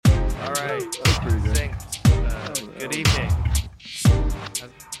That was pretty good. Good evening. How's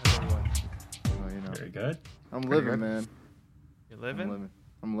everyone? Oh, you know. Very good. I'm Pretty living, good. man. You living?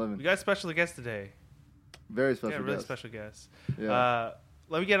 I'm living. We got a special guest today. Very Yeah, special a really guest. special guest. Yeah.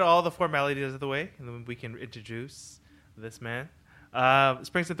 Let me get all the formalities out of the way, and then we can introduce this man.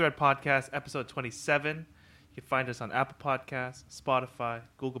 Springs and Thread Podcast, episode 27. You can find us on Apple Podcasts, Spotify,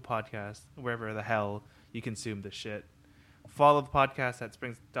 Google Podcasts, wherever the hell you consume this shit. Follow the podcast at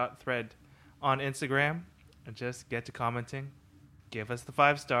springs.thread on Instagram, and just get to commenting. Give us the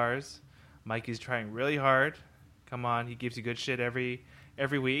 5 stars. Mikey's trying really hard. Come on, he gives you good shit every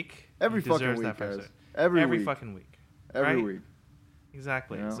week. Every He fucking deserves week, that 5 guys. stars. Every Every week. fucking week. Every right? week.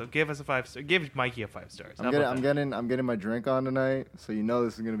 Exactly. You know? So give us a 5 star. Give Mikey a 5 stars. How I'm about that? getting my drink on tonight, so you know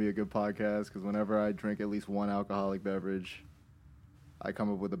this is gonna be a good podcast. Because whenever I drink at least one alcoholic beverage, I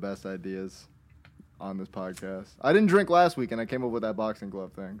come up with the best ideas on this podcast. I didn't drink last week, and I came up with that boxing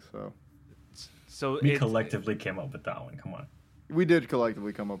glove thing. So We collectively came up with that one. Come on. we did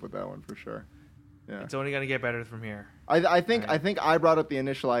collectively come up with that one for sure. Yeah. It's only gonna get better from here. I think Right. I brought up the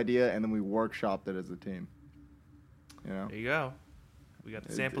initial idea, and then we workshopped it as a team. You know. There you go. We got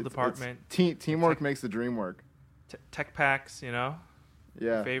the sample It's department, teamwork Tech- makes the dream work. tech packs. You know,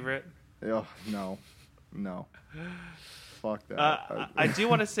 Yeah. favorite. Oh, no. Fuck that. I do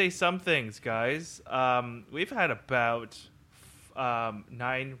want to say some things, guys. We've had about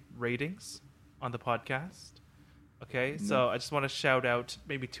 9 ratings on the podcast. Okay, so I just want to shout out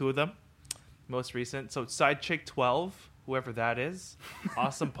maybe 2 of them. Most recent. So Side Chick 12, whoever that is.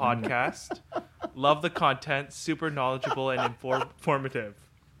 Awesome podcast. Love the content. Super knowledgeable and informative.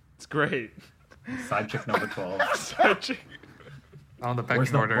 It's great. Side chick number 12. Side Chick. On the Where's,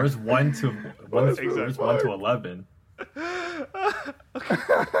 pecking order. where's 1 to where's Exactly. 1 to 11?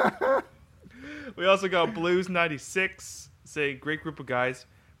 We also got Blues 96 saying great group of guys,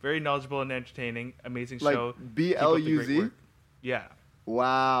 very knowledgeable and entertaining, amazing like show. Keep up the BLUZ. great work. Yeah.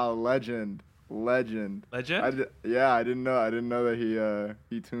 Wow, legend. Legend? I didn't know that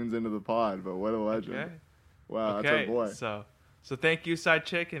he tunes into the pod, but what a legend. Okay. Wow, Okay. that's our boy. So thank you, Side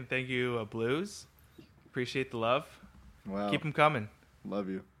Chick, and thank you, Blues. Appreciate the love. Wow. Keep them coming. Love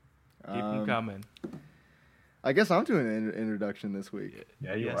you. Keep them coming. I guess I'm doing an introduction this week.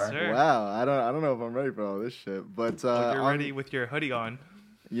 Yeah, you Yes, are. sir. Wow, I don't know if I'm ready for all this shit, but You're I'm- ready with your hoodie on.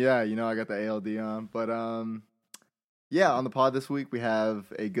 Yeah, you know, I got the ALD on. But yeah, on the pod this week we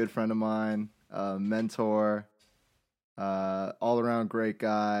have a good friend of mine, mentor, all around great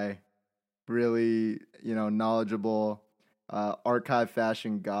guy, really, knowledgeable, archive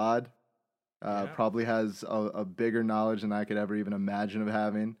fashion god. Yeah. Probably has a bigger knowledge than I could ever even imagine of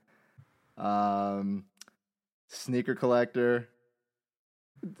having. Sneaker collector.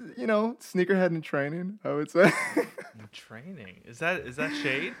 Sneakerhead in training, I would say. Training. Is that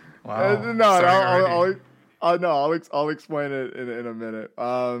shade? Wow. I'll explain it in a minute.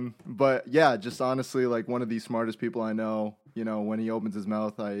 But yeah, just honestly, like one of the smartest people I know. When he opens his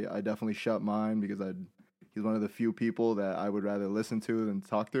mouth, I definitely shut mine because he's one of the few people that I would rather listen to than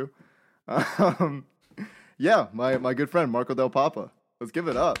talk to. Yeah, my good friend Marco Del Papa. Let's give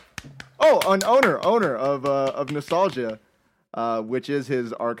it up. Oh, an owner of Nostalgia, which is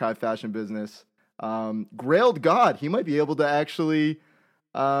his archive fashion business. Grailed God, he might be able to actually,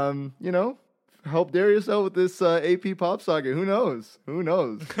 help Darius out with this AP pop socket. Who knows?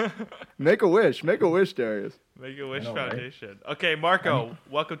 Make a wish, Darius. Make a Wish I know, right? Foundation. Okay, Marco,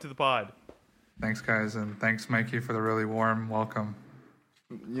 welcome to the pod. Thanks, guys, and thanks, Mikey, for the really warm welcome.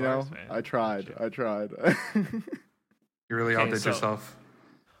 course, man. I tried. You really Okay, outdid so- yourself.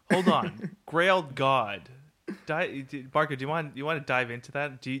 Hold on. Grailed God. Barker, do you want to dive into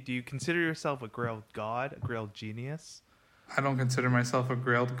that? Do you consider yourself a Grailed God, a Grailed genius? I don't consider myself a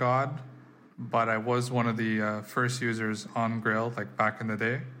Grailed god, but I was one of the first users on Grailed, like back in the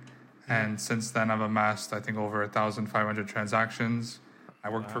day. And since then, I've amassed, I think, over 1,500 transactions. I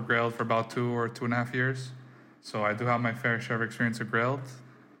worked for Grailed for about 2 or 2.5 years. So I do have my fair share of experience with Grailed.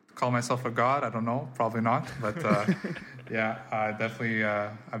 Call myself a god? I don't know. Probably not. But yeah, I definitely,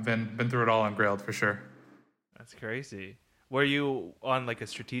 I've been through it all on Grailed for sure. That's crazy. Were you on like a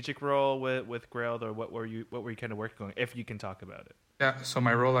strategic role with Grailed, or what were you kind of working on, if you can talk about it? Yeah, so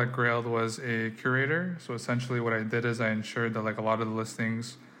my role at Grailed was a curator. So essentially what I did is I ensured that like a lot of the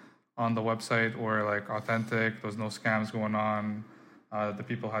listings on the website were like authentic, there was no scams going on, the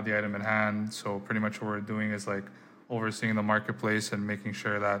people had the item in hand. So pretty much what we're doing is like overseeing the marketplace and making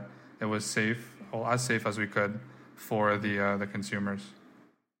sure that it was safe, well, as safe as we could for the consumers.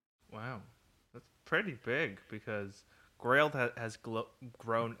 Wow, that's pretty big because Grailed has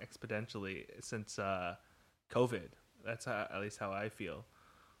grown exponentially since COVID. That's at least how I feel.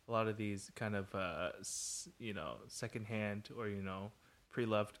 a lot of these kind of secondhand or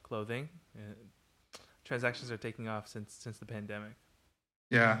pre-loved clothing transactions are taking off since the pandemic.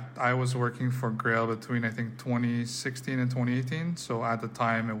 Yeah, I was working for Grail between I think 2016 and 2018. So at the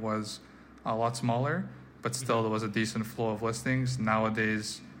time it was a lot smaller, but still there was a decent flow of listings.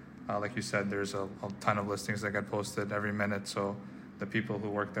 Nowadays, like you said, there's a ton of listings that get posted every minute. So the people who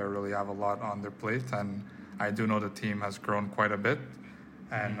work there really have a lot on their plate. And I do know the team has grown quite a bit.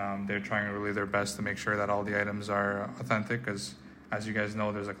 And they're trying really their best to make sure that all the items are authentic. Because as you guys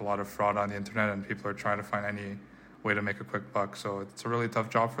know, there's like a lot of fraud on the internet and people are trying to find any way to make a quick buck. So it's a really tough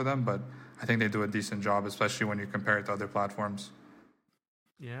job for them, but I think they do a decent job, especially when you compare it to other platforms.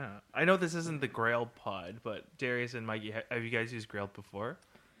 Yeah. I know this isn't the Grail pod, but Darius and Mikey, have you guys used Grail before?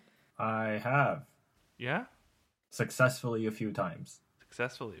 I have Yeah? successfully a few times.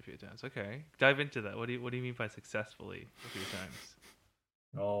 Successfully a few times. Okay. Dive into that. What do you mean by successfully a few times?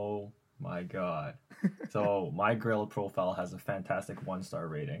 Oh my god. So my Grail profile has a fantastic 1-star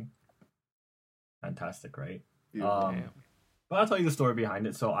rating. Fantastic, right? Beautiful. Damn. But I'll tell you the story behind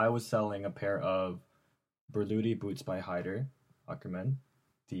it. So I was selling a pair of Berluti boots by Hyder Ackerman,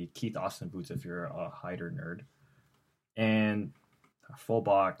 the Keith Austin boots if you're a Hyder nerd, and a full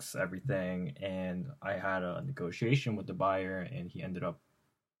box, everything. And I had a negotiation with the buyer, and he ended up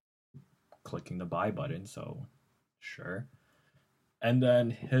clicking the buy button. So sure. And then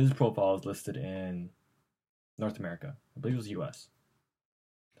his profile is listed in North America. I believe it was US.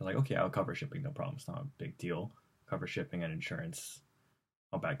 I was like, okay, I'll cover shipping, no problem. It's not a big deal. Cover shipping and insurance.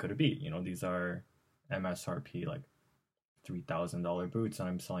 How bad could it be? These are MSRP like $3,000 boots, and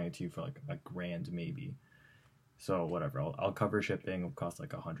I'm selling it to you for like $1,000 maybe. So whatever, I'll cover shipping. It'll cost like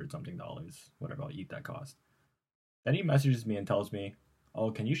 $100 something. Whatever, I'll eat that cost. Then he messages me and tells me,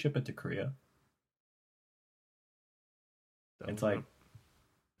 "Oh, can you ship it to Korea?" It's like,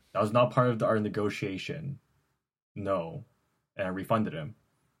 that was not part of our negotiation. No. And I refunded him.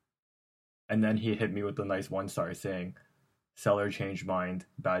 And then he hit me with a nice 1-star saying, "Seller changed mind,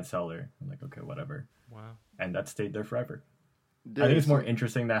 bad seller." I'm like, okay, whatever. Wow. And that stayed there forever. Dude, I think it's more so-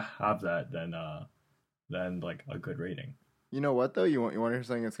 interesting to have that than like a good rating. You know what though? You want to hear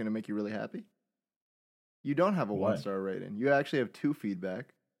something that's gonna make you really happy? You don't have a What? 1-star rating. You actually have 2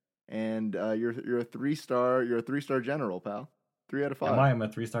 feedback, and you're a 3-star. You're a 3-star general, pal. 3 out of 5. I'm a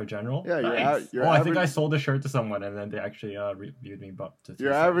 3-star general? Yeah, Nice. you're I think I average- sold a shirt to someone and then they actually reviewed me up to 3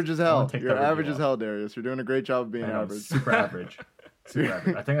 You're stars. average as I hell. wanna take You're that review average as off. hell, Darius. You're doing a great job of being I know, average. super average. Super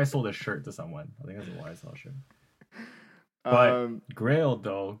average. I think I sold a shirt to someone. I think that's a YSL shirt. But Grailed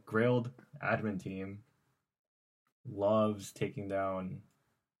though, Grailed admin team loves taking down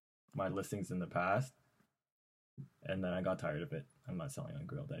my listings in the past, and then I got tired of it. I'm not selling on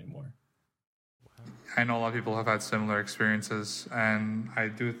Grailed anymore. I know a lot of people have had similar experiences, and I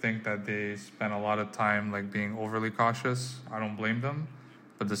do think that they spend a lot of time like being overly cautious. I don't blame them,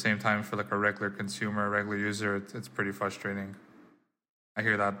 but at the same time, for like a regular consumer, regular user, it's pretty frustrating. I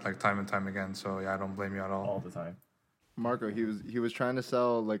hear that like time and time again. So yeah, I don't blame you at all. All the time. Marco, he was trying to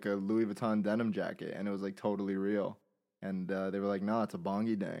sell like a Louis Vuitton denim jacket, and it was like totally real, and they were like, "No, it's a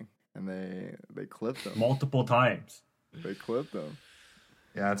bongi dang," and they clipped him. Multiple times. They clipped him.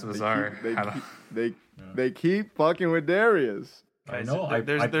 Yeah, it's They bizarre. keep- I don't- they keep fucking with Darius. I know. I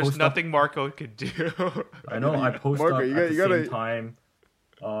There's post up- nothing Marco could do. I know. I post Marco, up you at the gotta- same time.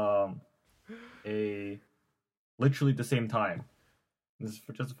 Literally the same time. This is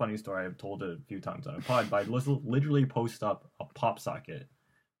just a funny story. I've told it a few times on a pod, but I literally post up a pop socket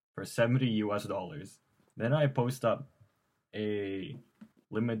for $70. Then I post up a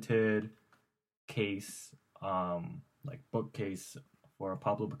limited case, like bookcase for a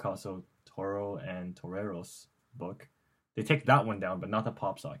Pablo Picasso Toro and Toreros book. They take that one down, but not the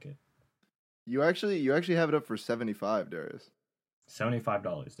pop socket. You actually have it up for $75, Darius.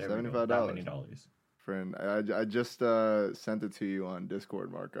 $75. There we go. $75. That many dollars. Friend, I just sent it to you on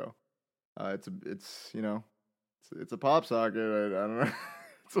Discord, Marco. It's a pop socket. I don't know.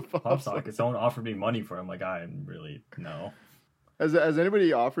 It's a Pop socket. Someone offered me money for it. I'm like, I'm really no. Has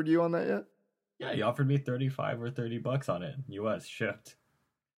anybody offered you on that yet? Yeah, he offered me $35 or $30 on it, US shipped.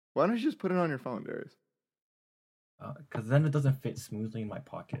 Why don't you just put it on your phone, Darius? Because then it doesn't fit smoothly in my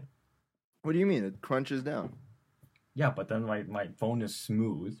pocket. What do you mean? It crunches down. Yeah, but then my phone is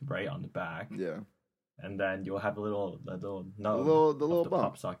smooth, right, on the back. Yeah. And then you'll have a little nub The little of the bump.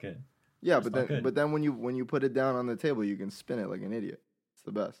 pop socket. Yeah, It's not good. but then when you put it down on the table, you can spin it like an idiot. It's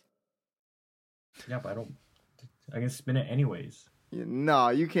the best. Yeah, but I can spin it anyways. No,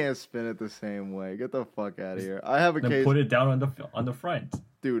 you can't spin it the same way. Get the fuck out of here. I have a Then case, put it down on the front.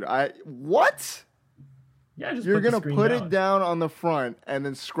 dude. What? Yeah, just You're put the gonna screen put down. it down on the front and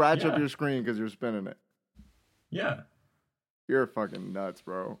then scratch up Yeah. your screen because you're spinning it. Yeah, You're fucking nuts,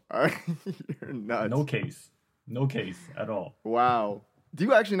 bro. You're nuts. no case at all. Wow. Do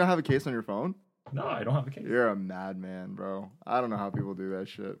you actually not have a case on your phone? No, I don't have a case. You're a madman, bro. I don't know how people do that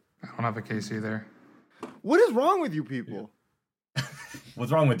shit. I don't have a case either. What is wrong with you people?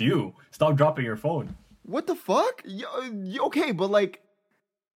 What's wrong with you? Stop dropping your phone. What the fuck? Okay, but like,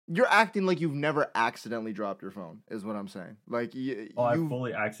 you're acting like you've never accidentally dropped your phone, is what I'm saying. Like, Oh, I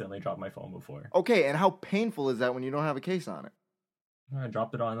fully accidentally dropped my phone before. Okay, and how painful is that when you don't have a case on it? I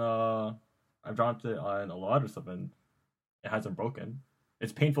dropped it on I've dropped it on a lot of stuff and it hasn't broken.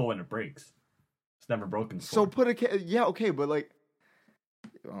 It's painful when it breaks. It's never broken before. So put a case. Yeah, okay, but like,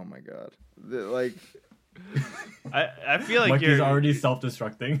 oh my god, like, I feel like Mikey's you're already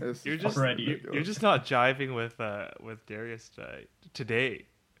self-destructing. this you're is just already- ridiculous. you're just not jiving with Darius today.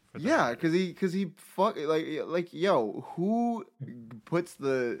 for that. Yeah, cause he fuck like yo, who puts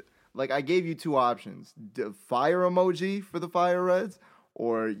the like? I gave you two options: fire emoji for the fire reds,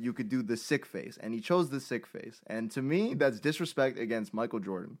 or you could do the sick face, and he chose the sick face. And to me, that's disrespect against Michael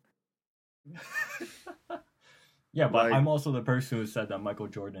Jordan. Yeah, but Like- I'm also the person who said that Michael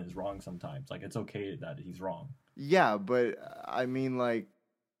Jordan is wrong sometimes. Like, it's okay that he's wrong. Yeah, but I mean, like,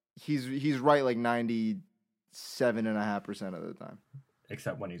 he's right like 97.5% of the time.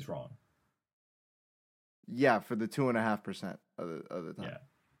 Except when he's wrong. Yeah, for the 2.5% of the time. Yeah.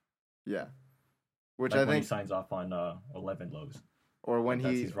 Yeah, which Like I when think, he signs off on 11 lows. or when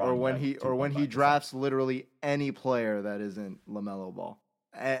that's he, he's or wrong when by he, or when he 2.5%. drafts literally any player that isn't LaMelo Ball,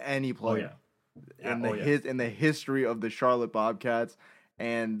 any Oh, player yeah. in the in the history of the Charlotte Bobcats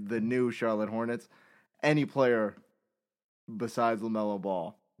and the new Charlotte Hornets, any player besides LaMelo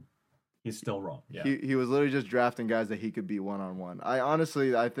Ball. He's still wrong. Yeah. He was literally just drafting guys that he could beat 1-on-1.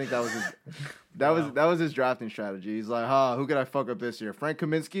 I think that was his that Wow. was his drafting strategy. He's like, who could I fuck up this year? Frank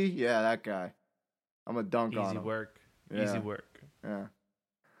Kaminsky? Yeah, that guy. I'm a dunk on Easy him. work. Yeah. Easy work. Yeah.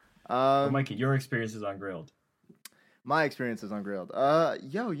 But Mikey, your experiences on Grilled. My experiences on Grailed.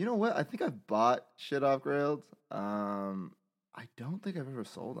 Yo, you know what? I think I've bought shit off Grailed. I don't think I've ever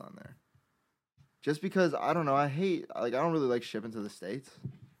sold on there. Just because I don't know, I don't really like shipping to the States.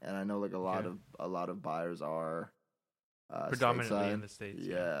 And I know like a lot of buyers are Predominantly stateside. in the States.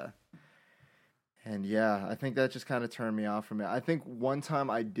 Yeah. And yeah, I think that just kind of turned me off from it. I think one time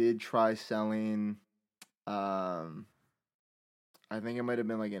I did try selling I think it might have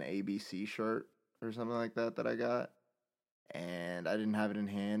been like an ABC shirt or something like that I got. And I didn't have it in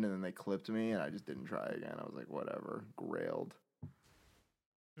hand, and then they clipped me, and I just didn't try again. I was like, whatever, Grailed.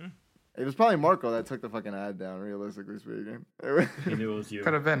 It was probably Marco that took the fucking ad down, realistically speaking. He knew it was you.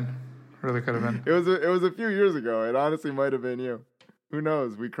 Could have been. Really could have been. It was a few years ago. It honestly might have been you. Who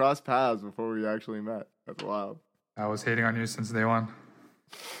knows? We crossed paths before we actually met. That's wild. I was hating on you since day one.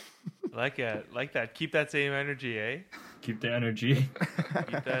 Like that. Keep that same energy, eh? Keep the energy.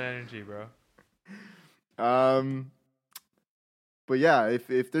 Keep that energy, bro. But yeah,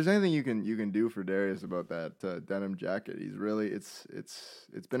 if there's anything you can do for Darius about that denim jacket, he's really it's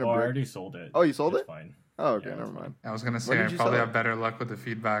been a Oh, I brick. already sold it. Oh, you sold It's it? Fine. Oh, okay, Yeah, never it's mind. I was gonna When say did I you probably sell have better luck with the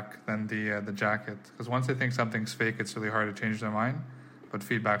feedback than the jacket, because once they think something's fake, it's really hard to change their mind. But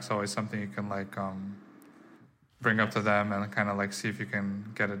feedback's always something you can like bring up to them and kind of like see if you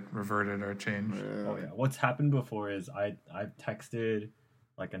can get it reverted or changed. Oh yeah. What's happened before is I've texted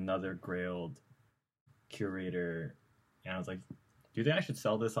like another Grailed curator, and I was like, "Do you think I should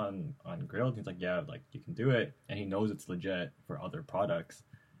sell this on Grailed?" And he's like, "Yeah, like you can do it," and he knows it's legit for other products.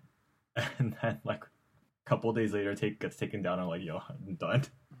 And then like a couple days later, gets taken down. I'm like, "Yo, I'm done."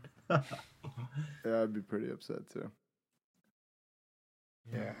 Yeah, I'd be pretty upset too.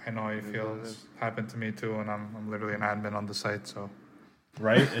 Yeah, I know how you feel. It's happened to me too, and I'm literally an admin on the site, so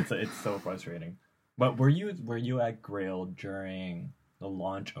Right? It's so frustrating. But were you at Grailed during the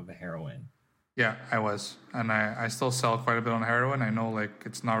launch of Heroin? yeah, I was, and I still sell quite a bit on heroin. I know like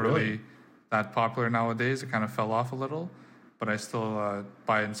it's not Really? really that popular nowadays. It kind of fell off a little, but I still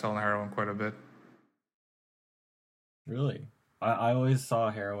buy and sell on heroin quite a bit. Really? I always saw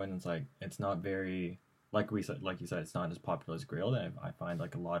Heroin as like it's not very like you said, it's not as popular as Grailed. And I find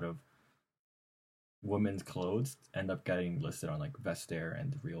like a lot of women's clothes end up getting listed on like Vestiaire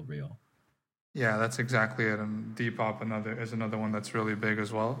and Real Real. Yeah, that's exactly it. And Depop is another one that's really big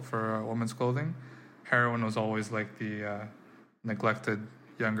as well for women's clothing. Heroin was always like the neglected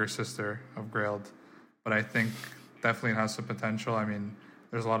younger sister of Grailed, but I think definitely it has some potential. I mean,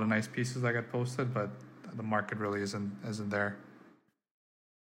 there's a lot of nice pieces that get posted, but the market really isn't there.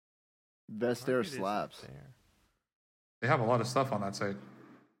 Vestiaire Market isn't slaps. there. They have a lot of stuff on that site.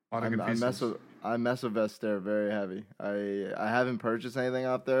 A lot of good pieces. I mess with Vestair very heavy. I haven't purchased anything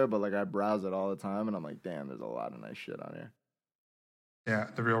off there, but like I browse it all the time, and I'm like, damn, there's a lot of nice shit on here. Yeah,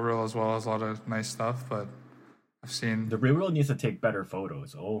 the Real as well has a lot of nice stuff, but I've seen The Real needs to take better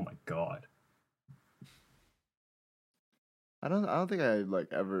photos. Oh my god. I don't think I like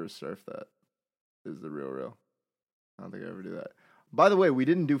ever surfed that. Is the Real. I don't think I ever do that. By the way, we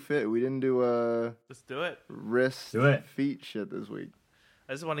didn't do fit. We didn't do Let's do it. wrist, Do it. feet shit this week.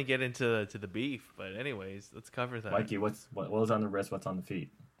 I just want to get into the beef, but anyways, let's cover that. Mikey, what was on the wrist? What's on the feet?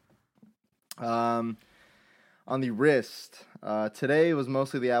 On the wrist, today was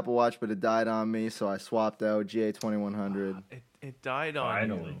mostly the Apple Watch, but it died on me, so I swapped out GA2100. It died on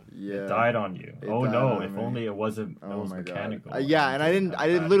Finally. you. Yeah, It died on you. It Oh died no, on if me. only it wasn't Oh my mechanical. god. Yeah, and I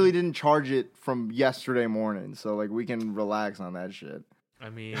didn't literally didn't charge it from yesterday morning, so like we can relax on that shit. I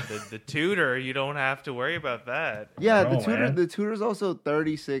mean, the tutor, you don't have to worry about that. Yeah, No, man. the tutor's also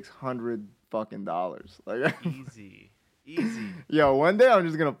 $3,600 fucking dollars. Like, Easy. yo, one day I'm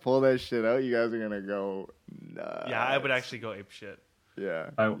just gonna pull that shit out. You guys are gonna go nuts. Yeah, I would actually go ape shit.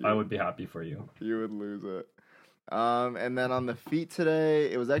 Yeah, I would be happy for you. you would lose it. And then on the feet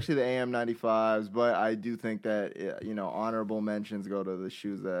today, it was actually the AM95s, but I do think that honorable mentions go to the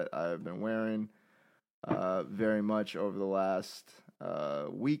shoes that I've been wearing very much over the last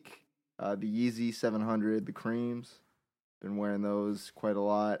week. The Yeezy 700, the creams. Been wearing those quite a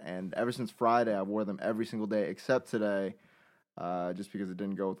lot, and ever since Friday, I wore them every single day except today, just because it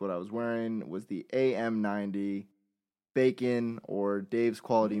didn't go with what I was wearing. Was the AM90 bacon or Dave's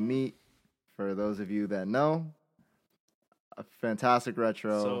Quality Meat? For those of you that know, a fantastic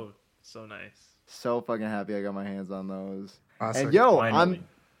retro. So nice. So fucking happy I got my hands on those. classic. And yo, Finally.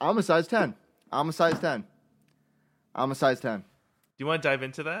 I'm a size 10. I'm a size 10. Do you want to dive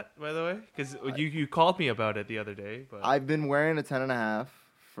into that, by the way? Because you called me about it the other day. But I've been wearing a 10.5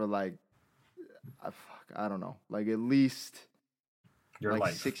 for like, I don't know, like at least Your like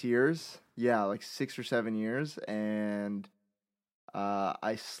life. 6 years. Yeah, like 6 or 7 years. And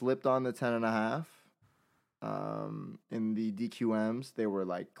I slipped on the 10.5 in the DQMs. They were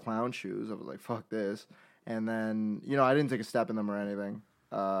like clown shoes. I was like, fuck this. And then, I didn't take a step in them or anything.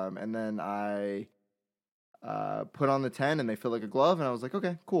 And then I put on the 10 and they fit like a glove, and I was like,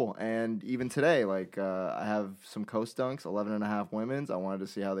 okay, cool. And even today, like I have some Coast Dunks, 11.5 women's. I wanted to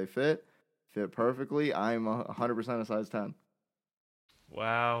see how they fit perfectly. I'm 100% a size 10.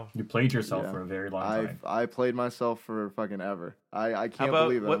 wow. You played yourself Yeah. for a very long time. I played myself for fucking ever. I How can't about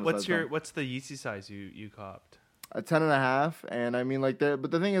believe it. what's the Yeezy size you copped? A 10.5, and I mean like but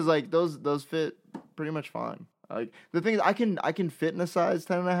the thing is like those fit pretty much fine. Like the thing is I can fit in a size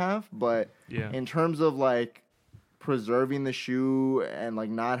 10.5, but Yeah. in terms of like preserving the shoe and like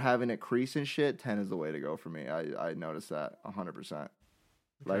not having it crease and shit, 10 is the way to go for me. I noticed that 100%.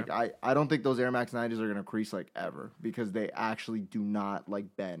 Like I don't think those Air Max 90s are gonna crease like ever, because they actually do not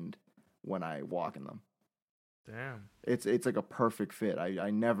like bend when I walk in them. Damn. It's like a perfect fit.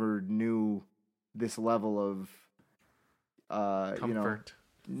 I never knew this level of Comfort.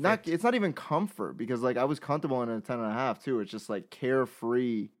 it's not even comfort, because like I was comfortable in a 10.5 too. It's just like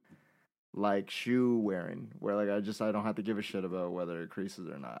carefree like shoe wearing, where like I don't have to give a shit about whether it creases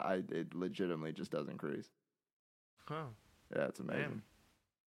or not. It legitimately just doesn't crease. Huh. Yeah, it's amazing.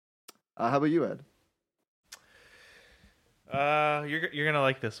 How about you, Ed? You're gonna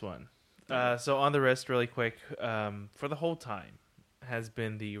like this one. So on the wrist, really quick, for the whole time, has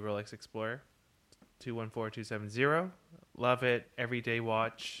been the Rolex Explorer 214270. Love it. Everyday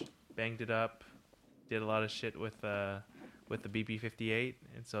watch. Banged it up. Did a lot of shit with the BB58,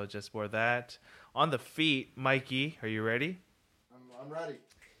 and so just wore that. On the feet, Mikey, are you ready? I'm ready.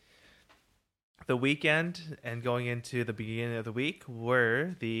 The weekend and going into the beginning of the week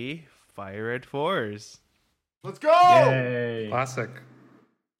were the Fire Red 4s. Let's go! Yay! Classic.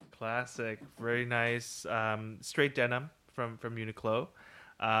 Very nice. Straight denim from Uniqlo.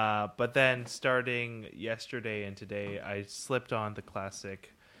 But then starting yesterday and today, I slipped on the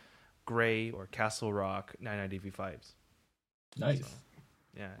classic gray or Castle Rock 990 V5s. Nice. So,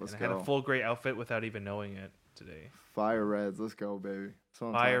 yeah, Let's and I had go. a full gray outfit without even knowing it today. Fire Reds, let's go, baby. That's what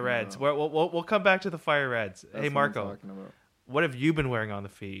I'm Fire talking Reds. about. We'll come back to the Fire Reds. That's Hey, what I'm Marco, talking about. what have you been wearing on the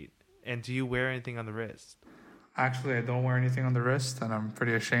feet? And do you wear anything on the wrist? Actually, I don't wear anything on the wrist, and I'm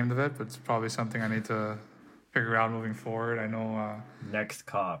pretty ashamed of it, but it's probably something I need to figure out moving forward. I know Next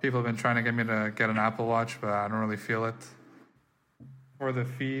cop. people have been trying to get me to get an Apple Watch, but I don't really feel it. For the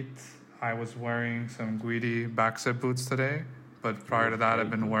feet, I was wearing some Guidi back zip boots today, but prior to that, I've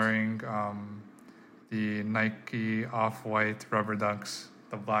been wearing the Nike Off-White Rubber Dunks,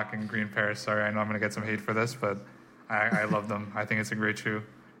 the black and green pair. Sorry, I know I'm going to get some hate for this, but I love them. I think it's a great shoe.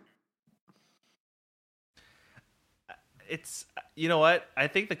 it's you know what? I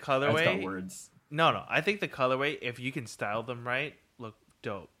think the That's got colorway. words. No. I think the colorway, if you can style them right, look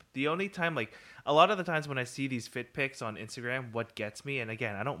dope. The only time, like a lot of the times when I see these fit pics on Instagram, what gets me, and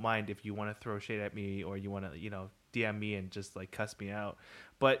again, I don't mind if you want to throw shade at me or you want to, DM me and just like cuss me out,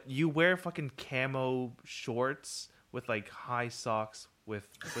 but you wear fucking camo shorts with like high socks with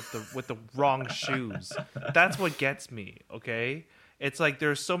the wrong shoes. That's what gets me. Okay. It's like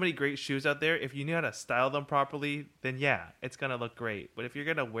there's so many great shoes out there. If you know how to style them properly, then yeah, it's gonna look great. But if you're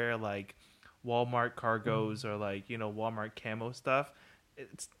gonna wear like Walmart cargos or like Walmart camo stuff,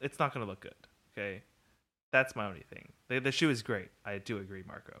 it's not gonna look good. Okay, that's my only thing. The shoe is great. I do agree,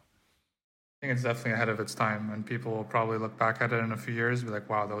 Marco. I think it's definitely ahead of its time, and people will probably look back at it in a few years and be like,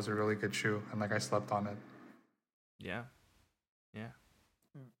 wow, that was a really good shoe, and like I slept on it. Yeah.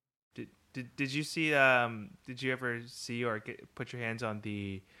 Did you see? Did you ever see or put your hands on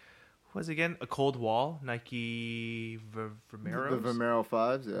the? What was it again? A Cold Wall Nike Vomeros? The Vomero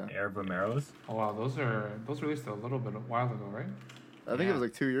 5s, yeah. Air Vomeros. Oh wow, those released a while ago, right? I think it was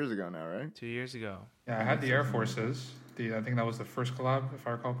like 2 years ago now, right? 2 years ago. Yeah, I had the Air Forces. I think that was the first collab, if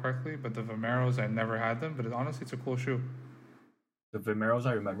I recall correctly. But the Vomeros, I never had them. But honestly, it's a cool shoe. The Vomeros,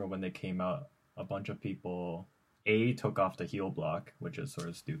 I remember when they came out, a bunch of people took off the heel block, which is sort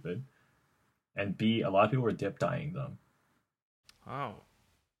of stupid, and B, a lot of people were dip dyeing them. Oh,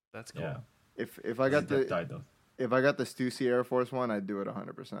 that's cool. Yeah. If I got Dip dyed those. if I got the Stussy Air Force one, I'd do it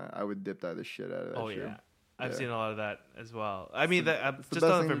 100%. I would dip dye the shit out of that Oh shoe. yeah, I've Yeah. seen a lot of that as well. I mean, the just best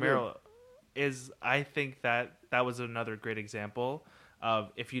on thing to Vomero is I think that was another great example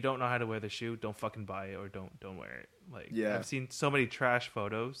of if you don't know how to wear the shoe, don't fucking buy it or don't wear it. Like Yeah. I've seen so many trash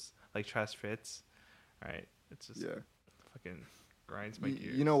photos, like trash fits. Right, it's just Yeah. fucking grinds my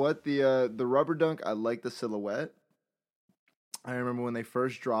gears. You know what? The Rubber Dunk, I like the silhouette. I remember when they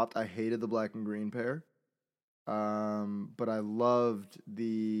first dropped, I hated the black and green pair. But I loved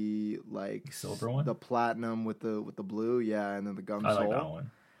the Silver one? the platinum with the blue, yeah, and then the gum I sole. like that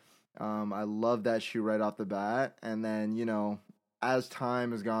one. I love that shoe right off the bat, and then as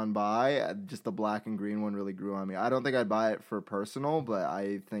time has gone by, just the black and green one really grew on me. I don't think I'd buy it for personal, but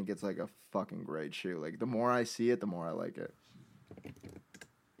I think it's like a fucking great shoe. Like the more I see it, the more I like it.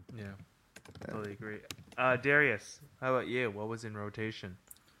 Yeah, totally agree. Darius, how about you? What was in rotation?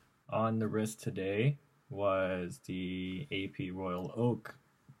 On the wrist today was the AP Royal Oak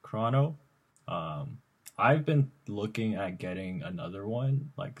Chrono. I've been looking at getting another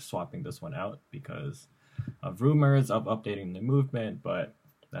one, like swapping this one out because of rumors of updating the movement, but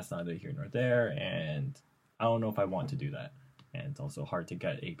that's neither here nor there, and I don't know if I want to do that. And it's also hard to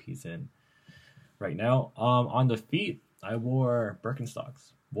get APs in right now. On the feet, I wore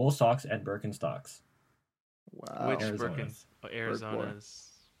Birkenstocks, wool socks and Birkenstocks. Wow. Which Arizona's. Arizona's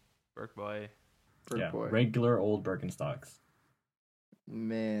Burke boy. Bird boy. Regular old Birkenstocks.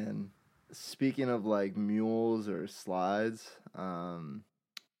 Man, speaking of like mules or slides,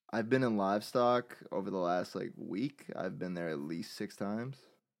 I've been in Livestock over the last like week. I've been there at least 6 times,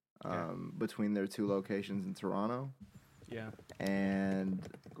 between their 2 locations in Toronto. Yeah. And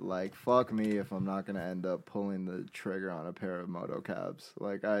like, fuck me if I'm not gonna end up pulling the trigger on a pair of moto cabs.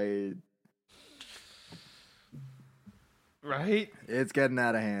 Like Right? it's getting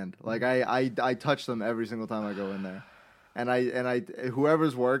out of hand. Like I touch them every single time I go in there, and I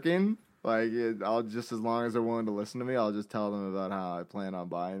whoever's working, like I'll just, as long as they're willing to listen to me, I'll just tell them about how I plan on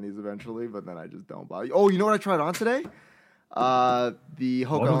buying these eventually. But then I just don't buy. Oh, you know what I tried on today? The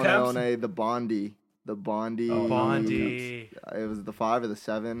Moto cabs? Hoka the Bondi. The Bondi. Oh, Bondi. It was the 5 or the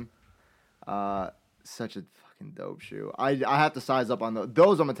 7. Such a fucking dope shoe. I have to size up on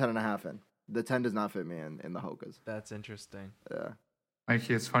those. I'm a 10.5 in. The 10 does not fit me in the Hokas. That's interesting. Yeah.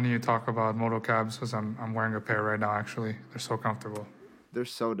 Mikey, it's funny you talk about moto cabs because I'm wearing a pair right now. Actually, they're so comfortable. They're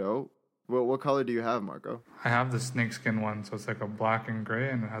so dope. What color do you have, Marco? I have the snakeskin one, so it's like a black and gray,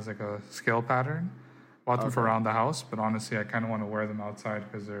 and it has like a scale pattern. Bought them for around the house, but honestly, I kind of want to wear them outside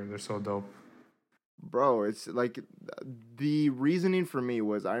because they're so dope. Bro, it's like the reasoning for me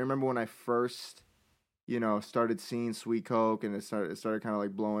was, I remember when I first, started seeing Sweet Coke and it started kind of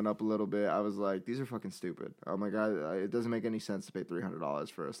like blowing up a little bit. I was like, these are fucking stupid. I'm like, it doesn't make any sense to pay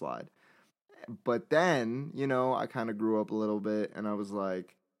 $300 for a slide. But then, I kind of grew up a little bit and I was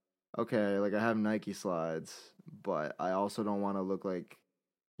like, okay, like I have Nike slides, but I also don't want to look like,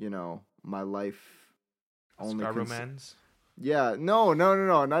 my life only Scarborough Mans. Yeah, no,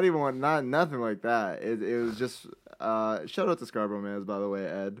 not even one, nothing like that. It was just shout out to Scarborough Mans, by the way,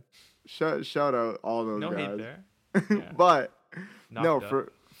 Ed. Shout out all those No guys. hate there. Yeah. But Knocked no,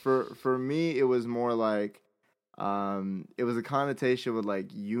 up. for me, it was more like it was a connotation with like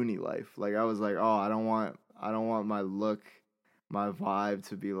uni life. Like I was like, oh, I don't want my look, my vibe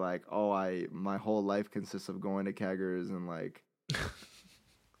to be like, oh, my whole life consists of going to keggers and like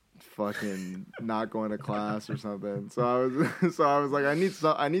fucking not going to class or something. So I was like, I need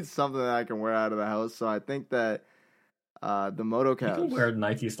something that I can wear out of the house. So I think that the moto You caps. can wear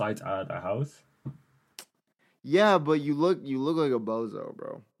Nike slides out of the house. Yeah, but you look like a bozo,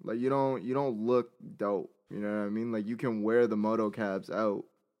 bro. Like you don't look dope. You know what I mean? Like you can wear the moto cabs out.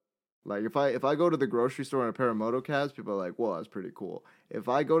 Like if I go to the grocery store in a pair of moto cabs, people are like, "Whoa, that's pretty cool." If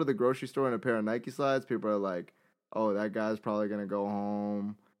I go to the grocery store in a pair of Nike slides, people are like, "Oh, that guy's probably gonna go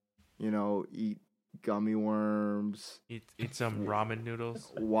home, eat gummy worms, Eat some ramen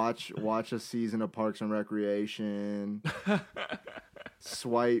noodles. watch a season of Parks and Recreation,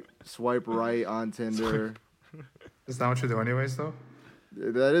 swipe right on Tinder." Is that what you do anyways, though?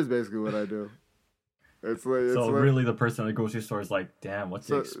 That is basically what I do. It's like Really, the person at the grocery store is like, "Damn, what's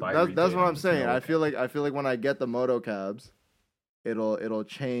the expiry?" That's date what on I'm this saying. moto I feel cap?" like when I get the moto cabs, it'll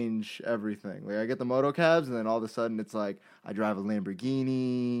change everything. Like I get the moto cabs, and then all of a sudden it's like I drive a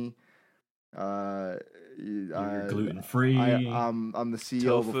Lamborghini. You're gluten free. I'm the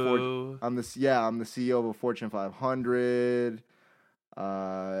CEO of a Tofu. I'm the CEO of a Fortune 500.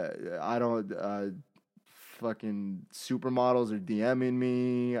 I don't fucking supermodels are DMing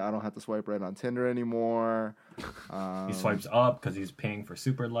me. I don't have to swipe right on Tinder anymore. He swipes up because he's paying for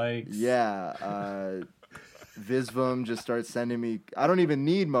super likes. Yeah. Visvum just starts sending me. I don't even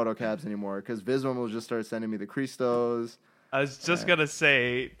need motocabs anymore because Visvum will just start sending me the Cristos. I was just gonna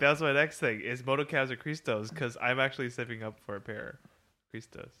say that's my next thing is motocabs or Cristos because I'm actually saving up for a pair of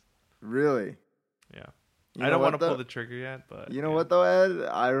Cristos. Really? Yeah, You I know don't what, want to pull though? the trigger yet, but You know what though, Ed?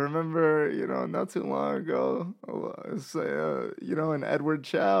 I remember, not too long ago, in Edward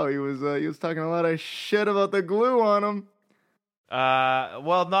Chow, he was talking a lot of shit about the glue on him.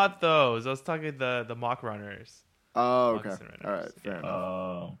 Well, not those. I was talking the mock runners. Oh, okay. Moccasin runners. All right, fair Yeah. enough.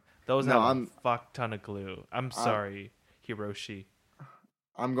 Oh, Those No, have I'm- a fuck ton of glue. I'm sorry, Hiroshi.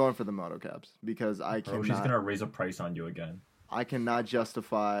 I'm going for the motocabs because bro, she's gonna raise a price on you again. I cannot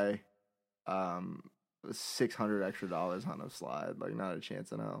justify $600 extra on a slide. Like, not a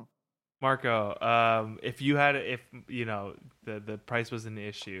chance in hell. Marco, if the price was an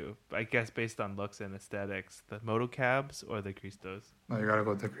issue, I guess based on looks and aesthetics, the motocabs or the Cristos. No, you gotta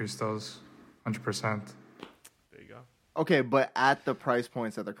go with the Cristos, 100%. There you go. Okay, but at the price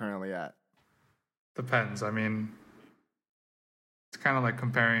points that they're currently at. Depends. I mean, it's kind of like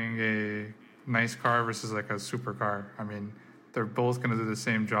comparing a nice car versus like a supercar. I mean, they're both gonna do the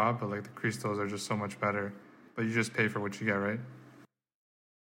same job, but like the Cristos are just so much better. But you just pay for what you get, right?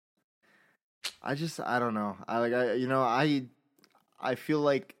 I don't know. I feel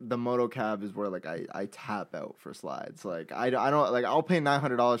like the motocab is where like I tap out for slides. Like I don't like I'll pay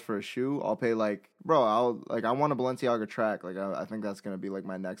 $900 for a shoe. I'll pay like I want a Balenciaga track. Like I think that's gonna be like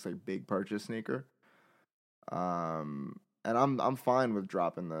my next like big purchase sneaker. And I'm fine with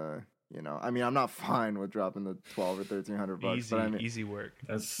dropping the I'm not fine with dropping the $1,200 or $1,300. Easy, But I mean, easy work.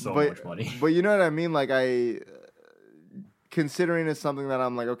 That's so but, much money. But you know what I mean? Like considering it's something that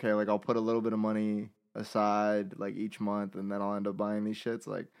I'm like, okay, like I'll put a little bit of money aside like each month and then I'll end up buying these shits.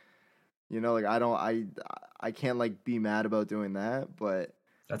 Like, like I can't like be mad about doing that, but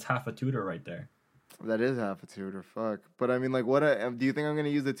That's half a tutor right there. that is half a tutor. Fuck. But I mean, like, do you think I'm going to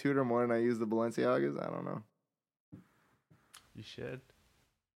use the tutor more than I use the Balenciagas? I don't know. You should.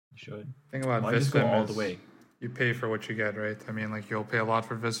 You should. Think about Why just go Visvim all is the way? you pay for what you get, right? I mean, like you'll pay a lot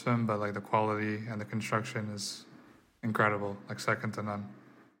for Visvim, but like the quality and the construction is incredible, like second to none.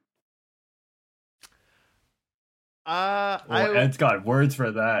 Ed's got words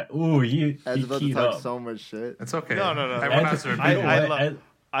for that. Ooh, he Ed's about to keyed talk up. so much shit. It's okay. No. Everyone has to repeat I it. love- Ed,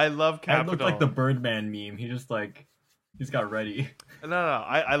 I love Ed Capital. looked like the Birdman meme. He's got ready. No.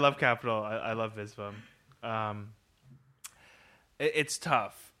 I love Capital. I love Visvum. It's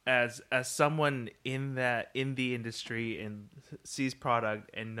tough as someone in the industry and sees product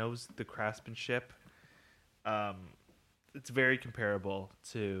and knows the craftsmanship. It's very comparable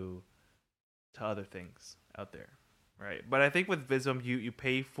to other things out there, right? But I think with Visvum, you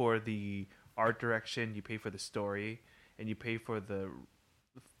pay for the art direction, you pay for the story, and you pay for the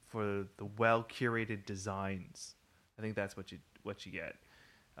well curated designs. I think that's what you get.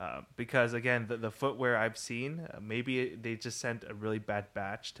 Because again, the footwear I've seen, maybe they just sent a really bad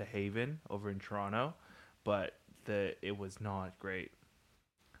batch to Haven over in Toronto, but it was not great.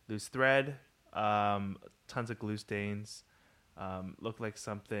 Loose thread, tons of glue stains, looked like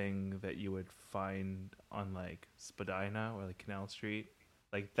something that you would find on like Spadina or like Canal Street,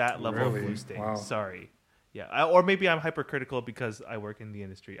 like that level of Really? glue stains. Wow. Sorry, yeah, or maybe I'm hypercritical because I work in the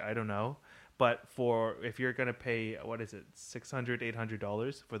industry. I don't know, But if you're gonna pay, what is it,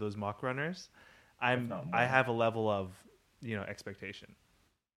 $600-$800 for those mock runners, If not more. I have a level of expectation.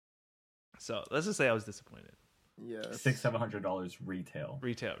 So let's just say I was disappointed. Yeah. $600-$700 retail,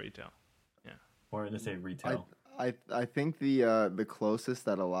 Retail. or let's say retail. I think the closest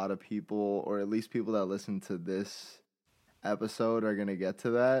that a lot of people, or at least people that listen to this episode, are gonna get to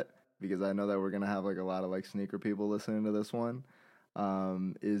that, because I know that we're gonna have like a lot of like sneaker people listening to this one,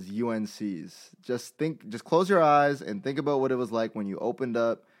 is UNC's. Just close your eyes and think about what it was like when you opened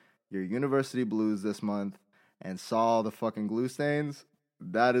up your University Blues this month and saw the fucking glue stains.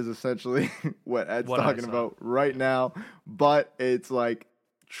 That is essentially what Ed's talking about right now, but it's like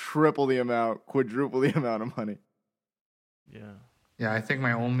triple the amount, quadruple the amount of money. Yeah. Yeah, I think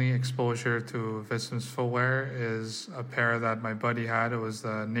my only exposure to Vism's footwear is a pair that my buddy had. It was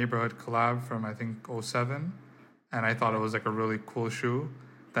the Neighborhood collab from, I think, 07. And I thought it was like a really cool shoe.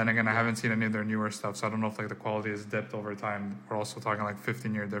 Then again, I haven't seen any of their newer stuff, so I don't know if like the quality has dipped over time. We're also talking like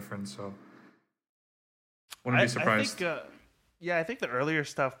 15-year difference, so wouldn't be surprised. I think the earlier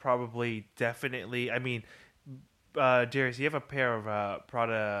stuff probably definitely. I mean, Darius, you have a pair of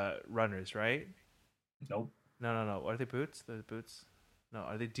Prada runners, right? Nope. No. Are they boots? The boots? No,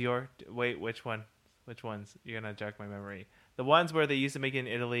 are they Dior? Wait, which one? Which ones? You're gonna jack my memory. The ones where they used to make it in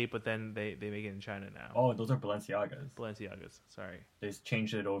Italy, but then they make it in China now. Oh, those are Balenciagas. Balenciagas. Sorry. They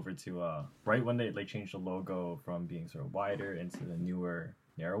changed it over to right when they changed the logo from being sort of wider into the newer,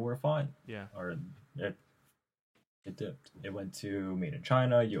 narrower font. Yeah. Or it dipped. It went to made in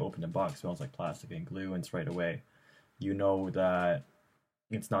China. You open the box, smells like plastic and glue, and it's right away. You know that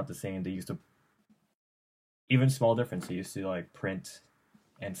it's not the same. They used to, even small difference. They used to like print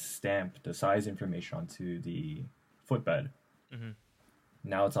and stamp the size information onto the footbed. Mm-hmm.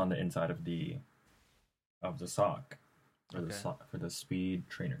 Now it's on the inside of the sock for Okay. for the speed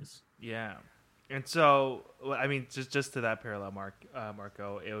trainers. Yeah. And so, I mean, just to that parallel,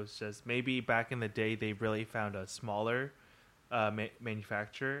 Marco, it was just maybe back in the day they really found a smaller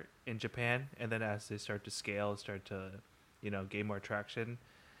manufacturer in Japan, and then as they start to scale, start to, gain more traction,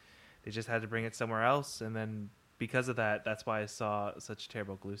 they just had to bring it somewhere else, and then because of that, that's why I saw such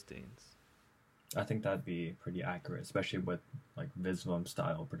terrible glue stains. I think that'd be pretty accurate, especially with like Visvum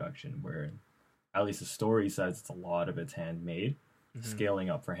style production, where at least the story says it's a lot of it's handmade. Mm-hmm. Scaling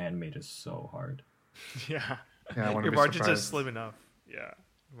up for handmade is so hard. Yeah. Yeah, I wouldn't Your be margins are surprised. slim enough. Yeah.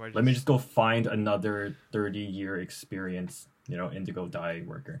 Let me just go find another 30-year experience, indigo dye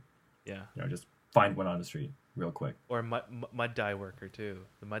worker. Yeah. Just find one on the street real quick. Or mud dye worker too.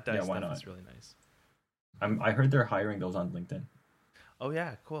 The mud dye why stuff not? is really nice. I heard they're hiring those on LinkedIn. Oh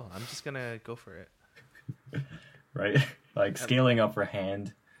yeah, cool. I'm just gonna go for it. Right? Like scaling up for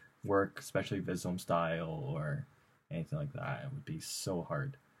hand work, especially Visvum style or anything like that, it would be so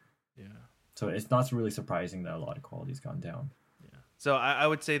hard. Yeah. So it's not really surprising that a lot of quality's gone down. Yeah. So I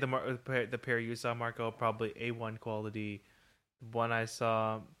would say the pair you saw, Marco, probably A1 quality. The one I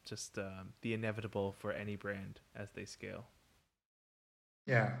saw, just the inevitable for any brand as they scale.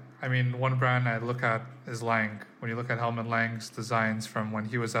 Yeah, I mean, one brand I look at is Lang. When you look at Helmut Lang's designs from when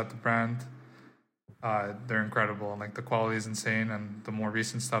he was at the brand, they're incredible. And like the quality is insane, and the more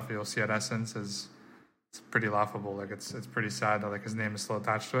recent stuff you'll see at Essence is it's pretty laughable. Like it's pretty sad that like his name is still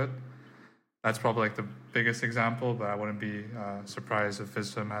attached to it. That's probably like the biggest example, but I wouldn't be surprised if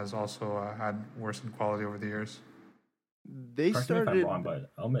Visvum has also had worsened quality over the years. They Correct me if I'm started. wrong,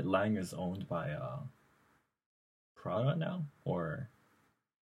 but Helmut Lang is owned by Prada now, or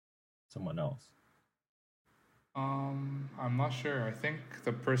someone else. I'm not sure. I think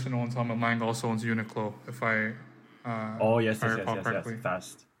the person who owns Helmut Lang also owns Uniqlo, if I Oh yes, if I yes, recall yes, correctly. yes.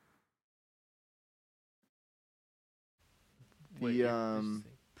 Fast. Wait, The, you're saying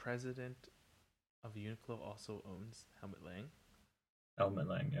president of Uniqlo also owns Helmut Lang? Helmut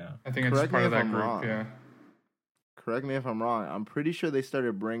Lang, yeah. I think it's Correct me part of if that I'm group. wrong. Yeah. Correct me if I'm wrong. I'm pretty sure they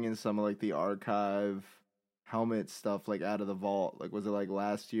started bringing some of like the archive helmet stuff like out of the vault. Like, was it like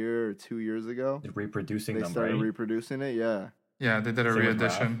last year or 2 years ago? They're reproducing They them, started right? reproducing it. Yeah. Yeah, they did a Same with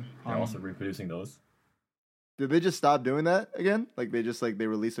re-edition. Raf. They're also reproducing those. Did they just stop doing that again? Like they just they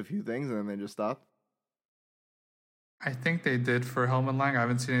release a few things and then they just stop? I think they did for Helmut Lang. I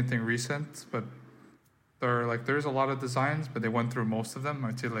haven't seen anything recent, but there's a lot of designs, but they went through most of them.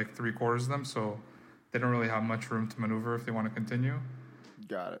 I'd say like 3/4 of them, so they don't really have much room to maneuver if they want to continue.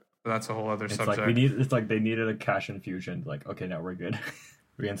 Got it. But that's a whole other It's subject. like it's like they needed a cash infusion. Like, okay, now we're good.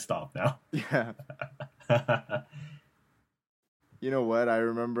 We can stop now. Yeah. You know what? I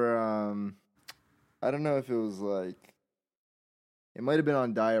remember I don't know if it was like it might have been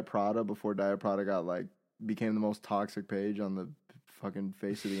on Diet Prada before Diet Prada got became the most toxic page on the fucking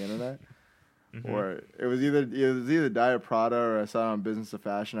face of the internet. or it was either Diet Prada or I saw it on Business of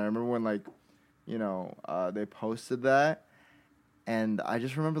Fashion. I remember when they posted that, and I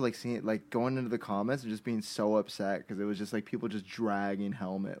just remember like seeing it, like going into the comments and just being so upset because it was just like people just dragging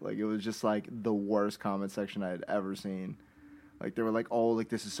Helmet. Like it was just like the worst comment section I had ever seen. Like they were like, "Oh, like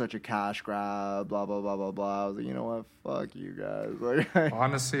this is such a cash grab," blah blah blah blah blah. I was like, you know what? Fuck you guys. Like,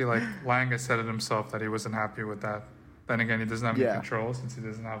 Honestly, like Lang has said it himself that he wasn't happy with that. Then again, he doesn't have any control since he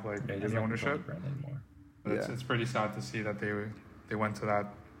doesn't have like Yeah, he any doesn't have ownership. control of the brand anymore. But it's pretty sad to see that they went to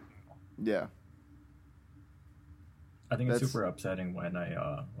that. yeah. I think it's That's- super upsetting when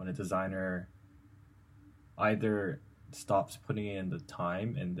a designer either stops putting in the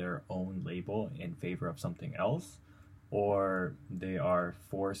time in their own label in favor of something else, or they are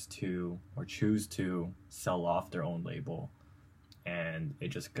forced to or choose to sell off their own label, and it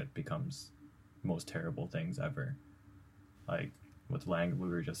just becomes the most terrible things ever. Like with Lang, we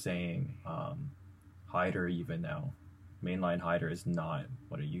were just saying, Hyder even now, mainline Hyder is not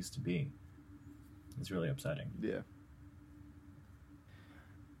what it used to be. It's really upsetting. Yeah.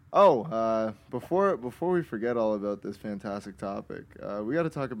 Oh, before we forget all about this fantastic topic, we got to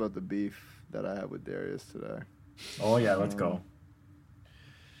talk about the beef that I had with Darius today. Oh yeah, let's go.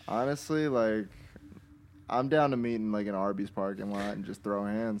 Honestly, like, I'm down to meet in like an Arby's parking lot and just throw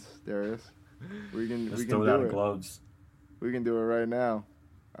hands, Darius. We can Let's we throw can down do it. gloves We can do it right now.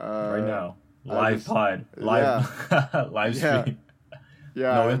 right now. I Live just- pod, live live Yeah. stream.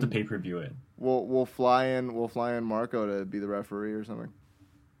 Yeah. No, we have to and pay per view it. We'll fly in Marco to be the referee or something.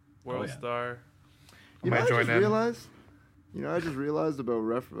 World yeah. star. You know, Might I join just in. realized. You know, I just realized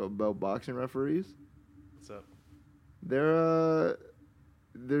about boxing referees. What's up?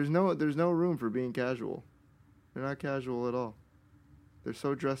 There's no room for being casual. They're not casual at all. They're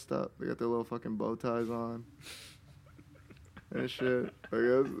so dressed up. They got their little fucking bow ties on and shit. Like,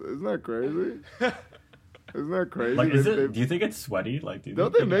 isn't that crazy? Isn't that crazy? Like, is They- it? Do you think it's sweaty? Like,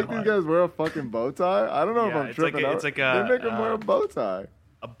 don't they make these guys wear a fucking bow tie? I don't know if Yeah, I'm it's like tripping out. it's like They make them wear a bow tie.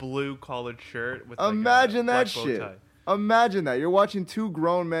 a blue collared shirt with Imagine like a that black bow shit. tie. Imagine that. You're watching two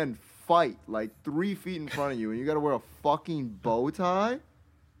grown men fight like 3 feet in front of you, and you got to wear a fucking bow tie.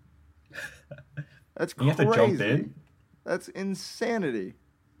 That's You crazy. have to jump in? That's insanity.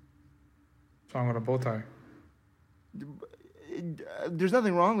 What's wrong with a bow tie? There's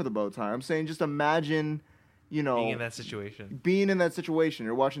nothing wrong with a bow tie. I'm saying just imagine, you know, Being in that situation. being in that situation.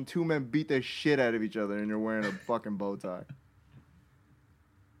 You're watching two men beat the shit out of each other, and you're wearing a fucking bow tie.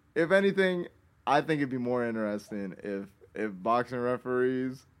 If anything, I think it'd be more interesting if boxing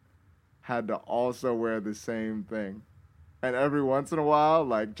referees had to also wear the same thing, and every once in a while,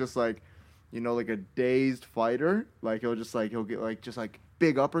 like just like, you know, like a dazed fighter, like he'll get like just like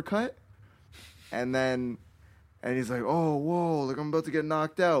big uppercut, and then. And he's like, "Oh, whoa! Like I'm about to get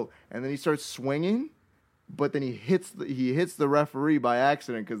knocked out." And then he starts swinging, but then he hits the referee by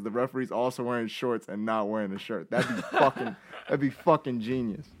accident because the referee's also wearing shorts and not wearing a shirt. That'd be fucking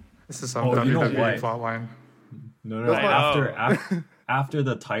genius. This is some Oh, you know WWE what? plotline. No. That's my- After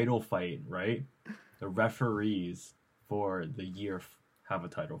the title fight, right? The referees for the year have a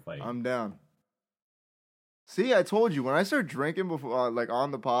title fight. I'm down. See, I told you when I start drinking before, like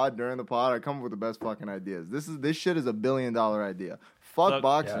on the pod during the pod, I come up with the best fucking ideas. This shit is $1 billion idea. Fuck Look,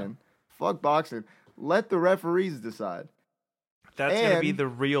 boxing. Fuck boxing. Let the referees decide. That's gonna be And- the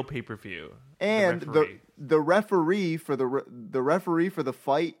real pay per view. And the referee for the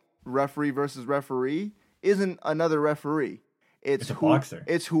fight, referee versus referee, isn't another referee. It's a boxer.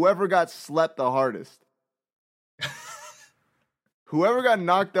 It's whoever got slept the hardest. Whoever got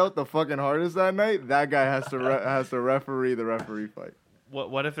knocked out the fucking hardest that night, that guy has to referee the referee fight.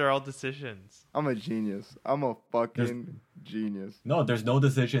 What if they're all decisions? I'm a genius. I'm a fucking genius. No, there's no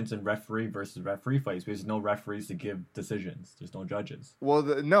decisions in referee versus referee fights. There's no referees to give decisions. There's no judges. Well,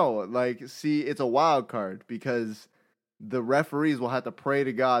 no, like, see, it's a wild card because the referees will have to pray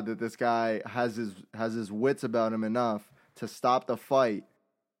to God that this guy has his wits about him enough to stop the fight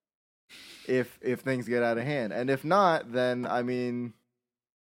if things get out of hand, and if not, then I mean,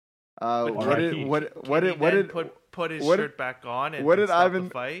 But what RIP. did put his what- shirt back on and what did stop Ivan- the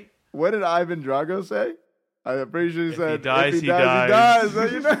fight? what did Ivan Drago say? I'm pretty sure he If said, he dies, if he he dies, dies. he dies.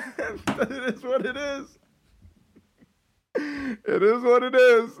 So, you know, it is what it is. It is what it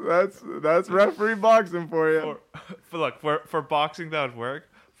is. That's referee boxing for you. For boxing that would work.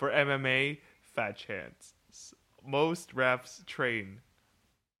 For MMA, fat chance. Most refs train.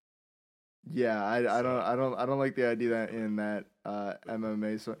 Yeah, I don't like the idea that in that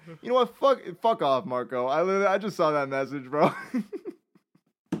MMA. So you know what? Fuck off, Marco. I just saw that message, bro.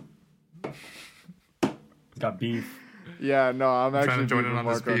 Got beef. Yeah, no, I'm I'm actually trying to join in beefing on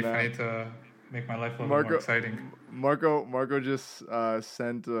this Marco beef. now. I make my life a little bit more exciting. Marco just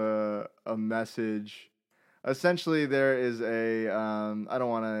sent a message. Essentially, there is a I don't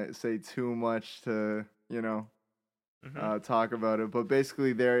want to say too much to talk about it, but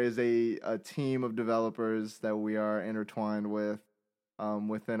basically there is a team of developers that we are intertwined with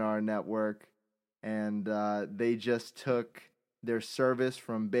within our network, and they just took their service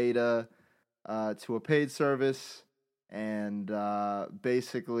from beta to a paid service, and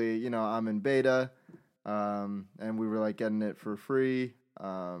basically, I'm in beta, and we were like getting it for free,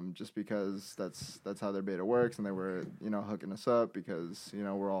 just because that's how their beta works, and they were hooking us up because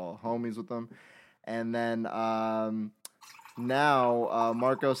we're all homies with them. And then now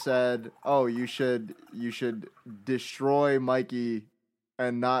Marco said, "Oh, you should destroy Mikey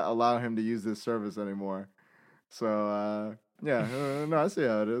and not allow him to use this service anymore." So yeah, no, I see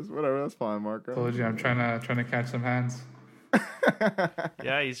how it is. Whatever, that's fine, Marco. Told you, I'm trying to catch some hands.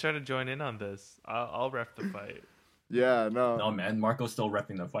 Yeah, he's trying to join in on this. I'll ref the fight. Yeah, no. No, man, Marco's still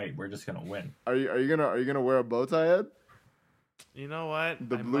repping the fight. We're just gonna win. Are you gonna wear a bow tie, Ed? You know what?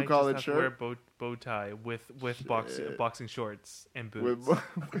 The I blue might collared just have to shirt? wear bow tie with boxing shorts and boots. With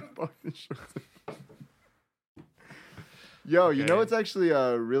boxing shorts. Yo, you know Okay. what's actually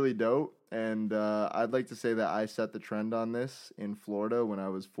really dope, and I'd like to say that I set the trend on this in Florida when I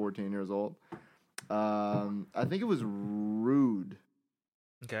was 14 years old. I think it was Rude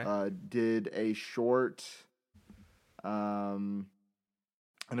Okay. did a short, and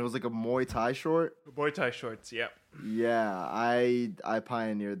it was like a Muay Thai short. Boy tie shorts. Yeah. Yeah, I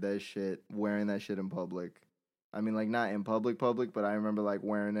pioneered that shit, wearing that shit in public. I mean, like, not in public, but I remember like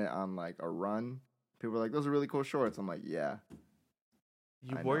wearing it on like a run. People were like, "Those are really cool shorts." I'm like, "Yeah,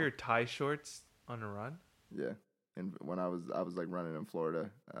 You I wore know. your tie shorts on a run? yeah." And when I was like running in Florida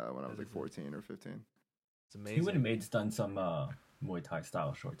when I was That like is 14 or 15. It's He amazing. would have done some Muay Thai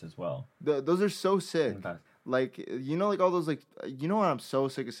style shorts as well. Those are so In sick. the past. Like, like all those, like, what I'm so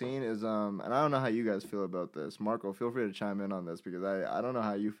sick of seeing is and I don't know how you guys feel about this. Marco, feel free to chime in on this, because I don't know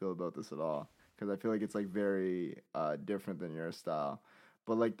how you feel about this at all, because I feel like it's like very different than your style.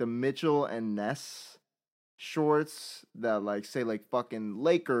 But like the Mitchell and Ness shorts that like say like fucking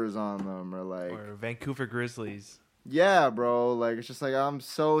Lakers on them, or like, Or Vancouver Grizzlies. yeah, bro, like it's just like I'm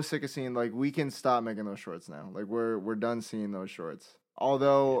so sick of seeing, like, we can stop making those shorts now. Like we're done seeing those shorts.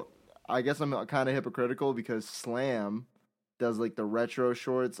 Although I guess I'm kind of hypocritical because Slam does like the retro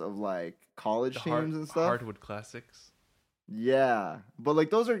shorts of like college The teams and stuff. Hardwood Classics. Yeah, but like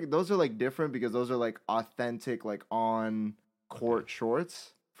those are like different because those are like authentic, like on court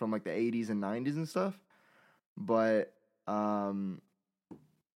shorts from like the 80s and 90s and stuff. But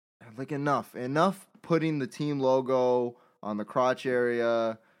like enough putting the team logo on the crotch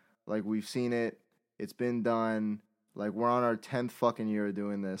area. Like, we've seen it. It's been done. Like, we're on our 10th fucking year of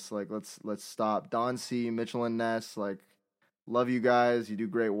doing this. Like, let's stop. Don C, Mitchell and Ness, like, love you guys. You do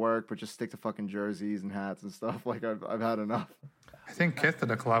great work, but just stick to fucking jerseys and hats and stuff. Like, I've had enough. I think Kith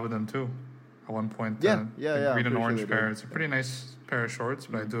did a collab with them too. At one point, Yeah, the I'm green pretty and sure orange they pair. did. It's a pretty nice pair of shorts,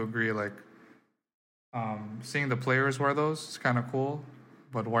 but I do agree, like, seeing the players wear those is kind of cool.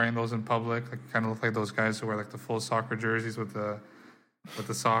 But wearing those in public, like, kind of look like those guys who wear like the full soccer jerseys with the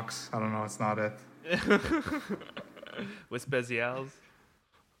socks. I don't know, it's not it. With Spezials.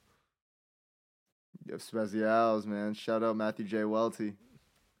 You have specials, man. Shout out Matthew J. Welty.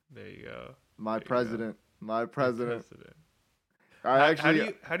 There you go. My There you president. My president. President. I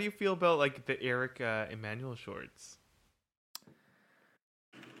actually, how do you feel about like the Eric Emmanuel shorts?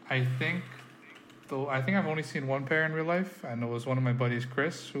 I think I've only seen one pair in real life, and it was one of my buddies,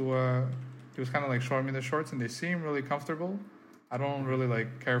 Chris, who he was kind of like showing me the shorts, and they seem really comfortable. I don't really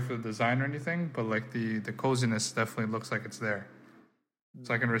like care for the design or anything, but like the coziness definitely looks like it's there.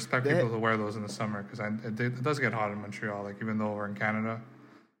 So I can respect They- people who wear those in the summer, because it does get hot in Montreal, like even though we're in Canada.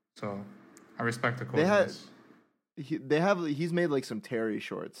 So I respect the They had- coziness. he's made like some Terry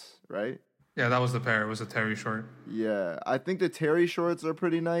shorts, right? Yeah, that was the pair. It was a Terry short. Yeah, I think the Terry shorts are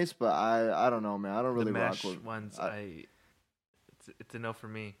pretty nice, but I don't know, man. I don't really the rock mesh with ones, it's a no for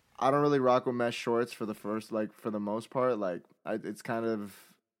me. I don't really rock with mesh shorts for the most part. Like, it's kind of,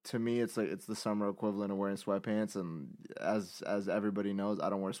 to me, it's like it's the summer equivalent of wearing sweatpants, and as everybody knows, I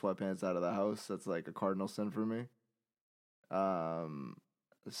don't wear sweatpants out of the house. That's like a cardinal sin for me.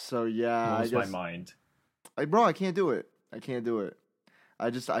 So yeah, Blows I my guess, mind. bro, I can't do it. I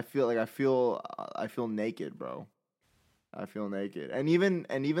feel naked, bro. I feel naked. And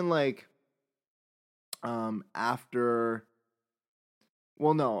even like after,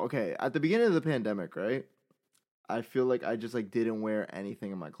 well, no, okay, at the beginning of the pandemic, right? I feel like I just like didn't wear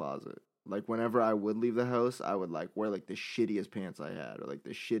anything in my closet. like whenever I would leave the house, I would like wear like the shittiest pants I had, or like the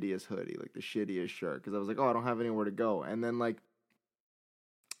shittiest hoodie, like the shittiest shirt, because I was like, oh, I don't have anywhere to go, and then like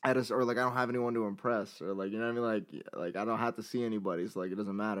or like I don't have anyone to impress, or like, you know what I mean, like I don't have to see anybody, so like it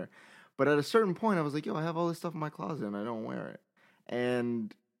doesn't matter. But at a certain point, I was like, yo, I have all this stuff in my closet and I don't wear it,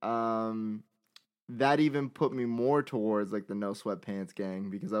 and that even put me more towards like the no sweatpants gang,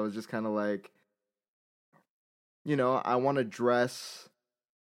 because I was just kind of like, you know, I want to dress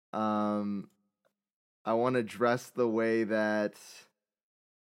the way that,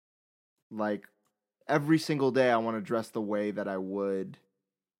 like, every single day I want to dress the way that I would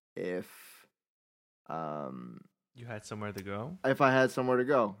if You had somewhere to go? if I had somewhere to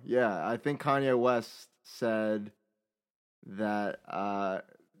go. Yeah, I think Kanye West said that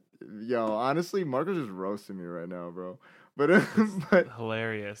yo, honestly, Marco's just roasting me right now, bro. But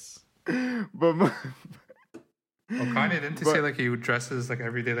Hilarious. but Well, Kanye didn't he But- say like he dresses like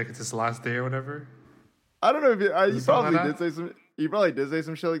every day like it's his last day or whatever? I don't know if he it probably something like did say some. He probably did say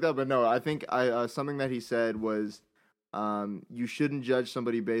some shit like that, but no, I think something that he said was, you shouldn't judge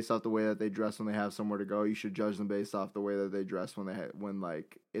somebody based off the way that they dress when they have somewhere to go. You should judge them based off the way that they dress when when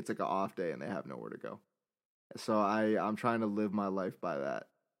like it's like an off day and they have nowhere to go. So I'm trying to live my life by that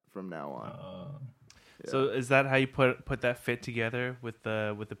from now on. Yeah. So is that how you put that fit together with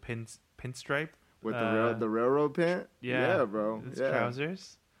the pinstripe? With the railroad pant, yeah, bro, It's yeah,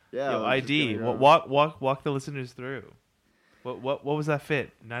 trousers. yeah. Yo, I was just ID. gonna go. Walk the listeners through. What was that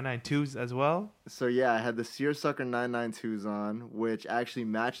fit? 992s as well. So yeah, I had the Seersucker 992s on, which actually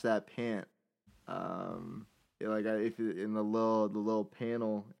matched that pant. If in the little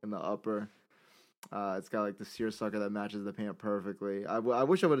panel in the upper, it's got like the seersucker that matches the pant perfectly. I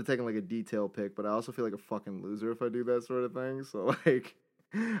wish I would have taken like a detail pic, but I also feel like a fucking loser if I do that sort of thing. So like,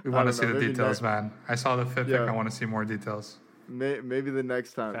 We want to see the details, man. I saw the fit pic. Yeah. I want to see more details. Maybe the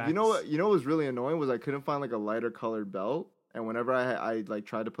next time. Facts. You know what? You know what was really annoying was I couldn't find like a lighter colored belt, and whenever I like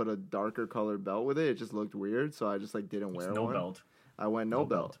tried to put a darker colored belt with it just looked weird. So I just like didn't wear no one. belt. I went no No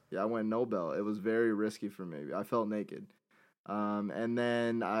belt. belt. Yeah, I went no belt. It was very risky for me. I felt naked. And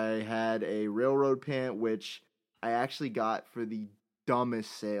then I had a railroad pant, which I actually got for the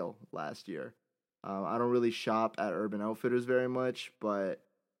dumbest sale last year. I don't really shop at Urban Outfitters very much, but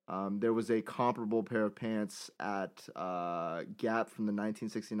there was a comparable pair of pants at Gap from the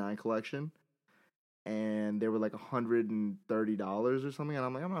 1969 collection, and they were like $130 or something. And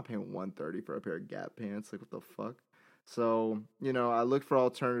I'm like, I'm not paying $130 for a pair of Gap pants. Like, what the fuck? So, you know, I looked for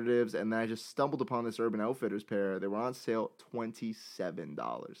alternatives, and then I just stumbled upon this Urban Outfitters pair. They were on sale, $27.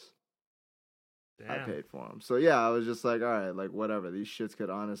 I Damn. paid for them. So, yeah, I was just like, all right, like, whatever. These shits could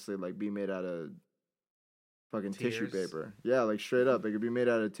honestly, like, be made out of fucking tissue Tears. paper. Yeah, like, straight up. They could be made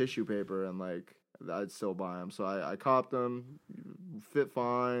out of tissue paper, and, like, I'd still buy them. So, I copped them. Fit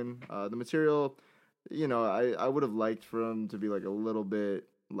fine. The material, you know, I would have liked for them to be, like, a little bit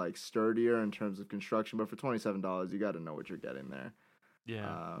like sturdier in terms of construction, but for $27 you got to know what you're getting there.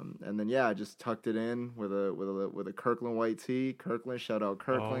 Yeah. And then I just tucked it in with a Kirkland white tee. Kirkland, shout out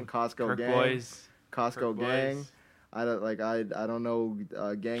Kirkland. Costco Kirk gang, boys. Costco Kirk gang. boys. I don't know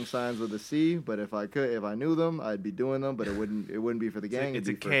gang signs with a C, but if I knew them, I'd be doing them. But it wouldn't be for the gang. It's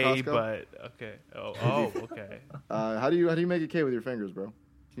it'd a be for K, Costco. but okay. Oh, okay, How do you make a K with your fingers, bro?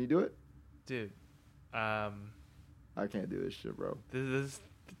 Can you do it? dude. I can't do this shit, bro. This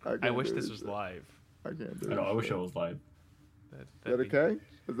I I can't wish do this this was shit. live. I can't do I this. know. I wish shit. it was live. Is that That'd be okay?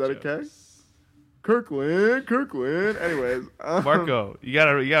 Is that okay? jokes. Kirkland. Anyways, Marco, you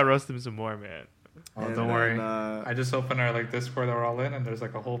gotta roast him some more, man. Oh, And don't then, worry. I just opened our like Discord that we're all in, and there's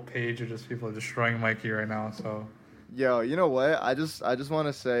like a whole page of just people destroying Mikey right now. So Yo, you know what? I just want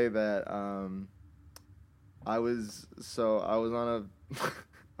to say that I was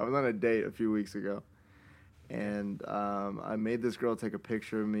on a date a few weeks ago, and I made this girl take a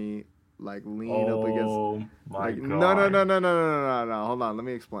picture of me like leaning up against. Oh my Like, god! no. Hold on, let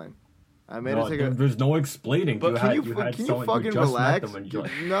me explain. I made No, her take a. there's no explaining. But can you had can you someone- fucking just met relax? them and you're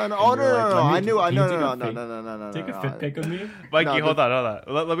like- No, and oh no, you're no, like, no, "Let me- I knew, can you take a no, pic- Take a fit pic of me. Mikey, No, hold on.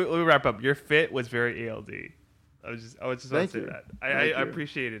 Let me wrap up. Your fit was very ALD. I was just want Thank to say you. that. Thank I you.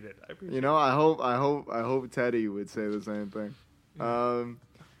 appreciated it. You know, I hope Teddy would say the same thing.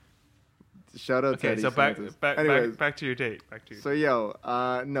 Shout out Okay, Teddy. so Santos. back Anyways, to your date. so yo,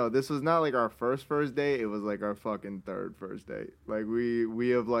 no, this was not like our first date. It was like our fucking third first date. Like we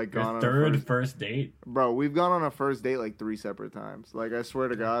have like gone Your on third a first date. bro. We've gone on a first date like 3 separate times. Like I swear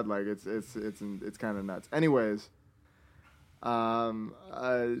to God, like it's kind of nuts. Anyways,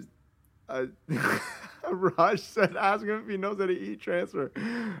 Raj said, ask him if he knows how to e-transfer.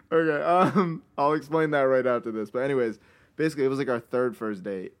 Okay, I'll explain that right after this. But anyways, basically it was like our third first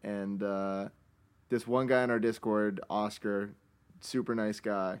date, and this one guy in our Discord, Oscar, super nice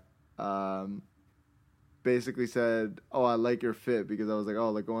guy, basically said, "Oh, I like your fit," because I was like, "Oh,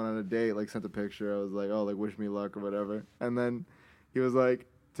 like going on a date," like sent a picture. I was like, "Oh, like wish me luck or whatever," and then he was like,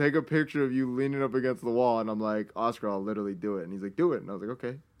 "Take a picture of you leaning up against the wall," and I'm like, "Oscar, I'll literally do it," and he's like, "Do it," and I was like,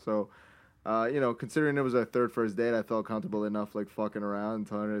 "Okay," so. Considering it was our third first date, I felt comfortable enough, like, fucking around and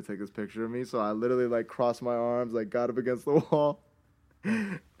telling her to take this picture of me. So I literally, like, crossed my arms, like, got up against the wall,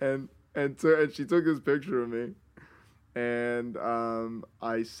 and she took this picture of me, and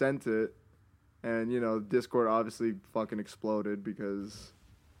I sent it, and Discord obviously fucking exploded because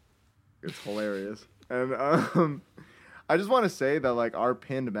it's hilarious, and I just want to say that, like, our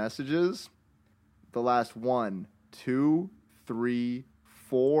pinned messages, the last 1, 2, 3,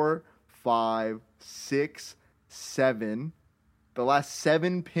 4. 5, 6, 7. The last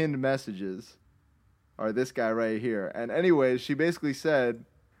 7 pinned messages are this guy right here. And anyways, she basically said,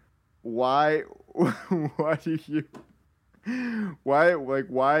 why do you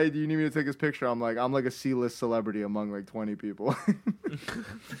need me to take this picture? I'm like a C-list celebrity among like 20 people.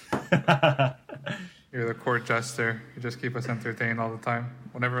 You're the court jester. You just keep us entertained all the time.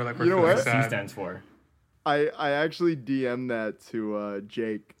 Whenever like we're You know feeling what? C sad. stands for. I actually DM'd that to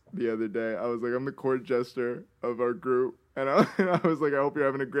Jake the other day. I was like, I'm the court jester of our group. And I was like, I hope you're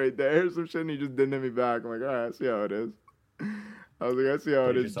having a great day or some shit. And he just didn't hit me back. I'm like, all right, I see how it is. I was like, I see how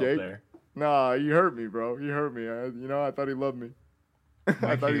Put it is, yourself Jake. there. Nah, he hurt me, bro. He hurt me. I thought he loved me.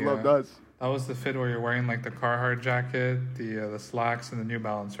 I thought he Mikey, loved us. That was the fit where you're wearing like the Carhartt jacket, the slacks, and the New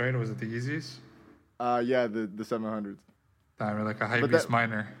Balance, right? Or was it the Yeezys? Yeah, the 700s. Damn, you're like a high But beast that-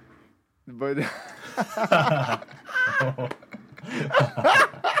 miner. But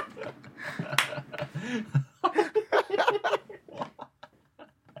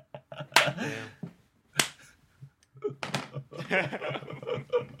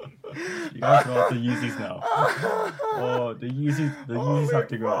You guys know the Yeezys now. Oh, the Yeezys have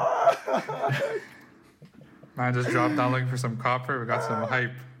to go. Man just dropped down looking for some copper. We got some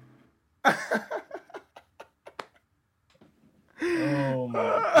hype. Oh my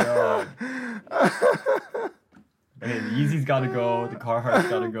god. Okay, the Yeezys gotta go, the Carhartt's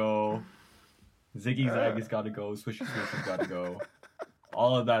gotta go, Ziggy Zaggy's gotta go, Swishy Swishy's gotta go.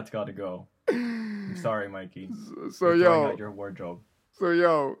 All of that's gotta go. I'm sorry, Mikey. so You're throwing yo, out your wardrobe.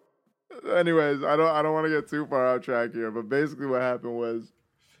 anyways, I don't want to get too far off track here, but basically what happened was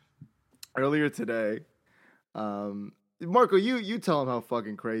earlier today, Marco, you tell him how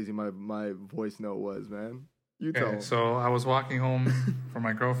fucking crazy my voice note was, man. You tell Okay, him. so I was walking home from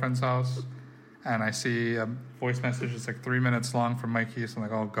my girlfriend's house, and I see a voice message. It's like 3 minutes long from Mikey. So I'm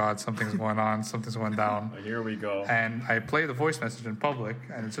like, oh God, something's going on. Something's going down. Oh, here we go. And I play the voice message in public,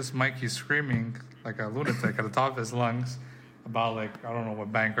 and it's just Mikey screaming like a lunatic at the top of his lungs about like, I don't know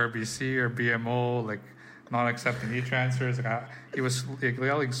what bank, RBC or BMO, like not accepting e-transfers. Like he was like,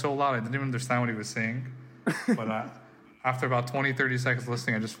 yelling so loud, I didn't even understand what he was saying. But after about 20, 30 seconds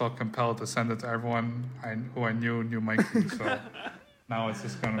listening, I just felt compelled to send it to everyone who I knew Mikey. So now it's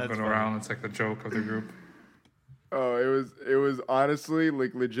just kind of That's going funny. around. It's like the joke of the group. Oh, it was honestly,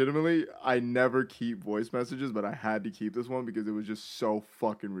 like, legitimately, I never keep voice messages, but I had to keep this one because it was just so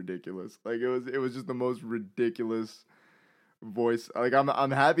fucking ridiculous. Like, it was just the most ridiculous voice. Like,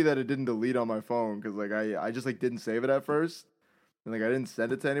 I'm happy that it didn't delete on my phone because, like, I just, like, didn't save it at first. And, like, I didn't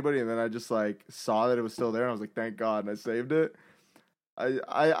send it to anybody, and then I just, like, saw that it was still there, and I was like, thank God, and I saved it.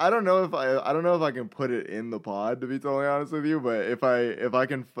 I don't know if I can put it in the pod, to be totally honest with you, but if I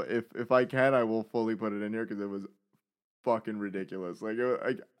can, I will fully put it in here because it was fucking ridiculous. Like,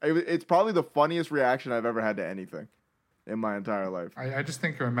 it's probably the funniest reaction I've ever had to anything in my entire life. I just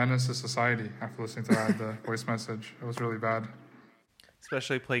think you're a menace to society after listening to that the voice message. It was really bad.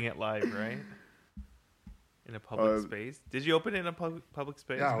 Especially playing it live, right? In a public space. Did you open it in a public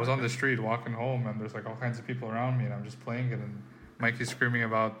space? Yeah, I was on the street walking home, and there's like all kinds of people around me, and I'm just playing it, and Mikey's screaming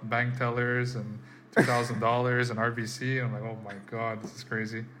about bank tellers and $2,000 and RBC, and I'm like, oh my God, this is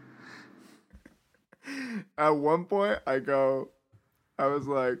crazy. At one point, I was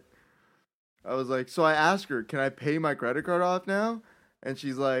like, so I asked her, can I pay my credit card off now? And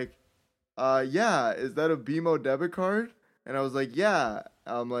she's like, yeah, is that a BMO debit card? And I was like, yeah.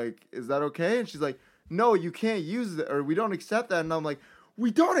 I'm like, is that okay? And she's like, no, you can't use it, or we don't accept that. And I'm like,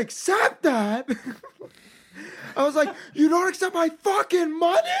 we don't accept that? I was like, you don't accept my fucking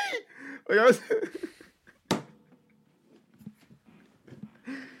money? Like, I was...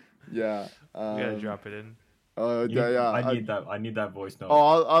 Yeah. You gotta drop it in. Yeah. I need that voice note.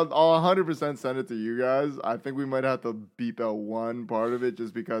 Oh, I'll 100% send it to you guys. I think we might have to beep out one part of it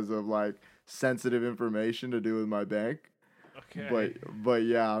just because of like sensitive information to do with my bank. Okay. But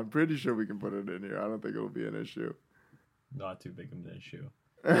yeah, I'm pretty sure we can put it in here. I don't think it'll be an issue. Not too big of an issue.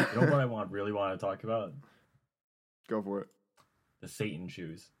 You know what I really want to talk about? Go for it. The Satan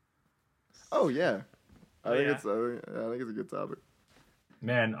shoes. Oh yeah, I Oh, think yeah? I think it's a good topic.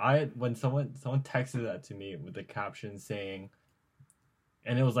 Man, when someone texted that to me with the caption saying,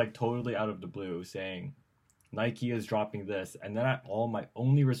 and it was like totally out of the blue, saying Nike is dropping this, and then my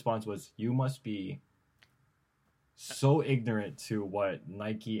only response was, "You must be so ignorant to what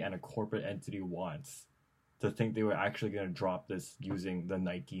Nike and a corporate entity wants to think they were actually going to drop this using the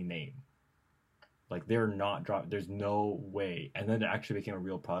Nike name. Like, they're not drop. There's no way." And then it actually became a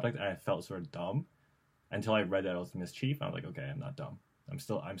real product, and I felt sort of dumb until I read that it was mischief. I was like, okay, I'm not dumb. I'm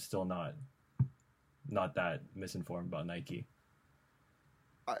still not that misinformed about Nike.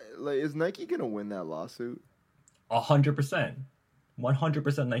 Is Nike gonna win that lawsuit? 100%.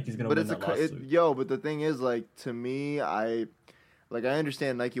 100% Nike's gonna win that lawsuit. But the thing is, like, to me, I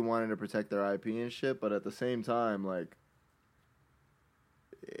understand Nike wanting to protect their IP and shit, but at the same time, like,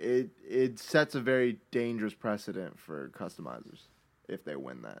 it sets a very dangerous precedent for customizers if they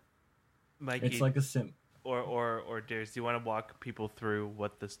win that. Mikey, It's like a sim. or Darius, do you want to walk people through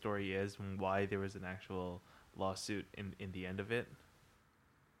what the story is and why there was an actual lawsuit in the end of it,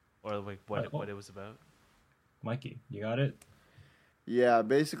 or like what it was about? Mikey, you got it? Yeah,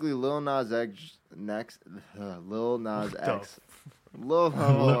 basically, Lil Nas X next. Lil Nas X. Lil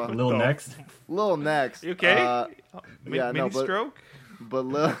next? Lil Next. You okay? yeah, mini but stroke. but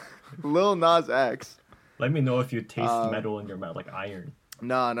Lil Nas X. Let me know if you taste metal in your mouth, like iron.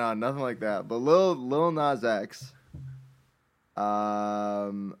 No, nothing like that. But Lil Nas X,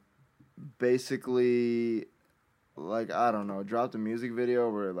 basically, like, I don't know, dropped a music video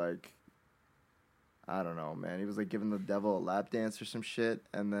where, like, I don't know, man, he was like giving the devil a lap dance or some shit,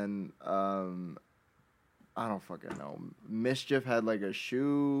 and then I don't fucking know. Mischief had like a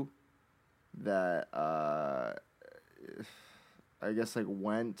shoe that I guess like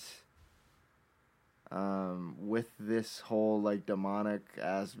went with this whole like demonic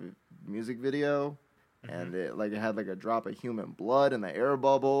ass music video, and it had like a drop of human blood in the air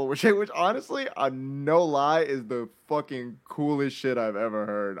bubble, which honestly, no lie, is the fucking coolest shit I've ever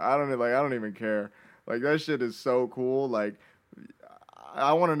heard. I don't even care. Like, that shit is so cool. Like,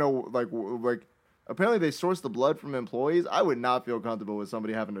 I want to know, like apparently they source the blood from employees. I would not feel comfortable with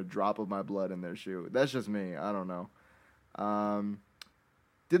somebody having a drop of my blood in their shoe. That's just me. I don't know.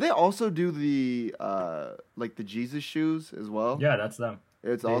 Did they also do the like the Jesus shoes as well? Yeah, that's them.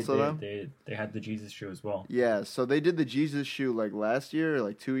 It's also them? They had the Jesus shoe as well. Yeah, so they did the Jesus shoe like last year,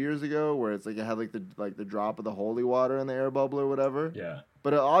 like 2 years ago, where it's like it had like the drop of the holy water in the air bubble or whatever. Yeah.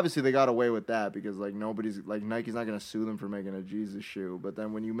 But obviously they got away with that because like Nike's not gonna sue them for making a Jesus shoe. But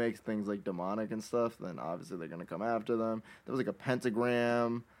then when you make things like demonic and stuff, then obviously they're gonna come after them. There was like a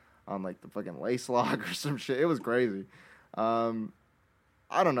pentagram on like the fucking lace lock or some shit. It was crazy. I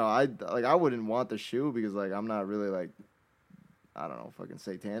don't know. I wouldn't want the shoe because like I'm not really like, I don't know, fucking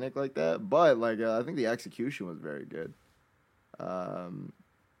satanic like that. But like I think the execution was very good.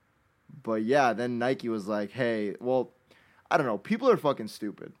 But yeah, then Nike was like, hey, well, I don't know. People are fucking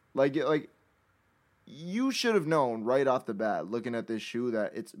stupid. Like you should have known right off the bat, looking at this shoe,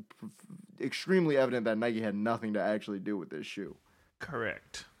 that it's extremely evident that Nike had nothing to actually do with this shoe.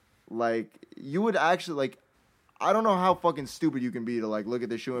 Correct. Like, you would actually, like, I don't know how fucking stupid you can be to, like, look at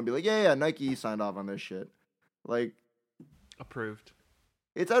this shoe and be like, yeah, Nike signed off on this shit. Like, Approved.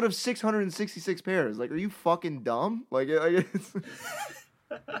 it's out of 666 pairs. Like, are you fucking dumb? Like it's...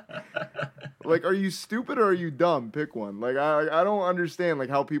 Like, are you stupid or are you dumb? Pick one. Like, I don't understand, like,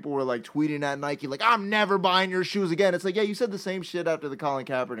 how people were, like, tweeting at Nike, like, I'm never buying your shoes again. It's like, yeah, you said the same shit after the Colin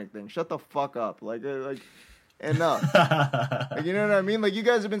Kaepernick thing. Shut the fuck up. Like enough. Like, you know what I mean? Like, you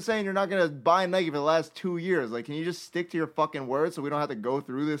guys have been saying you're not going to buy Nike for the last 2 years. Like, can you just stick to your fucking word so we don't have to go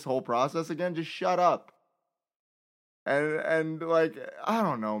through this whole process again? Just shut up. And like, I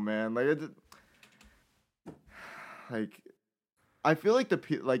don't know, man. Like, it's... Like... I feel like the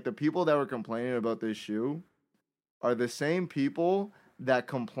people that were complaining about this shoe are the same people that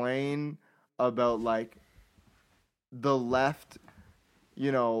complain about like the left,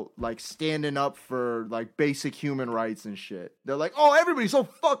 you know, like standing up for like basic human rights and shit. They're like, oh, everybody's so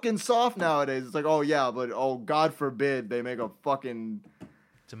fucking soft nowadays. It's like, oh yeah, but oh, God forbid they make a fucking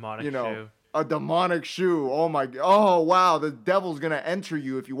Demonic you know, shoe. a demonic shoe. Oh wow, the devil's gonna enter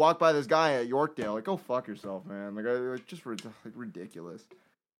you if you walk by this guy at Yorkdale. Like, go fuck yourself, man. Like, just ridiculous.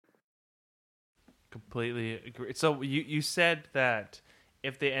 Completely agree. So you said that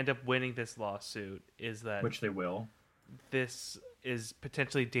if they end up winning this lawsuit, is that Which they will. this is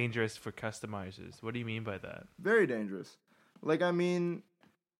potentially dangerous for customizers. What do you mean by that? Very dangerous. Like, I mean,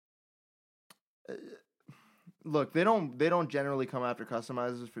 look, they don't generally come after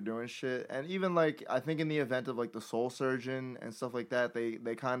customizers for doing shit, and even like I think in the event of like the Soul Surgeon and stuff like that, they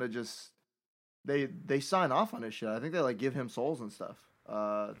kind of just they sign off on his shit. I think they like give him souls and stuff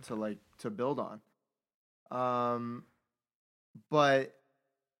to build on. But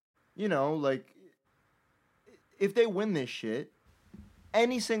you know, like if they win this shit,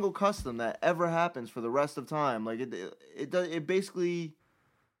 any single custom that ever happens for the rest of time, like it basically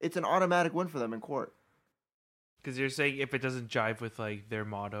it's an automatic win for them in court. Because you're saying if it doesn't jive with like their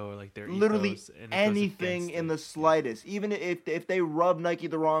motto or like their Literally ethos, and it goes anything against in it. the slightest, even if they rub Nike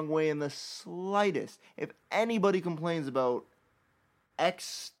the wrong way in the slightest, if anybody complains about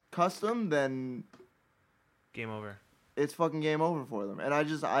X custom, then Game over. it's fucking game over for them. And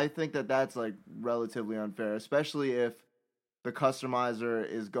I think that that's like relatively unfair, especially if the customizer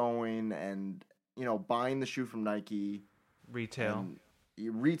is going and buying the shoe from Nike Retail.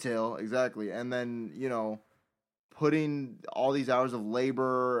 retail exactly, and then putting all these hours of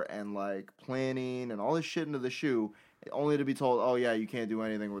labor and like planning and all this shit into the shoe, only to be told, oh yeah, you can't do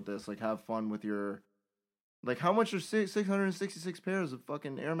anything with this. Like, have fun with your, like, how much are 666 pairs of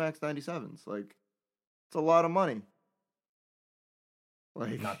fucking Air Max 97s? Like, it's a lot of money.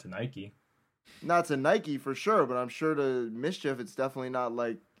 Like, Not to Nike. not to Nike for sure, but I'm sure to Mischief, it's definitely not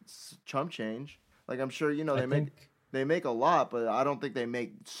like chump change. Like, I'm sure they make a lot, but I don't think they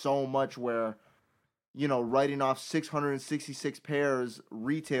make so much where, writing off 666 pairs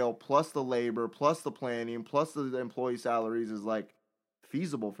retail plus the labor plus the planning plus the employee salaries is like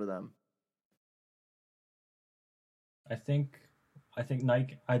feasible for them. I think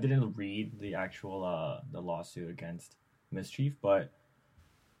Nike. I didn't read the actual the lawsuit against Mischief, but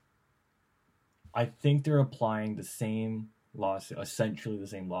I think they're applying the same lawsuit, essentially the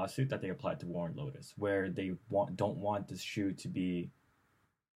same lawsuit that they applied to Warren Lotus, where they don't want this shoe to be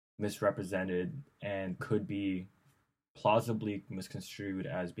misrepresented and could be plausibly misconstrued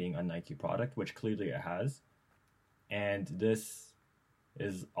as being a Nike product, which clearly it has. And this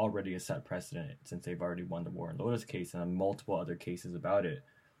is already a set precedent since they've already won the Warren Lotus case and multiple other cases about it.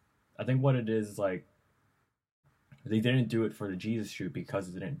 I think what it is like, they didn't do it for the Jesus shoe because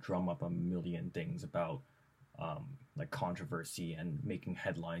it didn't drum up a million things about like controversy and making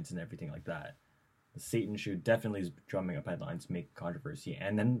headlines and everything like that. The Satan shoe definitely is drumming up headlines, making controversy,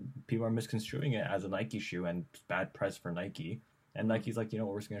 and then people are misconstruing it as a Nike shoe and bad press for Nike. And Nike's like,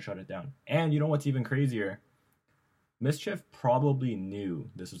 we're just gonna shut it down. And you know what's even crazier? Mischief probably knew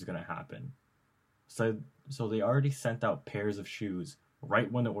this was gonna happen, so they already sent out pairs of shoes right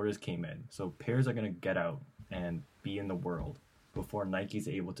when the orders came in. So pairs are gonna get out and be in the world before Nike's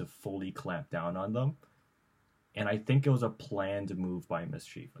able to fully clamp down on them. And I think it was a planned move by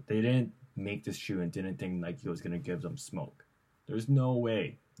Mischief. They didn't make this shoe and didn't think Nike was going to give them smoke. There's no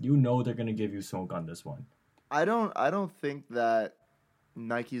way. They're going to give you smoke on this one. I don't think that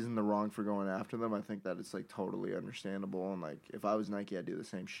Nike's in the wrong for going after them. I think that it's like totally understandable, and like if I was Nike, I'd do the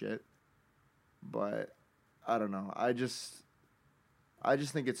same shit. But I don't know. I just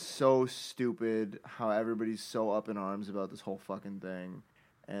think it's so stupid how everybody's so up in arms about this whole fucking thing.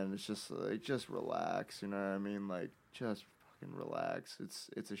 And it's just like, just relax, you know what I mean? Like, just fucking relax.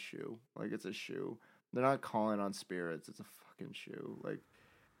 It's a shoe. Like, it's a shoe. They're not calling on spirits. It's a fucking shoe.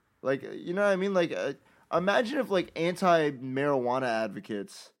 Like you know what I mean? Like, imagine if like anti-marijuana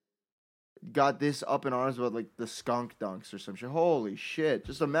advocates got this up in arms about like the skunk dunks or some shit. Holy shit!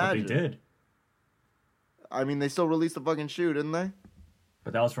 Just imagine. But they did. I mean, they still released the fucking shoe, didn't they?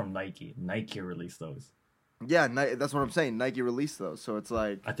 But that was from Nike. Nike released those. Yeah, that's what I'm saying. Nike released those, so it's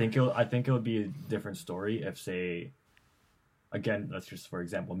like I think it would be a different story if, say, again, let's just for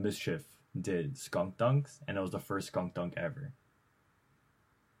example, Mischief did skunk dunks, and it was the first skunk dunk ever.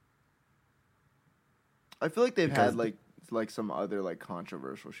 I feel like they've had like some other like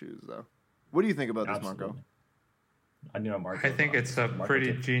controversial shoes though. What do you think about this, Marco? Marco. I think it's a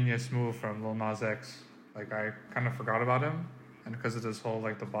pretty genius move from Lil Nas X. Like, I kind of forgot about him. And because of this whole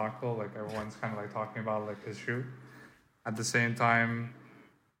like debacle, like everyone's kind of like talking about like his shoe. At the same time,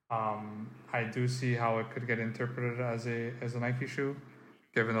 I do see how it could get interpreted as a Nike shoe,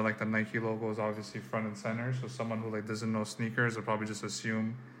 given that like the Nike logo is obviously front and center. So someone who like doesn't know sneakers will probably just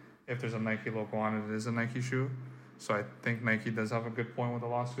assume if there's a Nike logo on it, it is a Nike shoe. So I think Nike does have a good point with the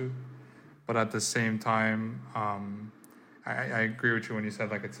lawsuit. But at the same time, I agree with you when you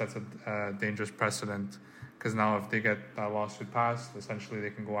said like it sets a dangerous precedent. Because now if they get that lawsuit passed, essentially they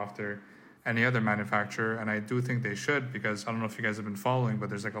can go after any other manufacturer. And I do think they should, because I don't know if you guys have been following, but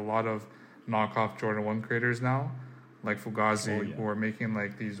there's like a lot of knockoff Jordan 1 creators now, like Fugazi, who are making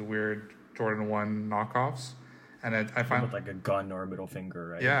like these weird Jordan 1 knockoffs. And I find with like a gun or a middle finger,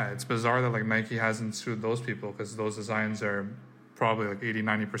 right? yeah, it's bizarre that like Nike hasn't sued those people because those designs are probably like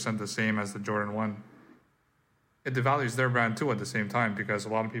 80-90% the same as the Jordan 1. It devalues their brand too at the same time because a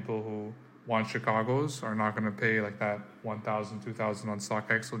lot of people who want Chicago's are not going to pay like that 1,000, 2,000 on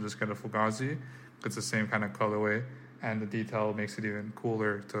StockX. They'll just get a Fugazi. It's the same kind of colorway, and the detail makes it even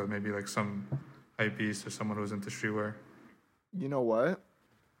cooler to maybe like some hype beast or someone who's into streetwear. You know what?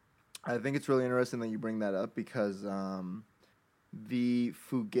 I think it's really interesting that you bring that up because the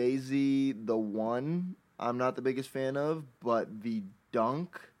Fugazi, the one, I'm not the biggest fan of, but the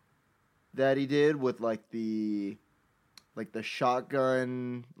dunk that he did with like the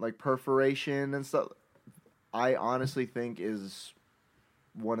shotgun like perforation and stuff, I honestly think is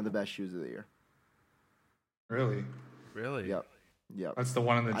one of the best shoes of the year. Really? Really? Yep. That's the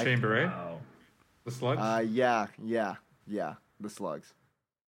one in the chamber, right? Wow. The slugs? Yeah. The slugs.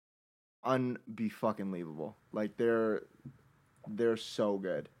 Unbe-fucking-leavable. Like they're so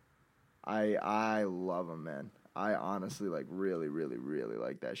good. I love them, man. I honestly like really, really, really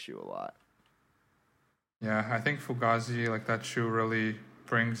like that shoe a lot. Yeah, I think Fugazi, like that shoe, really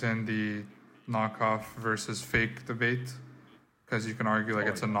brings in the knockoff versus fake debate. Because you can argue like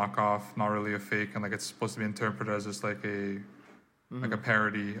it's a knockoff, not really a fake, and like it's supposed to be interpreted as just like a like a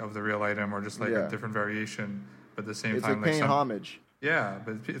parody of the real item or just like a different variation. But at the same It's time, like paying homage. Yeah,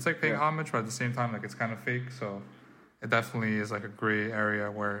 but it's like paying homage, but at the same time, like it's kind of fake. So it definitely is like a gray area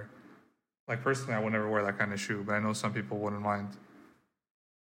where, like personally, I would never wear that kind of shoe, but I know some people wouldn't mind.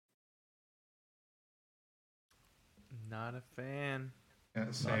 Not a fan. Yeah,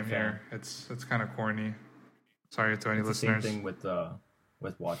 same here. It's kind of corny. Sorry to any It's listeners. the same thing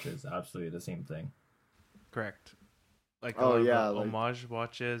with watches. Absolutely the same thing. Correct. Like Oh, yeah, the like- homage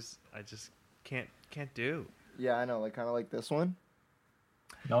watches, I just can't do. Yeah, I know, like kind of like this one.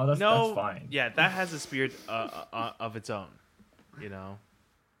 No, that's fine. Yeah, that has a spirit of its own. You know.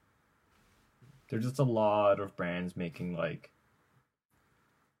 There's just a lot of brands making like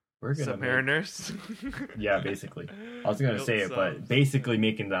we're gonna Submariners. yeah, basically. I was gonna Built say it, but subs. basically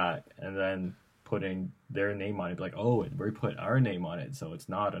making that and then putting their name on it, like, oh, we put our name on it, so it's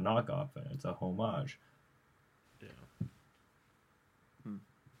not a knockoff and it's a homage. Yeah.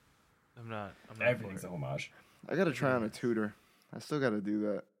 I'm not Everything's for a it. homage. I gotta try on a Tudor. I still gotta do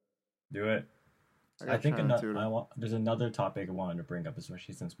that. Do it. gotta I think try on a Tudor. there's another topic I wanted to bring up,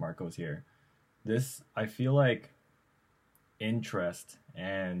 especially since Marco's here. This, I feel like interest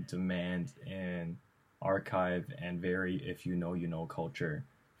and demand in archive and very if you know culture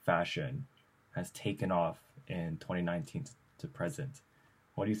fashion has taken off in 2019 to present.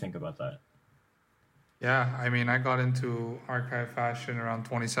 What do you think about that? Yeah, I mean, I got into archive fashion around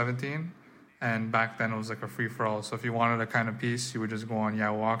 2017, and back then it was like a free-for-all. So if you wanted a kind of piece, you would just go on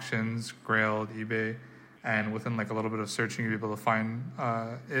Yahoo Auctions, Grailed, eBay, and within like a little bit of searching, you'd be able to find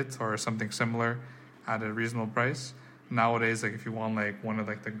it or something similar at a reasonable price. Nowadays, like if you want like one of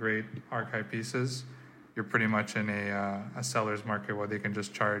like the great archive pieces, you're pretty much in a seller's market where they can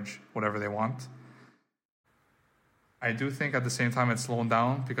just charge whatever they want. I do think at the same time it's slowing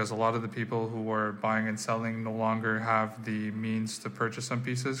down because a lot of the people who were buying and selling no longer have the means to purchase some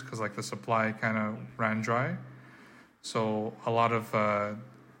pieces because like the supply kind of ran dry. So a lot of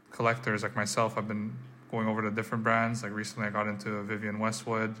collectors like myself have been going over to different brands. Like recently I got into Vivienne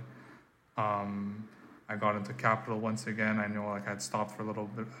Westwood. I got into Capital once again. I know like I'd stopped for a little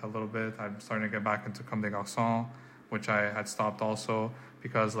bit. I'm starting to get back into Comme des Garçons, which I had stopped also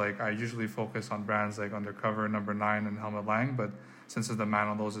because like I usually focus on brands like Undercover, Number 9, and Helmut Lang, but since the demand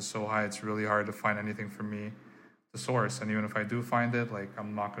on those is so high, it's really hard to find anything for me to source. And even if I do find it, like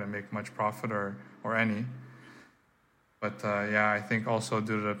I'm not going to make much profit or any. But yeah, I think also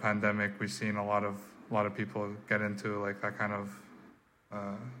due to the pandemic, we've seen a lot of people get into like that kind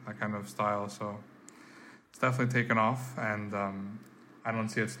of style. So it's definitely taken off, and I don't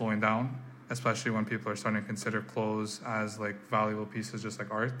see it slowing down, especially when people are starting to consider clothes as like valuable pieces, just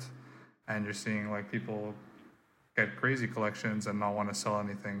like art. And you're seeing like people get crazy collections and not want to sell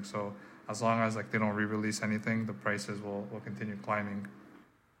anything. So as long as like they don't re-release anything, the prices will continue climbing.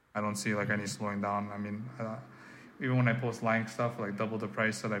 I don't see like any slowing down. I mean, even when I post Lang stuff, like double the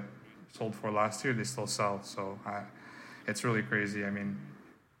price that I sold for last year, they still sell. So it's really crazy. I mean,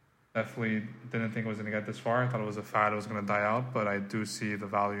 definitely didn't think it was going to get this far. I thought it was a fad, it was going to die out, but I do see the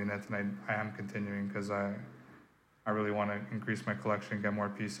value in it, and I am continuing because I really want to increase my collection, get more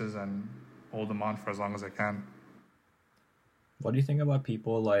pieces, and hold them on for as long as I can. What do you think about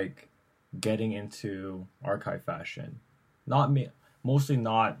people like getting into archive fashion? Mostly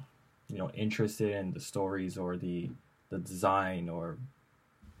not, interested in the stories or the design or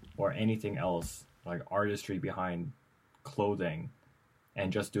anything else like artistry behind clothing,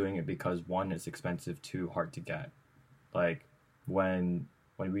 and just doing it because one, it's expensive, two, hard to get. Like when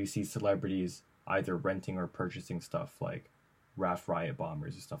we see celebrities either renting or purchasing stuff like Raf Riot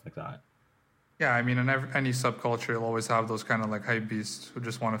bombers and stuff like that. Yeah, I mean, in any subculture, you'll always have those kind of like hype beasts who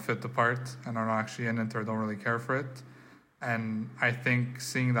just want to fit the part and are not actually in it or don't really care for it. And I think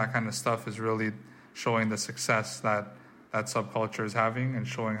seeing that kind of stuff is really showing the success that subculture is having and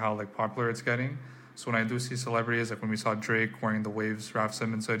showing how like popular it's getting. So when I do see celebrities, like when we saw Drake wearing the Waves Raf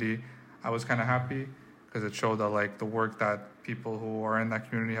Simons hoodie, I was kind of happy because it showed that like the work that people who are in that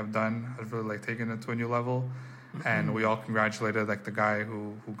community have done has really like taken it to a new level. And we all congratulated like the guy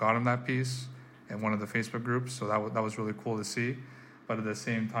who got him that piece in one of the Facebook groups. So that was really cool to see. But at the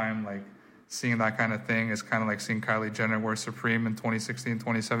same time, like seeing that kind of thing is kind of like seeing Kylie Jenner wear Supreme in 2016,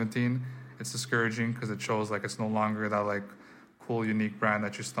 2017. It's discouraging because it shows like it's no longer that like cool, unique brand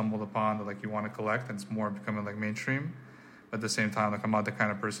that you stumbled upon that like you want to collect, and it's more becoming like mainstream. But at the same time, like I'm not the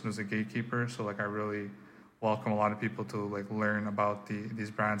kind of person who's a gatekeeper, so like I really welcome a lot of people to like learn about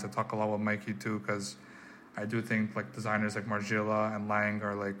these brands. I talk a lot with Mikey too, because I do think like designers like Margiela and Lang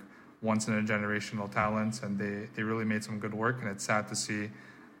are like once in a generational talents, and they really made some good work. And it's sad to see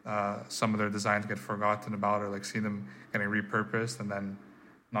some of their designs get forgotten about, or like see them getting repurposed and then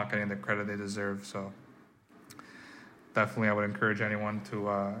not getting the credit they deserve. So definitely I would encourage anyone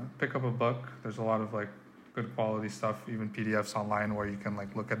to pick up a book. There's a lot of like good quality stuff, even PDFs online where you can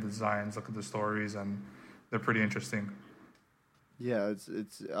like look at the designs, look at the stories, and they're pretty interesting. Yeah,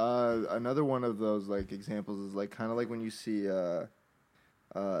 it's another one of those like examples is like kind of like when you see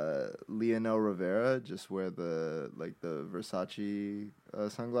Leonel Rivera just wear the Versace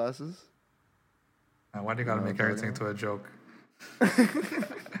sunglasses. Why do you gotta make everything to a joke?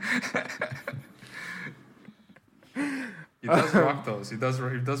 He does rock those. He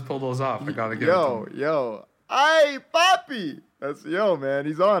does pull those off. I gotta give it to him. Yo, ay, papi. That's man.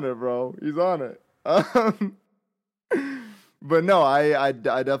 He's on it, bro. He's on it. But no, I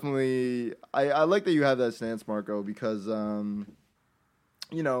definitely I like that you have that stance, Marco, because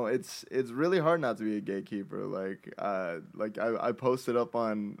you know, it's really hard not to be a gatekeeper. Like I posted up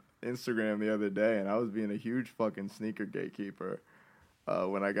on Instagram the other day, and I was being a huge fucking sneaker gatekeeper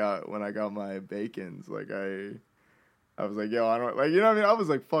when I got my Bacons. Like I was like, yo, I don't, like, you know what I mean? I was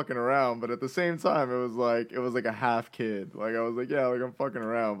like fucking around, but at the same time, it was like a half kid. Like I was like, yeah, like I'm fucking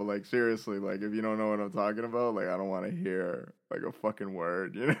around, but like seriously, like if you don't know what I'm talking about, like I don't want to hear like a fucking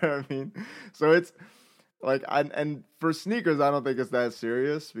word. You know what I mean? So it's like, and for sneakers, I don't think it's that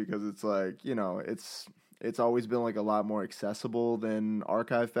serious because it's like, you know, it's always been like a lot more accessible than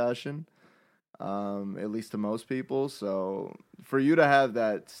archive fashion, at least to most people. So for you to have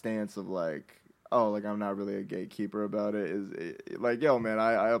that stance of like, oh, like I'm not really a gatekeeper about it, like, yo, man,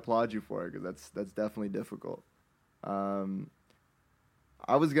 I applaud you for it, because that's definitely difficult. I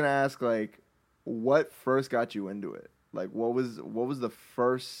was gonna ask, like, what first got you into it? Like, what was the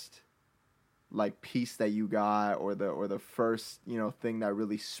first like piece that you got, or the first, you know, thing that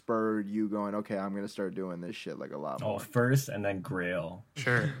really spurred you going, okay, I'm gonna start doing this shit like a lot more? Oh, first and then Grail.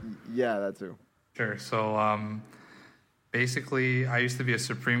 Sure. Yeah, that too. Sure. So basically, I used to be a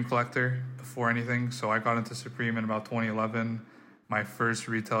Supreme collector before anything. So I got into Supreme in about 2011. My first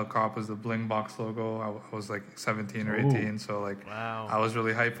retail cop was the Bling Box logo. I was like 17 or 18. Ooh. So like, wow. I was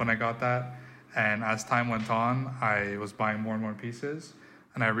really hyped when I got that. And as time went on, I was buying more and more pieces.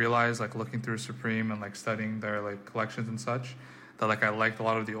 And I realized, like, looking through Supreme and like studying their like collections and such, that like I liked a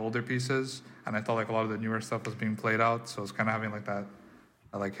lot of the older pieces, and I thought like a lot of the newer stuff was being played out. So it's kind of having like that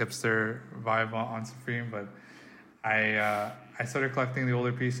like hipster vibe on Supreme. But I started collecting the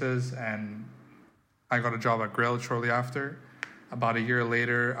older pieces, and I got a job at Grail shortly after. About a year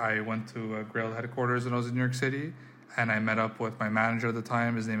later, I went to Grail headquarters when I was in New York City, and I met up with my manager at the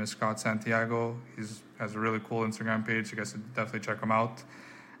time. His name is Scott Santiago. He has a really cool Instagram page. You guys should definitely check him out.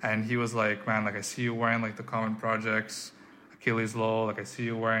 And he was like, man, like I see you wearing like the Common Projects Achilles Low. Like I see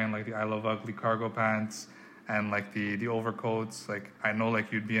you wearing like the I Love Ugly cargo pants and like the overcoats. Like I know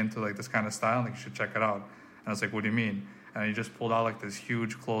like you'd be into like this kind of style. Like you should check it out. And I was like, what do you mean? And he just pulled out like this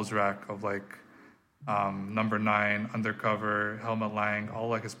huge clothes rack of like Number 9, Undercover, Helmut Lang, all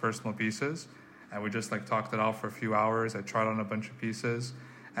like his personal pieces. And we just like talked it out for a few hours. I tried on a bunch of pieces,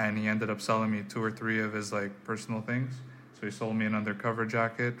 and he ended up selling me 2 or 3 of his like personal things. So he sold me an Undercover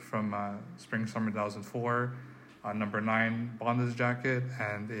jacket from Spring Summer 2004, a Number 9 bondage jacket,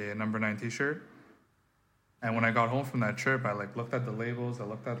 and a Number 9 t-shirt. And when I got home from that trip, I like looked at the labels, I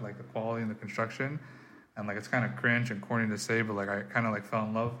looked at like the quality and the construction, and like it's kind of cringe and corny to say, but like I kind of like fell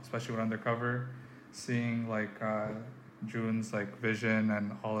in love, especially with Undercover, seeing like June's like vision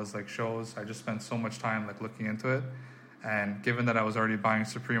and all his like shows. I just spent so much time like looking into it. And given that I was already buying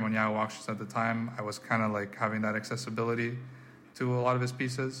Supreme on Yahoo auctions at the time, I was kind of like having that accessibility to a lot of his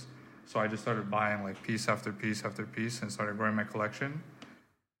pieces. So I just started buying like piece after piece after piece and started growing my collection.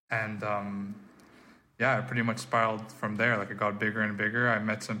 And yeah, I pretty much spiraled from there. Like it got bigger and bigger. I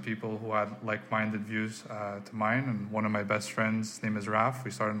met some people who had like-minded views to mine, and one of my best friends, his name is Raf.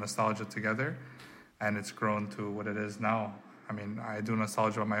 We started Nostalgia together, and it's grown to what it is now. I mean, I do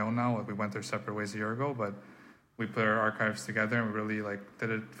Nostalgia on my own now. Like we went their separate ways a year ago, but we put our archives together and we really like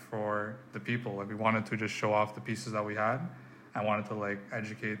did it for the people. Like we wanted to just show off the pieces that we had. I wanted to like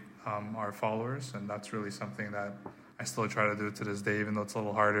educate our followers, and that's really something that I still try to do to this day, even though it's a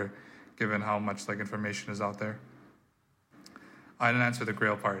little harder given how much like information is out there. I didn't answer the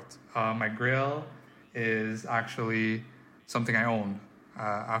Grail part. My Grail is actually something I own.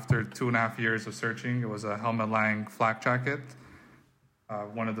 After 2.5 years of searching, it was a Helmut Lang flak jacket.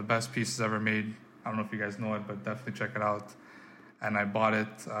 One of the best pieces ever made. I don't know if you guys know it, but definitely check it out. And I bought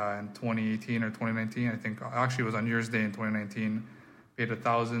it in 2018 or 2019. I think actually it was on New Year's Day in 2019. Paid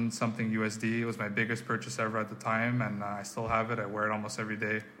 1,000 something USD. It was my biggest purchase ever at the time, and I still have it. I wear it almost every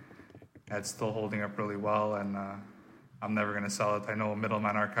day. It's still holding up really well, and I'm never going to sell it. I know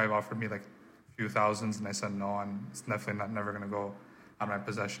Middleman Archive offered me like a few thousands, and I said no, and it's definitely never going to go out of my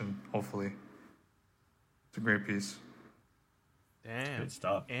possession, hopefully. It's a great piece. Damn. Good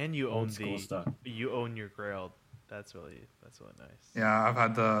stuff. And you Old own school stuff. you own your Grail. That's really nice. Yeah, I've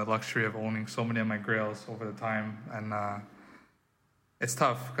had the luxury of owning so many of my Grails over the time, and it's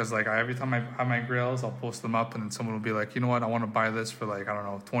tough because like every time I have my Grails, I'll post them up, and then someone will be like, you know what, I want to buy this for like, I don't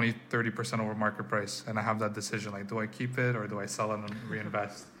know, 20-30% over market price, and I have that decision, like, do I keep it or do I sell it and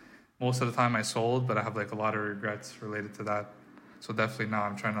reinvest? Most of the time I sold, but I have like a lot of regrets related to that. So definitely now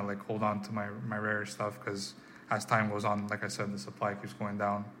I'm trying to like hold on to my rare stuff, because as time goes on, like I said, the supply keeps going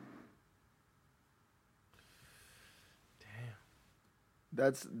down.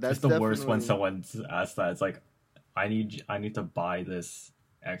 That's It's the worst when definitely- someone asks that. It's like, I need to buy this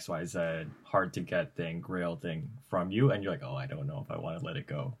XYZ hard to get thing, Grail thing from you, and you're like, oh, I don't know if I want to let it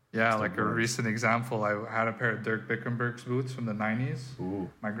go. Yeah, It's the like a worst. recent example, I had a pair of Dirk Bickenberg's boots from the 90s. Ooh.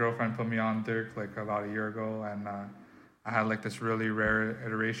 My girlfriend put me on Dirk like about a year ago, and I had like this really rare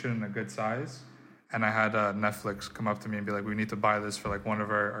iteration in a good size. And I had Netflix come up to me and be like, we need to buy this for like one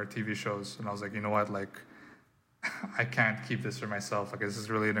of our TV shows. And I was like, you know what, like, I can't keep this for myself. Like, this is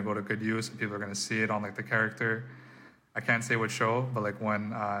really gonna go to good use, and people are gonna see it on like the character. I can't say what show, but like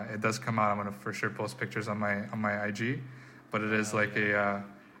when it does come out, I'm gonna for sure post pictures on my IG. But it is like a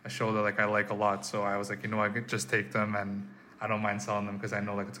show that like I like a lot. So I was like, you know, I could just take them, and I don't mind selling them because I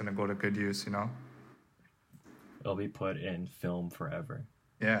know like it's gonna go to good use. You know? It'll be put in film forever.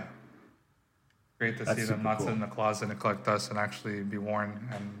 Yeah. Great to That's see them super not cool. sit in the closet and collect dust, and actually be worn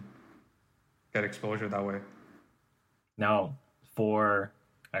and get exposure that way. Now, for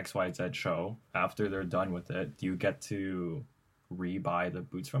XYZ show, after they're done with it, do you get to re-buy the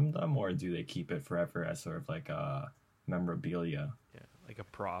boots from them, or do they keep it forever as sort of like a memorabilia? Yeah, like a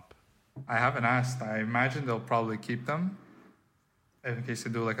prop. I haven't asked. I imagine they'll probably keep them in case they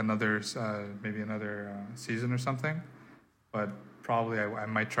do like another, maybe another season or something. But probably I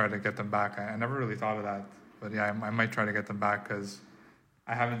might try to get them back. I never really thought of that. But yeah, I might try to get them back, because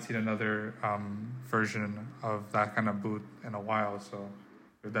I haven't seen another version of that kind of boot in a while. So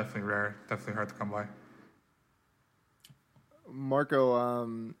they're definitely rare, definitely hard to come by.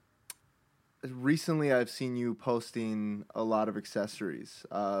 Marco, recently I've seen you posting a lot of accessories.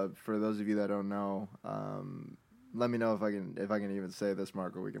 For those of you that don't know, let me know if I can even say this,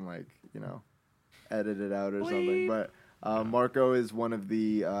 Marco. We can edit it out or something. But Marco is one of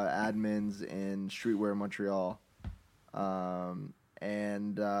the admins in Streetwear Montreal,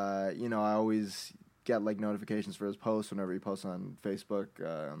 and I always get like notifications for his posts whenever he posts on Facebook,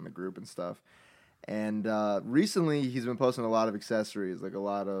 on the group and stuff. And recently he's been posting a lot of accessories, like a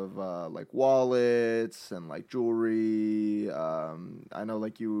lot of like wallets and like jewelry. I know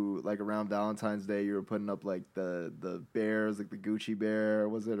like around Valentine's Day you were putting up like the bears, like the Gucci bear,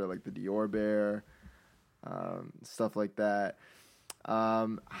 was it, or like the Dior bear, stuff like that.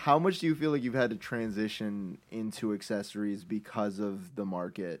 How much do you feel like you've had to transition into accessories because of the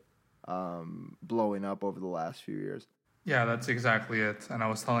market blowing up over the last few years? Yeah, that's exactly it. And I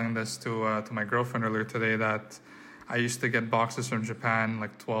was telling this to my girlfriend earlier today, that I used to get boxes from Japan,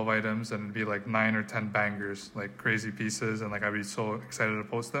 like 12 items, and it'd be like 9 or 10 bangers, like crazy pieces, and like I'd be so excited to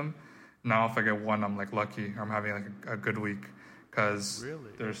post them. Now if I get one, I'm like lucky. I'm having like a good week, because Really?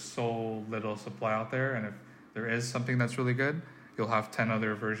 there's so little supply out there, and if there is something that's really good, you'll have 10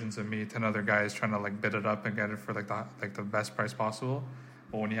 other versions of me, 10 other guys trying to like bid it up and get it for like the best price possible.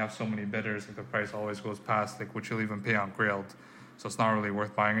 But when you have so many bidders, like the price always goes past like what you'll even pay on Grailed, so it's not really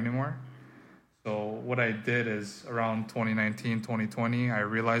worth buying anymore. So what I did is around 2019, 2020, I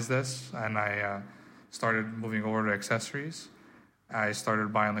realized this, and I started moving over to accessories. I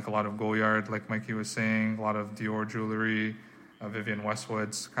started buying like a lot of Goyard, like Mikey was saying, a lot of Dior jewelry, Vivienne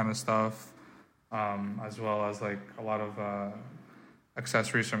Westwood's kind of stuff, as well as like a lot of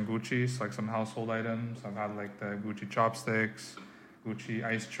accessories from Gucci, so like some household items. I've had like the Gucci chopsticks, Gucci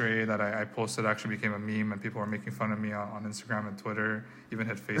ice tray that I posted actually became a meme, and people were making fun of me on Instagram and Twitter, even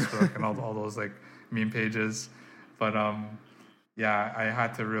hit Facebook and all those like meme pages. But yeah, I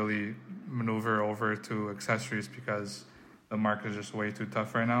had to really maneuver over to accessories because the market is just way too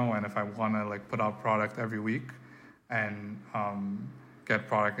tough right now. And if I want to like put out product every week and get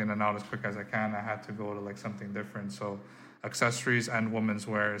product in and out as quick as I can, I had to go to like something different. So accessories and women's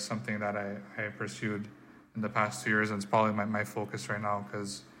wear is something that I pursued in the past 2 years, and it's probably my focus right now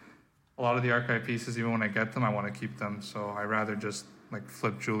because a lot of the archive pieces, even when I get them, I want to keep them. So I rather just like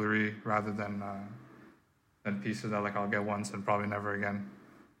flip jewelry rather than pieces that like I'll get once and probably never again.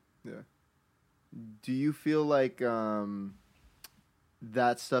 Yeah. Do you feel like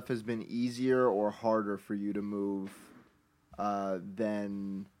that stuff has been easier or harder for you to move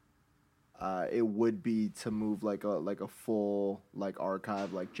than it would be to move like a full like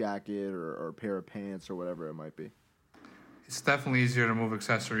archive like jacket or pair of pants or whatever it might be? It's definitely easier to move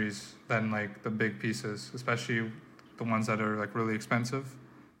accessories than like the big pieces, especially the ones that are like really expensive.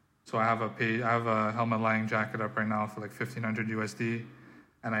 So I have a Helmut Lang jacket up right now for like $1,500 USD,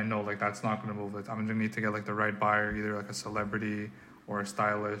 and I know like that's not going to move it. I'm going to need to get like the right buyer, either like a celebrity or a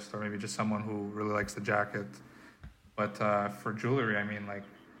stylist or maybe just someone who really likes the jacket. But for jewelry, I mean, like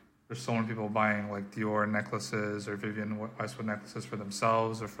there's so many people buying like Dior necklaces or Vivienne Westwood necklaces for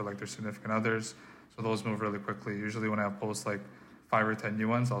themselves or for like their significant others. So those move really quickly. Usually when I post like 5 or 10 new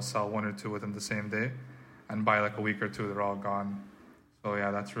ones, I'll sell 1 or 2 within the same day, and by like a week or 2, they're all gone. So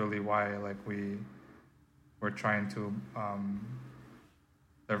yeah, that's really why like we're trying to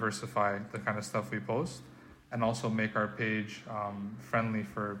diversify the kind of stuff we post, and also make our page friendly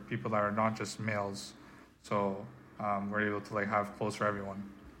for people that are not just males. So we're able to like have clothes for everyone.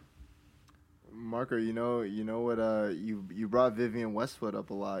 Marco, you know what you brought Vivienne Westwood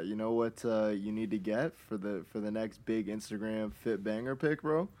up a lot. You know what you need to get for the next big Instagram fit banger pick,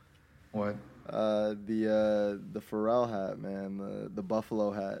 bro? What? The Pharrell hat, man, the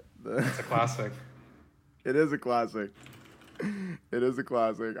buffalo hat. It's a classic. It is a classic. It is a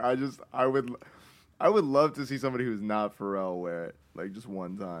classic. I would love to see somebody who's not Pharrell wear it, like just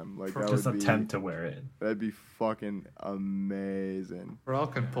one time. Like that just would attempt to wear it. That'd be fucking amazing.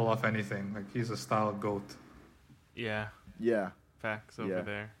 Pharrell can pull off anything. Like he's a style goat. Yeah. Yeah. Facts over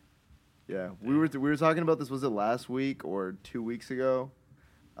there. Yeah. We were talking about this. Was it last week or 2 weeks ago?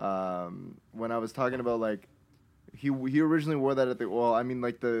 When I was talking about like he originally wore that at the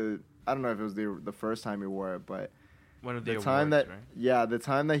I don't know if it was the first time he wore it, but one of the time awards, that right? the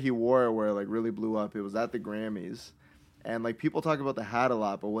time that he wore it where it like really blew up, it was at the Grammys. And like people talk about the hat a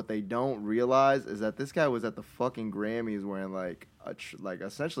lot, but what they don't realize is that this guy was at the fucking Grammys wearing like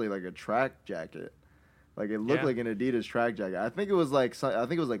essentially like a track jacket. Like it looked like an Adidas track jacket. I think it was like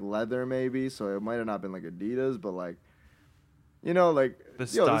leather maybe, so it might have not been like Adidas, but like like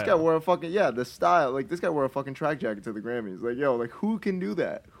this guy wore a fucking the style. Like this guy wore a fucking track jacket to the Grammys. Like like who can do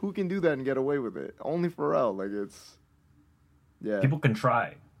that? Who can do that and get away with it? Only Pharrell. Like it's people can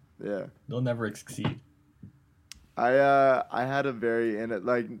try. Yeah, they'll never succeed. I had a very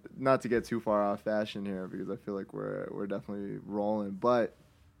like not to get too far off fashion here because I feel like we're definitely rolling, but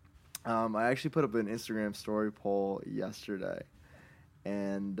I actually put up an Instagram story poll yesterday,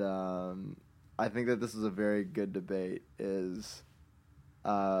 and I think that this is a very good debate. Is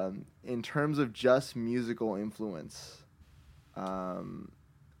in terms of just musical influence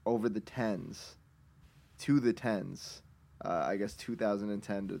over the tens to the tens, I guess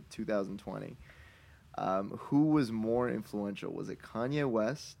 2010 to 2020. Who was more influential? Was it Kanye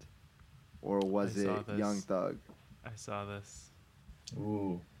West or was it Young Thug? I saw this.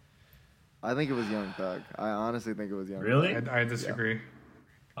 Ooh. I think it was Young Thug. I honestly think it was Young Thug. Really? I disagree. Yeah.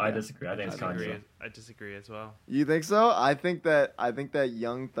 I disagree. I think it's Kanye. I disagree as well. You think so? I think that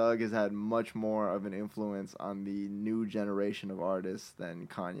Young Thug has had much more of an influence on the new generation of artists than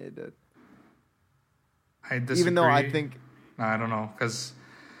Kanye did. I disagree. Even though I think... I don't know, because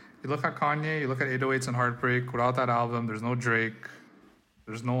you look at Kanye, you look at 808s and Heartbreak. Without that album, there's no Drake.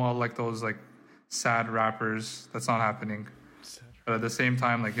 There's no all like those like sad rappers. That's not happening. But at the same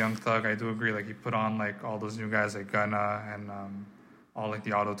time, like Young Thug, I do agree. Like he put on like all those new guys like Gunna and all like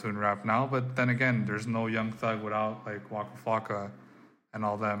the auto tune rap now. But then again, there's no Young Thug without like Waka Flocka and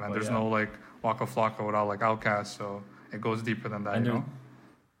all them, and Oh, there's yeah. no like Waka Flocka without like Outkast. So it goes deeper than that, And you know.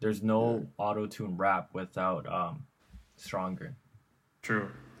 there's no auto tune rap without Stronger. True.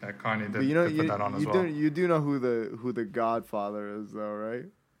 Yeah, Kanye But did, you know, did put that on as you well. do know who the Godfather is, though, right?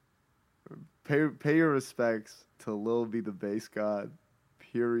 Pay your respects to Lil B the Bass God.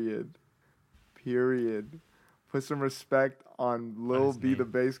 Period. Put some respect on Lil his B name. the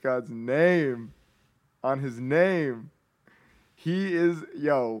Bass God's name. On his name. He is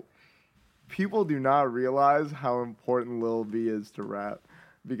people do not realize how important Lil B is to rap.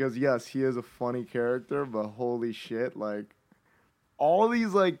 Because yes, he is a funny character, but holy shit, like all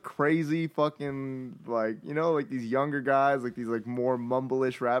these like crazy fucking like like these younger guys, like these like more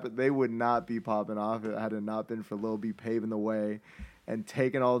mumble-ish rap, they would not be popping off had it not been for Lil B paving the way and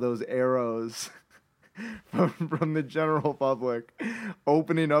taking all those arrows from the general public,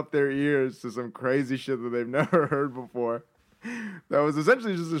 opening up their ears to some crazy shit that they've never heard before. That was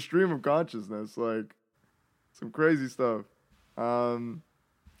essentially just a stream of consciousness, like some crazy stuff.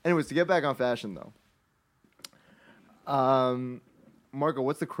 Anyways, to get back on fashion though. Marco,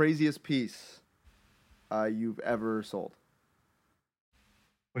 what's the craziest piece you've ever sold?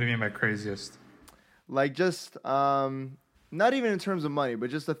 What do you mean by craziest? Like just not even in terms of money, but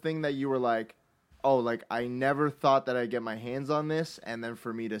just a thing that you were like, oh, like I never thought that I'd get my hands on this, and then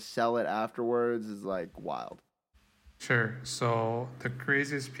for me to sell it afterwards is like wild. Sure. So the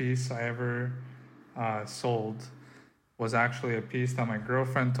craziest piece I ever sold was actually a piece that my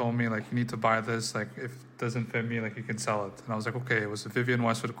girlfriend told me, like, you need to buy this. Like, if it doesn't fit me, like, you can sell it. And I was like, okay. It was a Vivienne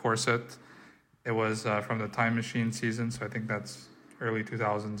Westwood corset. It was from the Time Machine season, so I think that's early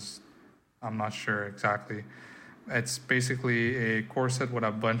 2000s. I'm not sure exactly. It's basically a corset with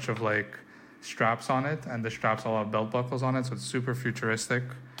a bunch of, like, straps on it, and the straps all have belt buckles on it, so it's super futuristic.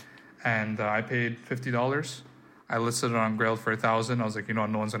 And I paid $50. I listed it on Grailed for $1,000. I was like, you know what,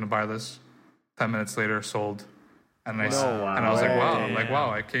 no one's gonna buy this. 10 minutes later, sold. And I and I was like, wow. I'm like,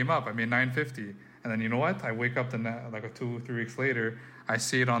 wow, I came up. I made $950. And then you know what? I wake up like 2-3 weeks later, I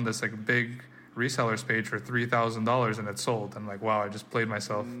see it on this like big resellers page for $3,000 and it's sold. I'm like, wow, I just played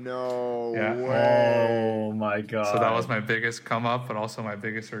myself. No Yeah. way. Oh my god. So that was my biggest come up, but also my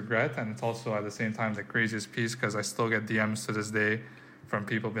biggest regret. And it's also at the same time the craziest piece because I still get DMs to this day from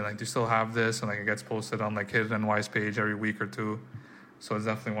people being like, do you still have this? And like it gets posted on like Hidden NY's page every week or two. So it's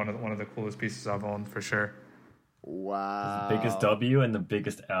definitely one of the coolest pieces I've owned for sure. Wow. the biggest W and the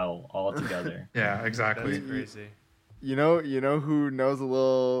biggest L all together. Yeah, exactly. That's crazy. You know who knows a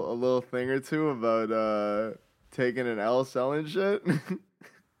little thing or two about taking an L selling shit?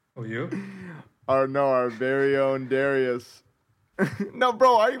 Oh, you? Our very own Darius. No,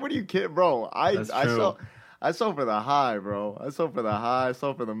 bro, what are you kidding, bro? That's true. I sell for the high, bro. I sell for the high. I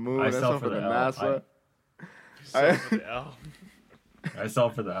sell for the moon. I sell for the L. NASA. So for the L. I sell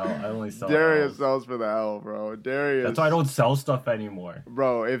for the L. I only sell Darius Ls. sells for the L, bro. Darius. That's why I don't sell stuff anymore.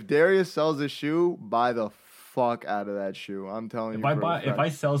 Bro, if Darius sells a shoe, buy the fuck out of that shoe. I'm telling you. If I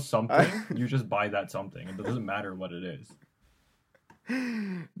sell something, you just buy that something. It doesn't matter what it is.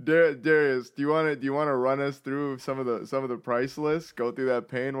 Darius, do you want to run us through some of the price lists? Go through that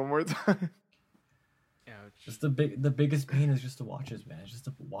pain one more time. Yeah, Just the biggest pain is just the watches, man. It's just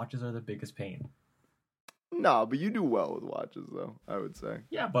the watches are the biggest pain. No, but you do well with watches, though. I would say.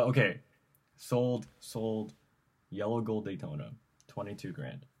 Yeah, but okay. Sold yellow gold Daytona, 22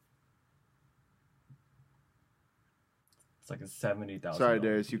 grand. It's like a 70,000. Sorry,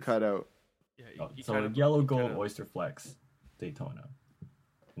 Darius, you cut out. yeah. You So kind of- yellow you gold kind of- Oyster Flex Daytona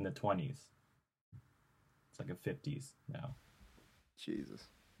in the 20s. It's like a 50s now. Jesus.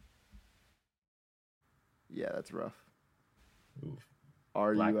 Yeah, that's rough. Oof.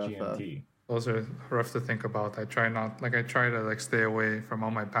 R Black U F F. GMT. Those are rough to think about. I try to stay away from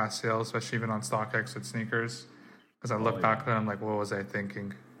all my past sales, especially even on StockX with sneakers. Because I look yeah. back at it, I'm like, what was I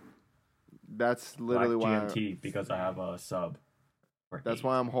thinking? That's Black literally why. GMT because I have a sub. for That's 8.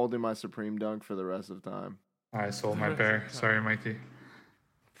 why I'm holding my Supreme Dunk for the rest of time. I sold my pair. Sorry, Mikey.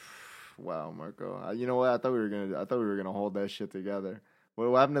 Wow, Marco. You know what? I thought we were gonna hold that shit together.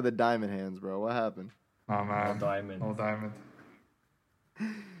 What happened to the diamond hands, bro? What happened? Oh All man, diamond. all diamond.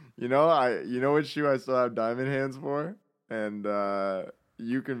 You know what shoe I still have diamond hands for, and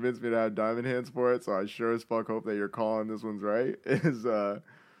you convinced me to have diamond hands for it. So I sure as fuck hope that you're calling this one's right. Is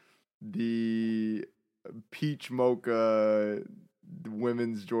the peach mocha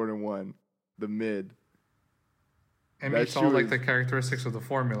women's Jordan 1, the mid. It That meets all shoe like is- the characteristics of the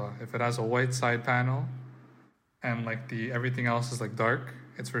formula. If it has a white side panel, and like the everything else is like dark,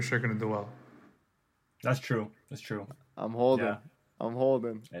 it's for sure gonna do well. That's true. That's true. I'm holding. Yeah. I'm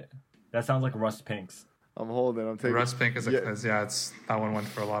holding. That sounds like Rust Pinks. I'm holding. I'm The taking. Rust Pink is Yeah. it's that one went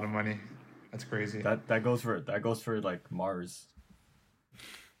for a lot of money. That's crazy. That goes for like Mars.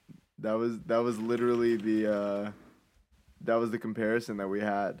 That was literally the that was the comparison that we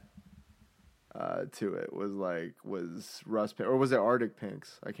had to it was Rust Pink, or was it Arctic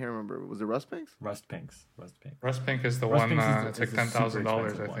Pinks? I can't remember. Was it Rust Pinks? Rust Pinks. Rust Pink. Rust Pink is the Rust one. Pinks is the- It's like is the super $10,000, I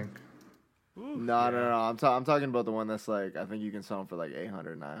expensive think. Ooh, No, no. I'm talking about the one that's like, I think you can sell them for like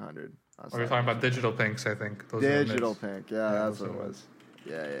 800, 900. Or you're talking about digital pinks, I think. Those are the Digital mids. Pink. Yeah, Yeah, that's those what it are was.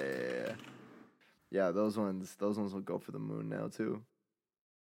 Yeah. Yeah, those ones will go for the moon now too.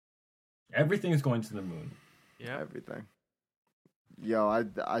 Everything is going to the moon. yeah. Everything. Yo,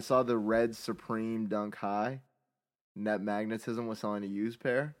 I saw the Red Supreme Dunk High. Net Magnetism was selling a used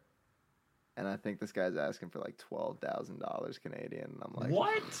pair, and I think this guy's asking for like $12,000 Canadian. And I'm like,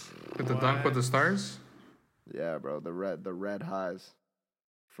 What? With the dunk with the stars? yeah, bro, the red highs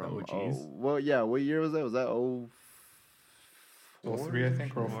from OGs? well, yeah. What year was that? Was that 03, I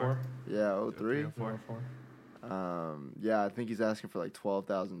think, or 04. Yeah, 03. 04. 04. Yeah, I think he's asking for like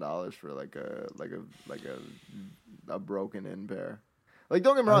 $12,000 for like a broken in pair. Like,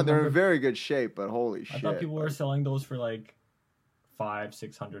 don't get me I wrong, they're in remember- very good shape, but holy I shit! thought people were like, selling those for like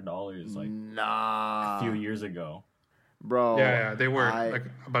 $500-$600 like nah, a few years ago. bro. Yeah, they were.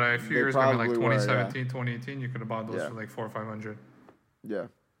 But a few they years ago, like probably were, 2017, 2018, you could have bought those Yeah. for like 400 or 500. Yeah,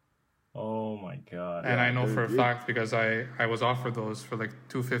 Oh my god. And Yeah, I know for a dude. fact because I was offered those for like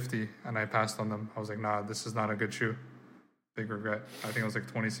 250 and I passed on them. I was like, nah, this is not a good shoe. Big regret. I think it was like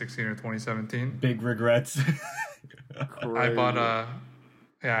 2016 or 2017. Big regrets. I bought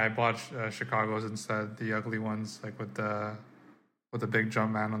I bought Chicago's instead, the ugly ones, like with the big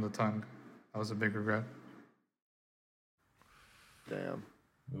jump man on the tongue. That was a big regret. damn.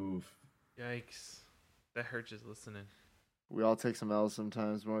 Oof. Yikes. That hurt just listening. We all take some L's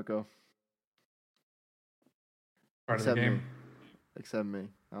sometimes, Marco. Part Except of the game. me. Except me.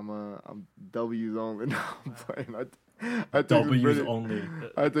 I'm W's only. No, I'm playing. I take some W's pretty, only.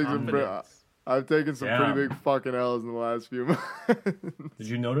 I take some. Confidence. I've taken some Damn. pretty big fucking L's in the last few months. Did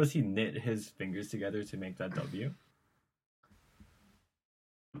you notice he knit his fingers together to make that W?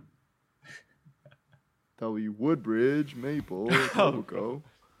 W Woodbridge, Maple, Oh, Coco.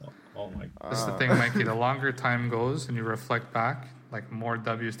 Oh my god. This is the thing, Mikey. The longer time goes and you reflect back, like more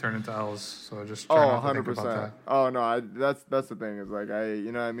W's turn into L's. So just try Oh, not to think about 100%. that. Oh no, that's the thing. Is like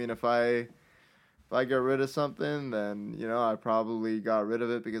you know what I mean, if I get rid of something, then I probably got rid of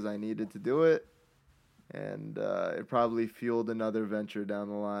it because I needed to do it, and it probably fueled another venture down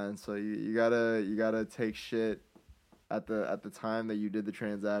the line. So you gotta take shit at the time that you did the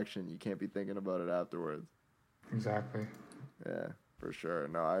transaction. You can't be thinking about it afterwards. Exactly. Yeah, for sure.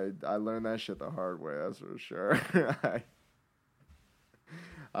 No, I learned that shit the hard way. That's for sure.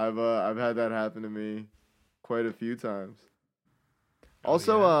 I've had that happen to me quite a few times.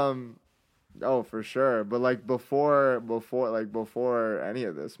 Also, oh, for sure. But like before any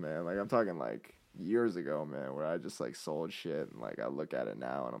of this, man. Like I'm talking like years ago, man, where I just like sold shit and like I look at it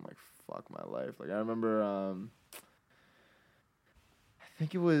now and I'm like, fuck my life. Like I remember, I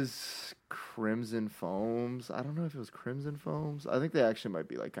think it was Crimson Foams. I don't know if it was Crimson Foams. I think they actually might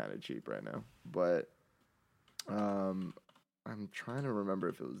be like kind of cheap right now. But I'm trying to remember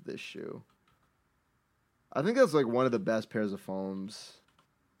if it was this shoe. I think that's like one of the best pairs of foams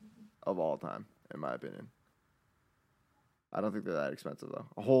of all time, in my opinion. I don't think they're that expensive though.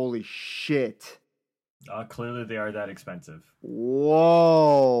 Holy shit. Clearly they are that expensive.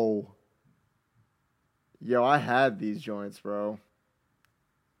 Whoa. Yo, I had these joints, bro.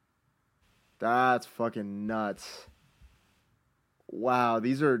 That's fucking nuts. Wow,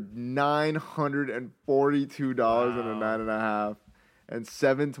 these are $942 and a 9.5, and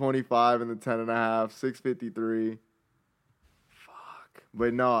 $725 and the 10.5, $653. Fuck.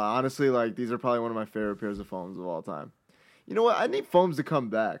 But no, honestly, like these are probably one of my favorite pairs of foams of all time. You know what? I need foams to come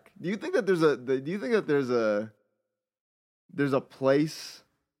back. Do you think that there's a place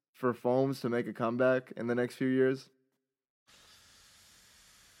for foams to make a comeback in the next few years?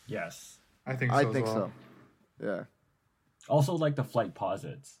 Yes. I think so. I as think well. so. Yeah. Also like the flight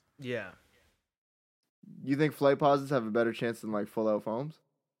posits. Yeah. You think flight posits have a better chance than like full out foams?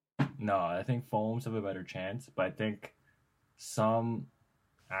 No, I think foams have a better chance, but I think some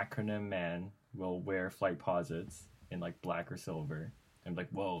acronym man will wear flight posits in like black or silver and be like,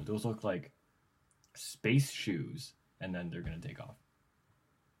 whoa, those look like space shoes, and then they're gonna take off.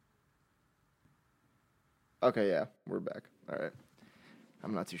 Okay, yeah, we're back. All right.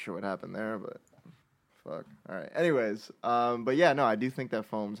 I'm not too sure what happened there, but Fuck. All right. Anyways, but yeah, no, I do think that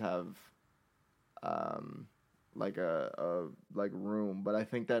foams have, like a like room, but I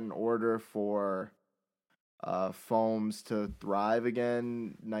think that in order for foams to thrive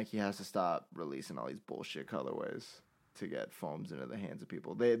again, Nike has to stop releasing all these bullshit colorways to get foams into the hands of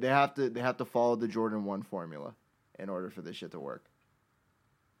people. They have to follow the Jordan 1 formula in order for this shit to work.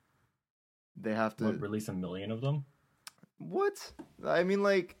 They have to release 1 million of them. What? I mean,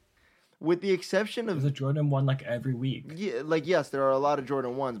 like, with the exception of There's a Jordan 1 like every week. yeah, like yes, there are a lot of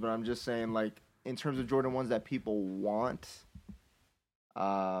Jordan 1s, but I'm just saying, like, in terms of Jordan 1s that people want,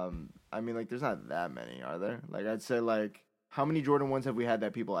 I mean, like, there's not that many, are there? Like, I'd say, like, how many Jordan 1s have we had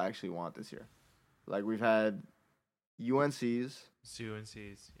that people actually want this year? Like, we've had UNCs.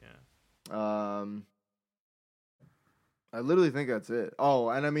 UNCs, yeah. I literally think that's it. Oh,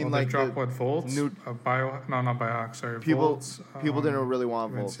 and I mean, Well, like, they dropped what, Volts? New, Not Biohack, sorry. people Volts, people didn't really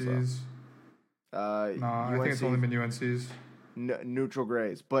want Volts. UNCs. So. No, I think it's only been UNCs. Neutral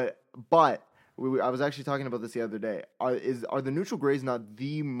grays, but I was actually talking about this the other day. Are the neutral grays not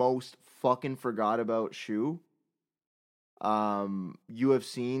the most fucking forgot about shoe you have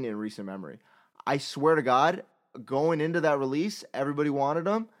seen in recent memory? I swear to God, going into that release, everybody wanted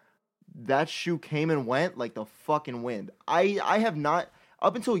them. That shoe came and went like the fucking wind. I have not,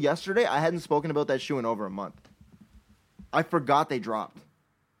 up until yesterday, I hadn't spoken about that shoe in over a month. I forgot they dropped.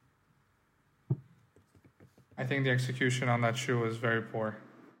 I think the execution on that shoe was very poor.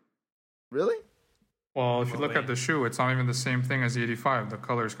 Really? Well, if you look at the shoe, it's not even the same thing as the 85. The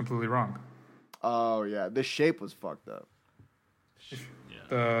color is completely wrong. Oh yeah, the shape was fucked up.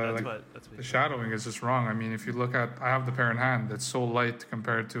 Yeah, The shadowing is just wrong. I mean, if you look at, I have the pair in hand. It's so light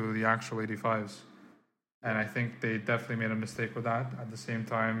compared to the actual 85s, and I think they definitely made a mistake with that. At the same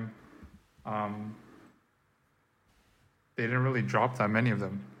time, they didn't really drop that many of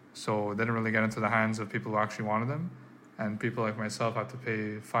them, so they didn't really get into the hands of people who actually wanted them, and people like myself have to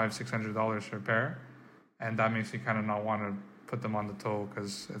pay $500-$600 for a pair, and that makes you kind of not want to put them on the toe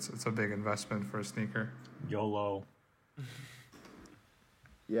because it's a big investment for a sneaker. YOLO.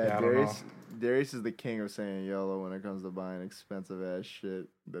 Yeah, Darius is the king of saying YOLO when it comes to buying expensive ass shit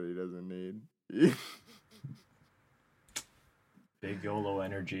that he doesn't need. Big YOLO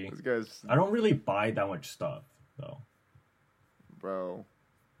energy. This guy's, I don't really buy that much stuff though. bro.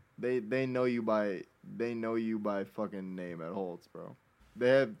 They know you by fucking name at Holtz, bro. They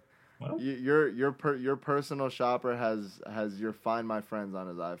have What? your personal shopper has your Find My Friends on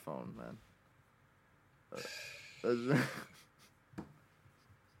his iPhone, man.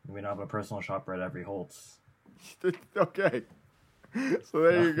 We don't have a personal shopper at every Holtz. Okay. So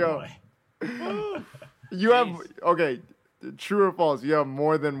there you go. Boy. You have okay. True or false? You have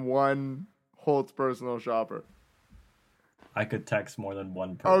more than one Holtz personal shopper. I could text more than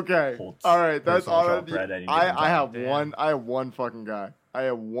one per Okay. Holtz. All right. That's personal already. shopper at any I given time. have Damn. one. I have one fucking guy. I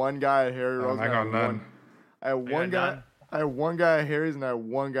have one guy at Harry Rose. I and got none. I have one got guy. none. I have one guy at Harry's and I have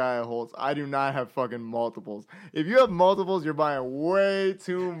one guy at Holtz. I do not have fucking multiples. If you have multiples, you're buying way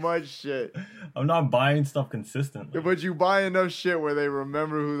too much shit. I'm not buying stuff consistently. But you buy enough shit where they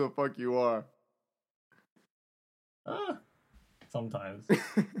remember who the fuck you are. Sometimes.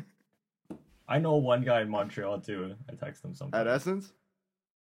 I know one guy in Montreal too. I text him sometimes. At Essence?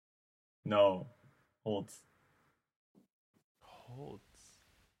 No. Holtz. Holtz.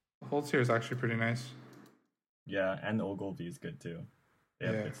 Holtz here is actually pretty nice. Yeah, and Ogilvy is good too. They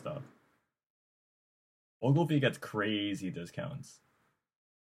have Yeah. good stuff. Ogilvy gets crazy discounts.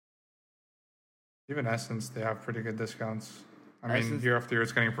 Even Essence, they have pretty good discounts. I mean, Essence- year after year,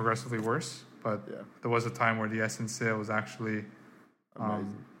 it's getting progressively worse. But Yeah. there was a time where the Essence sale was actually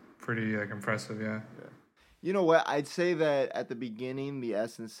Amazing. pretty impressive. Yeah. You know what? I'd say that at the beginning the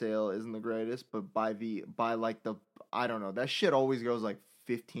Essence sale isn't the greatest, but by like the I don't know, that shit always goes like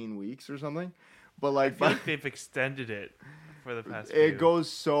 15 weeks or something. But I like, feel like they've extended it for the past. it few. goes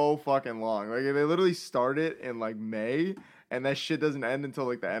so fucking long. Like they literally start it in like May, and that shit doesn't end until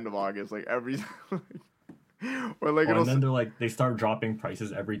like the end of August. Like every, or like And then they're like, they start dropping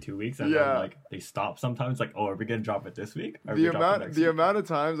prices every 2 weeks, and Yeah. then like they stop sometimes. Like, oh, are we gonna drop it this week? Are we the dropping amount next the week? amount of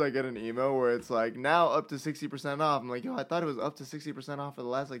times I get an email where it's like now up to 60% off. I'm like, yo, I thought it was up to 60% off for the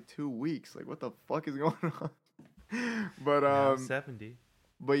last like 2 weeks. Like, what the fuck is going on? But Now 70.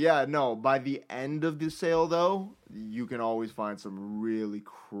 But yeah, no, by the end of the sale though, you can always find some really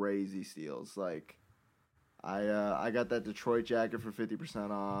crazy steals. Like I got that Detroit jacket for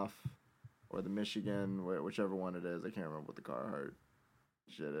 50% off, or the Michigan, whichever one it is. I can't remember what the Carhartt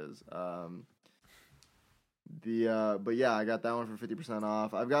shit is. But yeah, I got that one for 50%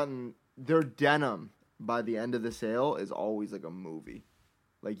 off. I've gotten their denim by the end of the sale is always like a movie.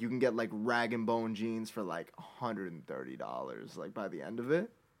 Like you can get like rag and bone jeans for like $130 like by the end of it.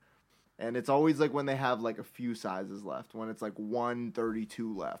 And it's always like when they have like a few sizes left, when it's like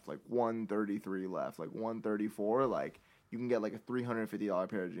 132 left, like 133 left, like 134, like you can get like a $350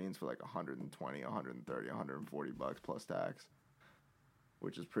 pair of jeans for like 120, 130, 140 bucks plus tax,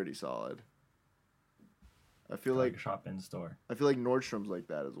 which is pretty solid. I feel like shop in store. I feel like Nordstrom's like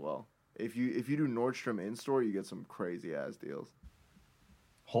that as well. If you do Nordstrom in store, you get some crazy ass deals.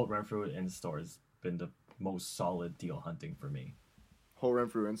 Holt Renfrew in store has been the most solid deal hunting for me. Whole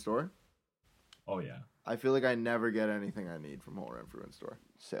Renfrew in store. Oh yeah. I feel like I never get anything I need from Whole Renfrew in store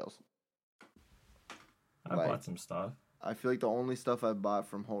sales. I Like- bought some stuff. I feel like the only stuff I bought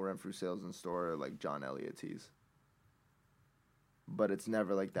from Whole Renfrew sales in store are like John Elliott tees. But it's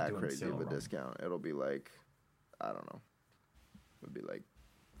never like that Doing crazy sale of a wrong. discount. It'll be like, I don't know. It would be like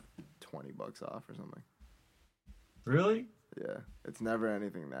 $20 off or something. Really? Yeah, it's never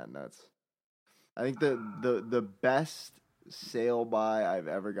anything that nuts. I think the best sale buy I've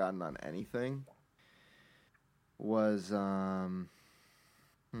ever gotten on anything was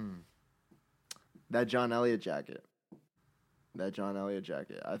that John Elliott jacket. That John Elliott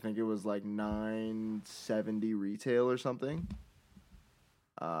jacket. I think it was like $970 retail or something.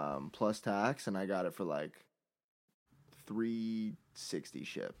 Plus tax, and I got it for like $360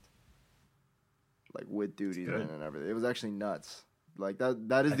 shipped. Like with duties in good. and everything. It was actually nuts. Like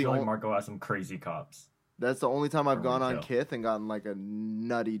that is I the feel only like Marco has some crazy cops. that's the only time I've For gone on retail. Kith and gotten like a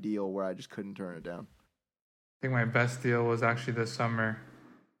nutty deal where I just couldn't turn it down. I think my best deal was actually this summer.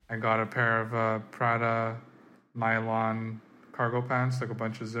 I got a pair of Prada nylon cargo pants, like a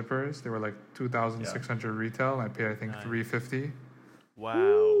bunch of zippers. They were like 2,600 retail. I paid I think Nice. $350.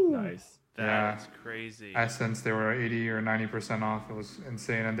 Wow. Nice. That's Yeah. crazy. Essence, they were 80 or 90% off. It was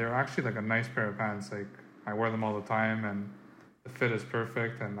insane, and they were actually like a nice pair of pants. Like I wear them all the time, and the fit is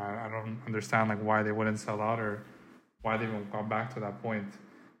perfect. And I don't understand like why they wouldn't sell out or why they even got back to that point.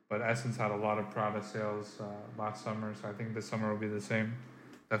 But Essence had a lot of Prada sales last summer, so I think this summer will be the same.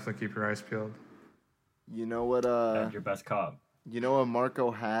 Definitely keep your eyes peeled. You know what And your best cop. you know what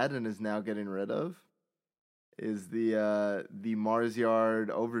Marco had and is now getting rid of? Is the Mars Yard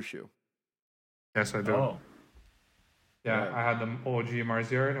overshoe. Yes, I do. Oh. Yeah, Right. I had the OG Mars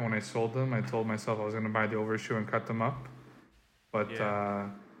Yard, and when I sold them, I told myself I was going to buy the overshoe and cut them up. But I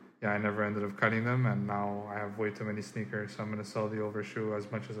never ended up cutting them, and now I have way too many sneakers, so I'm going to sell the overshoe as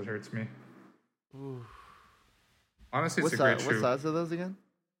much as it hurts me. Ooh. Honestly, What it's a great size? shoe. What size are those again?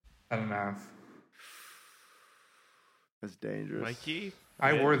 10.5. That's dangerous. Mikey?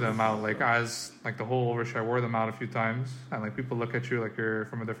 I Yeah. wore them out like as like the whole overshoe. I wore them out a few times, and like people look at you like you're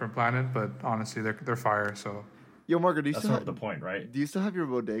from a different planet, but honestly, they're fire. So Yo, Marco, do you That's still sort of the point, right? do you still have your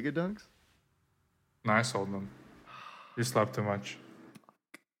Bodega Dunks? no, I sold them. You slept too much.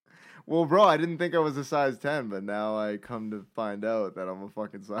 Well, bro, I didn't think I was a size 10, but now I come to find out that I'm a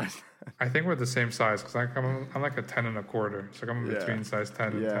fucking size 10. I think we're the same size because I'm like a 10 and a quarter. So like I'm in Yeah. between size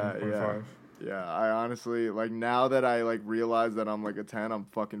 10 and Yeah, 10.5. Yeah, I honestly, like, now that I, like, realize that I'm, like, a 10, I'm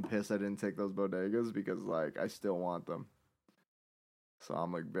fucking pissed I didn't take those bodegas because, like, I still want them. So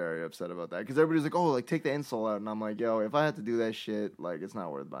I'm, like, very upset about that. Because everybody's like, oh, like, take the insole out. And I'm like, yo, if I had to do that shit, like, it's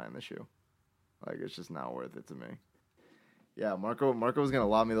not worth buying the shoe. Like, it's just not worth it to me. Yeah, Marco was going to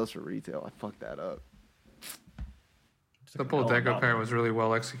lob me those for retail. I fucked that up. Just The like, oh, Bodega no. pair was really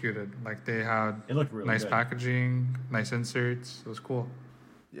well executed. Like they had It looked really nice good. packaging, nice inserts. It was cool.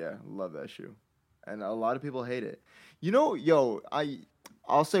 Yeah, love that shoe. And a lot of people hate it. You know, yo,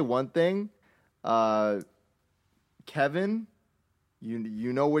 I'll say one thing. Kevin,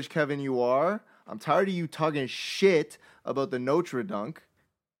 you know which Kevin you are. I'm tired of you talking shit about the Notre Dunk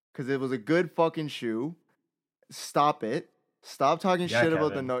because it was a good fucking shoe. Stop it. Stop talking Yeah, shit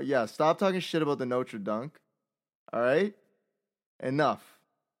about the Kevin. stop talking shit about the Notre Dunk. All right? Enough.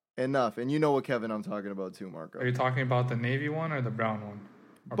 And you know what Kevin I'm talking about too, Marco. Are you talking about the navy one or the brown one?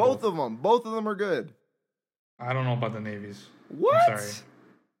 Or Both of them. Both of them are good. I don't know about the navies. What? I'm sorry.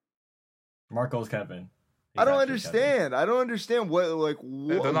 Marco's Kevin. I don't He's actually Kevin. understand. I don't understand what like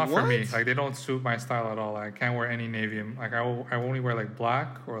what. They're not for me. what? Like they don't suit my style at all. I can't wear any navy. Like I only wear like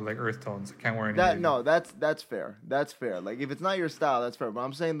black or like earth tones. I can't wear any. That navy. no, that's fair. That's fair. Like if it's not your style, that's fair. But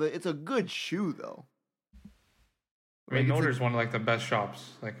I'm saying that it's a good shoe though. I mean, Like, it's Notre is one of like the best shops.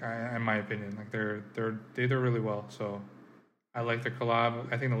 Like in my opinion, like they do really well. So I like the collab.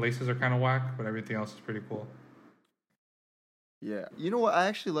 I think the laces are kind of whack, but everything else is pretty cool. Yeah, you know what? I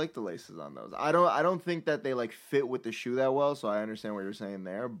actually like the laces on those. I don't think that they like fit with the shoe that well. So I understand what you're saying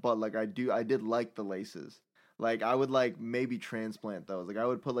there. But like I did like the laces. Like I would like maybe transplant those. Like I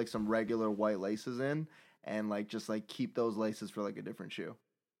would put like some regular white laces in and like just like keep those laces for like a different shoe.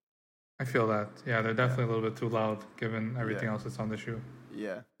 I feel that. Yeah, they're definitely a little bit too loud given everything else that's on the shoe.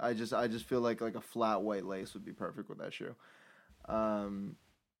 Yeah, I just feel like a flat white lace would be perfect with that shoe.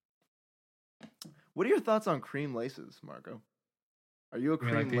 What are your thoughts on cream laces, Marco? Are you a I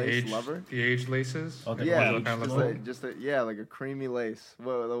mean, cream like lace lover? The aged laces. Oh, the Yeah, aged kind of look. like a creamy lace.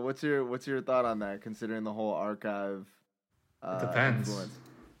 What's your thought on that? Considering the whole archive, It depends. influence.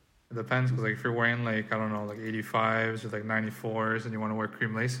 It depends because like if you're wearing like I don't know like 85s or like 94s and you want to wear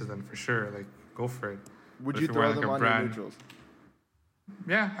cream laces, then for sure like go for it. Would But you if you're throw wearing, them like, a on brand- your neutrals?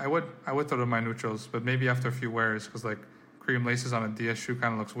 Yeah, I would. I would throw them in my neutrals, but maybe after a few wears because like cream laces on a DS shoe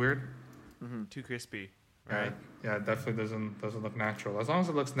kind of looks weird. Too crispy, Yeah, right? yeah, it definitely doesn't look natural. As long as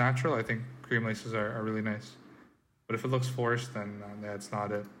it looks natural, I think cream laces are really nice. But if it looks forced, then yeah, it's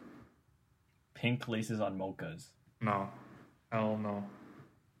not it. Pink laces on mochas. No, hell no.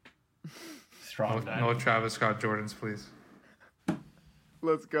 Strong. man. No Travis Scott Jordans, please.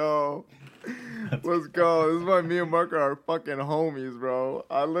 Let's go. Let's go. This is why me and Marco are fucking homies, bro.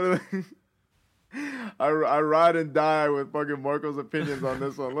 I literally, I ride and die with fucking Marco's opinions on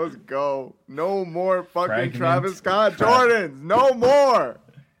this one. Let's go. No more fucking Fragment. Travis Scott Jordans. No more.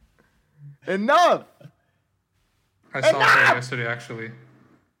 Enough. I saw a pair yesterday, actually.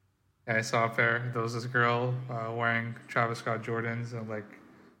 Yeah, I saw a pair. There was this girl wearing Travis Scott Jordans and like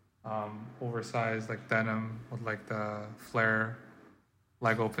oversized like denim with like the flare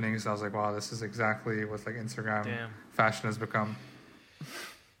leg openings. I was like, wow, this is exactly what like Instagram Damn. fashion has become.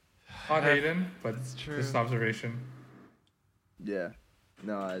 Not hating, but That's true. just an observation. Yeah.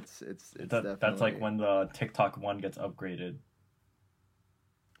 No, it's definitely. That's like when the TikTok one gets upgraded.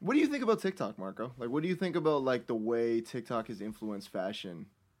 What do you think about TikTok, Marco? Like, what do you think about like the way TikTok has influenced fashion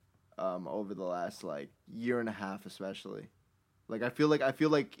over the last like year and a half, especially? Like, I feel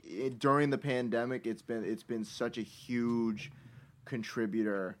like during the pandemic, it's been such a huge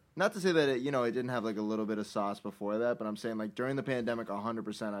contributor. Not to say that it didn't have like a little bit of sauce before that, but I'm saying like during the pandemic,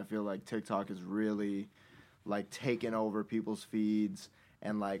 100%, I feel like TikTok has really like taken over people's feeds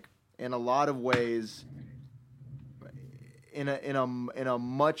and like in a lot of ways. In a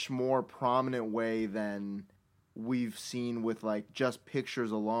much more prominent way than we've seen with like just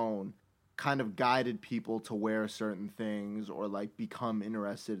pictures alone, kind of guided people to wear certain things or like become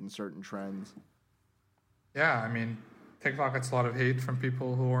interested in certain trends. Yeah, I mean, TikTok gets a lot of hate from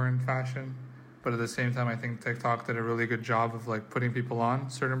people who are in fashion, but at the same time, I think TikTok did a really good job of like putting people on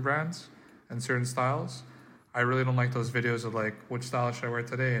certain brands and certain styles. I really don't like those videos of like, which style should I wear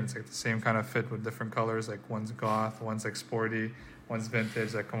today? And it's like the same kind of fit with different colors. Like one's goth, one's like sporty, one's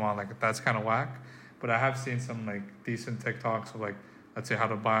vintage. Like, come on, like that's kind of whack. But I have seen some like decent TikToks of like, let's say how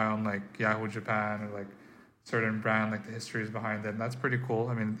to buy on like Yahoo Japan or like certain brand, like the histories behind it. And that's pretty cool.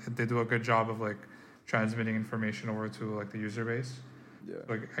 I mean, they do a good job of like transmitting information over to like the user base. Yeah.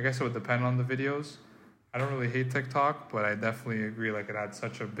 Like, I guess it would depend on the videos. I don't really hate TikTok, but I definitely agree like it had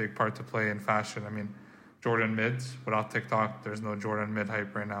such a big part to play in fashion. I mean, Jordan mids. Without TikTok, there's no Jordan mid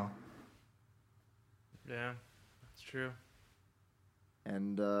hype right now. Yeah, that's true.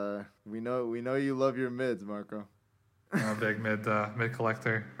 And we know you love your mids, Marco. I'm a big mid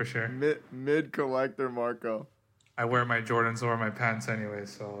collector for sure. Mid collector, Marco. I wear my Jordans over my pants anyway,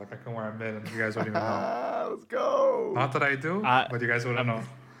 so like I can wear a mid and you guys wouldn't even know. Let's go. Not that I do, but you guys wouldn't know.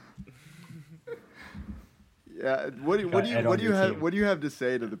 Yeah, what do you have to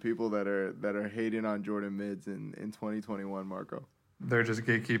say to the people that are hating on Jordan mids in 2021, Marco? They're just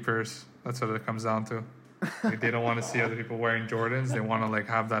gatekeepers. That's what it comes down to. Like, they don't want to see other people wearing Jordans. They want to like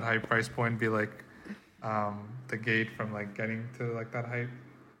have that high price point be like the gate from like getting to like that hype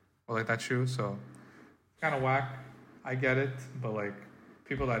or like that shoe. So kind of whack. I get it, but like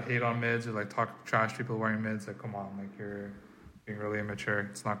people that hate on mids or like talk trash people wearing mids, like come on, like you're being really immature.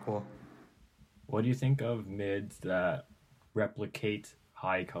 It's not cool. What do you think of mids that replicate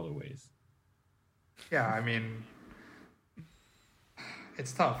high colorways? Yeah, I mean,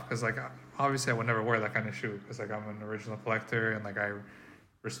 it's tough because like obviously I would never wear that kind of shoe because like I'm an original collector and like I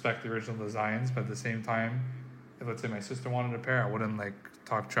respect the original designs, but at the same time, if let's say my sister wanted a pair, I wouldn't like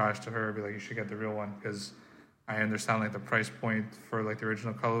talk trash to her, be like you should get the real one because I understand like the price point for like the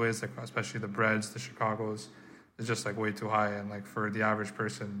original colorways, like especially the Breads, the Chicagos, is just like way too high, and like for the average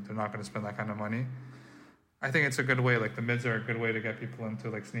person, they're not going to spend that kind of money. I think it's a good way. Like the mids are a good way to get people into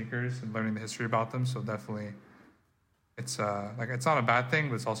like sneakers and learning the history about them. So definitely, it's like it's not a bad thing,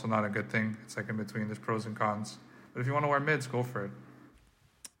 but it's also not a good thing. It's like in between. There's pros and cons. But if you want to wear mids, go for it.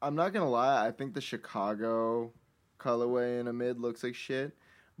 I'm not gonna lie. I think the Chicago colorway in a mid looks like shit,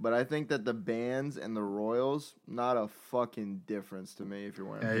 But I think that the bands and the Royals, not a fucking difference to me if you're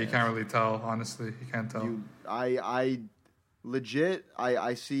wearing. Yeah, you bands. can't really tell. Honestly, you can't tell. I legit,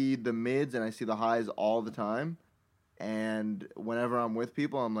 I see the mids and I see the highs all the time. And whenever I'm with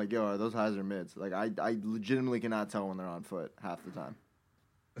people, I'm like, yo, are those highs or mids? Like, I legitimately cannot tell when they're on foot half the time.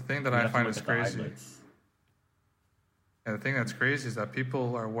 The thing that You I have to find look is at the crazy. eyelets. Yeah, the thing that's crazy is that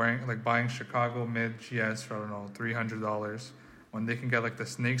people are wearing, like, buying Chicago mid GS for, I don't know, $300 when they can get, like, the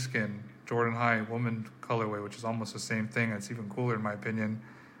snakeskin Jordan High woman colorway, which is almost the same thing. It's even cooler, in my opinion,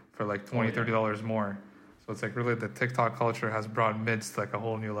 for, like, $20, $30 more. So it's, like, really the TikTok culture has brought mids to, like, a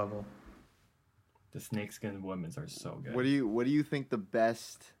whole new level. The snakeskin women's are so good. What do you think the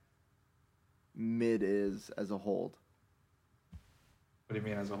best mid is as a hold? What do you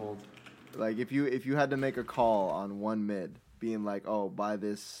mean as a whole? Like if you had to make a call on one mid, being like, oh, buy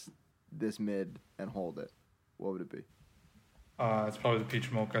this mid and hold it, what would it be? It's probably the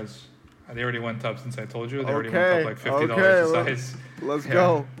peach mochas. They already went up since I told you. They already Okay, went up like $50 okay, a size. Let's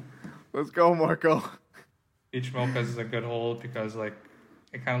Yeah. Let's go, Marco. Peach mochas is a good hold because like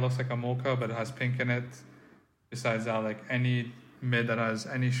it kind of looks like a mocha, but it has pink in it. Besides that, like any mid that has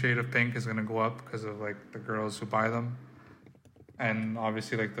any shade of pink is gonna go up because of like the girls who buy them, and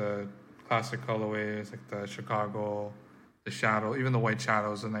obviously like the classic colorways, like the Chicago, the shadow, even the white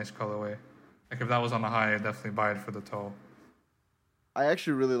shadow is a nice colorway. Like if that was on the high, I'd definitely buy it for the toe. I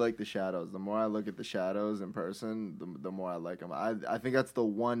actually really like the shadows. The more I look at the shadows in person, the more I like them. I think that's the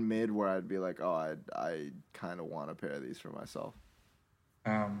one mid where I'd be like, oh, I kind of want a pair of these for myself.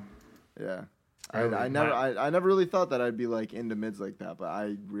 Yeah. Really? I never really thought that I'd be like into mids like that, but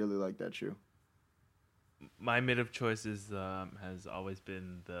I really like that shoe. My mid of choice has always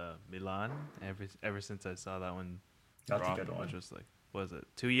been the Milan. Ever since I saw that one That's drop, a good one. which was like, what was it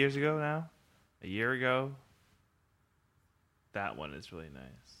 2 years ago now? A year ago? That one is really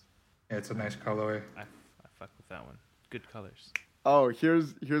nice. Yeah, it's a nice colorway. I fuck with that one. Good colors. Oh,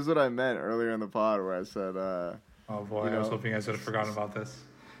 here's what I meant earlier in the pod where I said, Oh boy, You I was know- hoping you guys would have forgotten about this.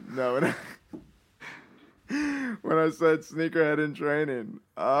 no, when I said sneakerhead in training.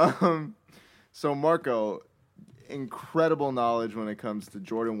 So Marco, incredible knowledge when it comes to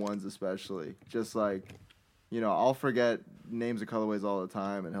Jordan 1s especially. Just like, I'll forget names of colorways all the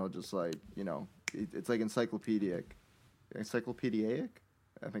time, and he'll just like, it's like encyclopedic. Encyclopedic?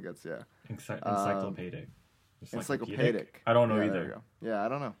 I think that's, yeah. Encyclopedic. Encyclopedic. I don't know Yeah, there either. you go. Yeah, I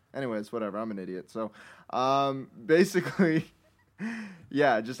don't know. Anyways, whatever. I'm an idiot. So, basically,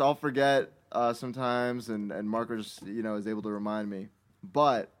 yeah, just I'll forget sometimes, and Marco just is able to remind me.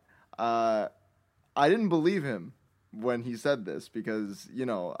 But I didn't believe him when he said this because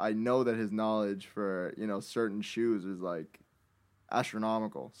I know that his knowledge for certain shoes is like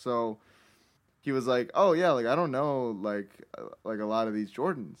astronomical. So he was like, "Oh yeah, like I don't know like a lot of these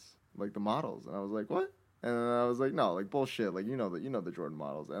Jordans, like the models," and I was like, "What?" And then I was like, "No, like bullshit, like the Jordan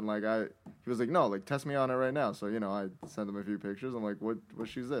models." And like he was like, "No, like test me on it right now." So I sent him a few pictures. I'm like, "What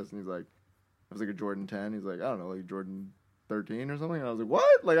shoe's this?" And he's like, "It was like a Jordan 10." He's like, "I don't know, like Jordan 13 or something." And I was like,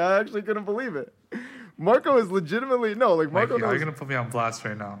 "What?" Like I actually couldn't believe it. Marco is legitimately Marco Mikey, are knows. you gonna put me on blast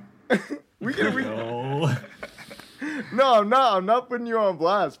right now? we can. No. No, I'm not putting you on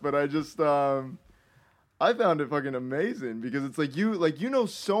blast, but I just I found it fucking amazing because it's like you know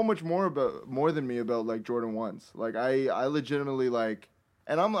so much more than me about like Jordan 1s. Like I legitimately like,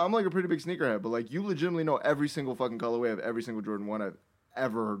 and I'm like a pretty big sneakerhead, but like you legitimately know every single fucking colorway of every single Jordan 1 I've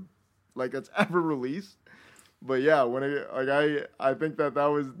ever that's ever released. But yeah, when I think that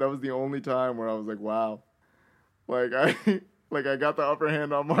was the only time where I was like, wow, like I got the upper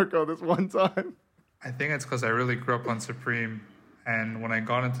hand on Marco this one time. I think it's because I really grew up on Supreme, and when I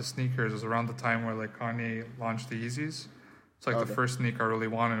got into sneakers, it was around the time where like Kanye launched the Yeezys. It's like Okay. the first sneaker I really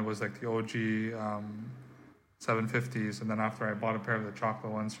wanted was like the OG 750s, and then after I bought a pair of the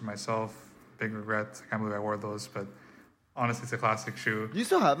chocolate ones for myself, big regret. I can't believe I wore those, but honestly, it's a classic shoe. Do you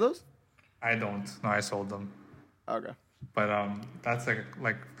still have those? I don't. No, I sold them. Okay. But that's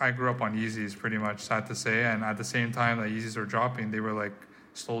like I grew up on Yeezys pretty much, sad to say, and at the same time that Yeezys were dropping, they were like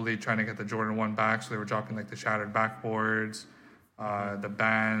slowly trying to get the Jordan 1 back, so they were dropping like the shattered backboards, the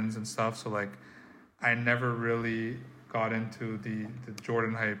bands and stuff. So like I never really got into the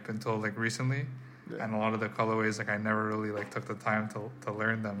Jordan hype until like recently. Yeah. And a lot of the colorways, like I never really like took the time to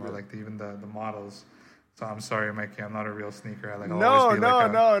learn them, or like even the models. So I'm sorry, Mikey, I'm not a real sneaker. Like I'll always be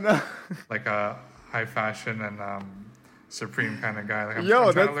No. like a high fashion and Supreme kind of guy. Like I'm Yo, trying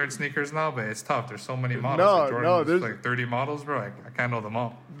to that's- learn sneakers now, but it's tough. There's so many models. No, like Jordan, no, there's there's- like 30 models, bro. I can't know them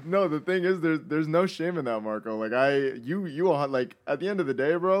all. No, the thing is, there's no shame in that, Marco. Like you like at the end of the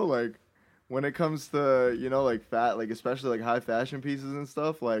day, bro. Like when it comes to, you know, like especially like high fashion pieces and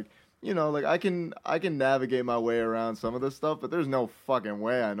stuff, like, you know, like I can navigate my way around some of this stuff, but there's no fucking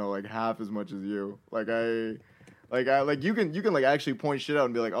way I know like half as much as you. You can like actually point shit out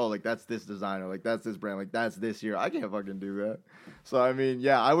and be like, oh, like that's this designer, like that's this brand, like that's this year. I can't fucking do that. So I mean,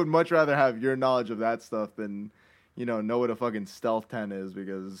 yeah, I would much rather have your knowledge of that stuff than, you know what a fucking Stealth 10 is,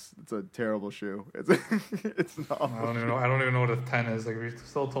 because it's a terrible shoe. It's not. I don't even know what a 10 is. Like, if you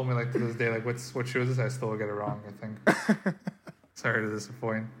still told me like to this day, like what shoe is this? I still would get it wrong, I think. Sorry to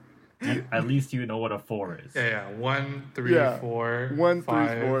disappoint. At least you know what a 4 is. Yeah. 1, 3, 4, 1, 3,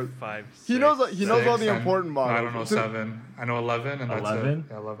 5, 4. 5, 6, He knows all the 10. important models. No, I don't know 7. I know 11, and that's 11? it.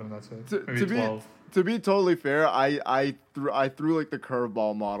 Yeah, 11, and that's it. Maybe To 12. to be totally fair, I threw like the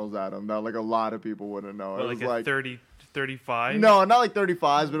curveball models at him that like a lot of people wouldn't know. Well, It was like a like 30, 35? no, not like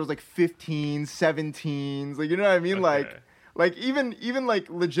 35s, but it was like 15s, 17s. Like, you know what I mean? Okay. Like even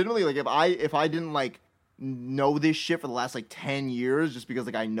like legitimately, like if I didn't like know this shit for the last like 10 years just because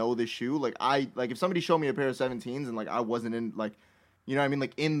like I know this shoe, like if somebody showed me a pair of 17s and like I wasn't in like, you know what I mean,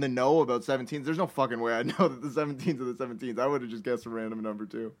 like in the know about 17s, there's no fucking way I'd know that the 17s are the 17s. I would have just guessed a random number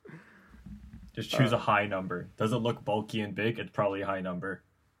too. Just choose a high number. Does it look bulky and big? It's probably a high number.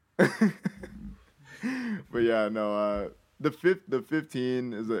 But yeah, no, the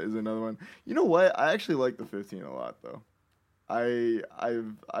 15 is another one. You know what? I actually like the 15 a lot though.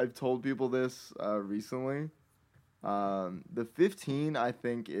 I've told people this recently. The 15 I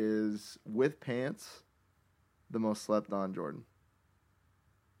think is, with pants, the most slept on Jordan.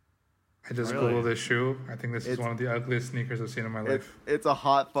 I just Really? Googled this shoe. I think this is one of the ugliest sneakers I've seen in my life. It's a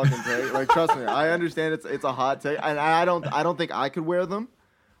hot fucking take. Like, trust me, I understand it's a hot take, and I don't think I could wear them,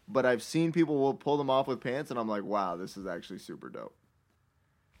 but I've seen people will pull them off with pants, and I'm like, wow, this is actually super dope.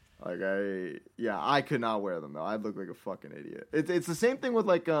 Like I could not wear them though. I'd look like a fucking idiot. It's the same thing with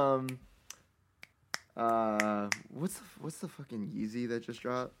like what's the fucking Yeezy that just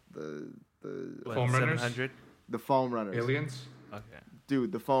dropped? The Foam runners? 700? the foam runners. Aliens? Okay.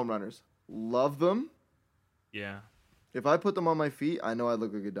 Dude, the foam runners. Love them. Yeah. If I put them on my feet, I know I'd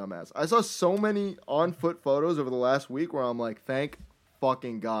look like a dumbass. I saw so many on foot photos over the last week where I'm like, thank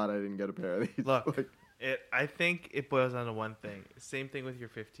fucking God I didn't get a pair of these. Look, Like, I think it boils down to one thing. Same thing with your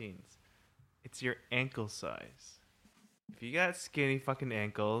 15s. It's your ankle size. If you got skinny fucking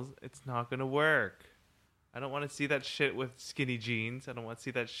ankles, it's not going to work. I don't want to see that shit with skinny jeans. I don't want to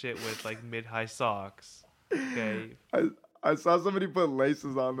see that shit with like mid-high socks. Okay. I saw somebody put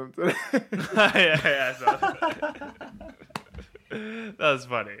laces on them today. yeah. That was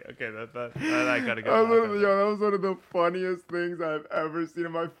funny. Okay, that I gotta go. That was one of the funniest things I've ever seen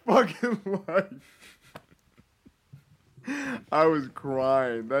in my fucking life. I was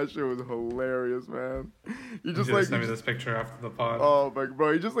crying. That shit was hilarious, man. You just like send me this picture after the pod. oh my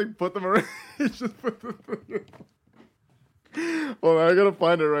bro, he just like put them around. He just put them. Hold on, I gotta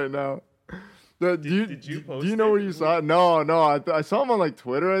find it right now. Did you post Do you know it? where you saw it? No, I saw him on like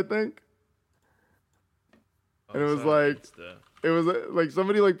Twitter, I think. And it was like, it was like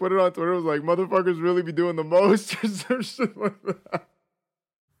somebody like put it on Twitter. It was like, motherfuckers really be doing the most or some shit like that.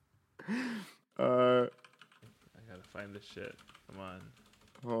 I gotta find this shit. Come on.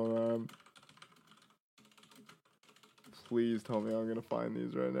 Hold on. Please tell me I'm gonna find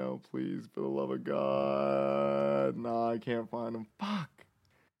these right now. Please, for the love of God. Nah, I can't find them. Fuck.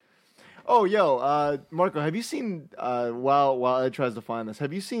 Oh, yo, Marco, have you seen, while Ed tries to find this,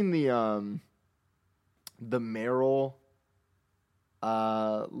 have you seen the Merrill,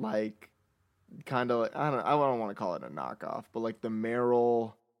 like, kind of, I don't want to call it a knockoff, but like the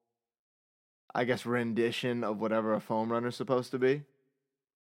Merrill, I guess, rendition of whatever a foam runner's supposed to be?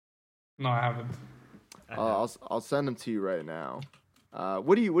 No, I haven't. I'll send them to you right now.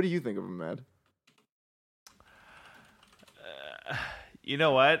 What do you think of them, Ed? You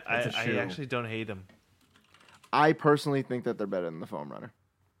know what? I That's a shoe. actually don't hate them. I personally think that they're better than the foam runner.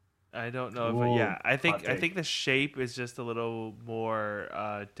 I don't know if Whoa, I hot take. think the shape is just a little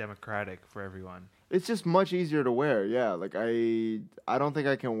more democratic for everyone. It's just much easier to wear, yeah. Like I don't think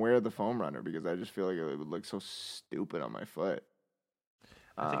I can wear the foam runner because I just feel like it would look so stupid on my foot.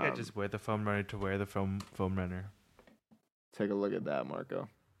 I think I just wear the foam runner to wear the foam runner. Take a look at that, Marco.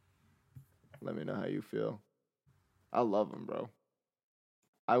 Let me know how you feel. I love them, bro.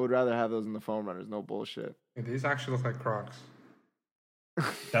 I would rather have those than the foam runners. No bullshit. Yeah, these actually look like Crocs.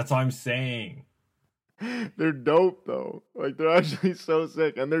 That's what I'm saying. They're dope though. Like they're actually so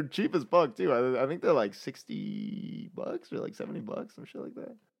sick, and they're cheap as fuck too. I think they're like $60 or like $70, some shit like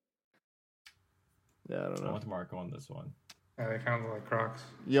that. Yeah, I don't I know. went to Marco on this one. Yeah, they kind of look like Crocs.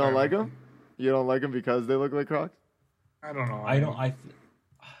 You don't Sorry, like Mikey. them? You don't like them because they look like Crocs? I don't know. I don't.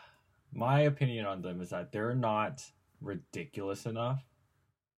 My opinion on them is that they're not ridiculous enough.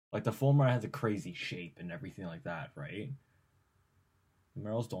 Like the foam runner has a crazy shape and everything like that, right? The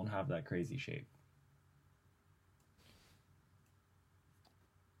Merrells don't have that crazy shape.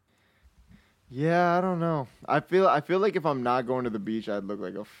 Yeah, I don't know. I feel like if I'm not going to the beach, I'd look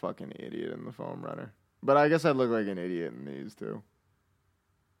like a fucking idiot in the foam runner. But I guess I'd look like an idiot in these too.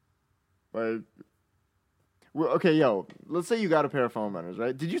 Like, okay, yo, let's say you got a pair of foam runners,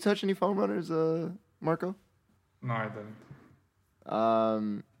 right? Did you touch any foam runners, Marco? No, I didn't.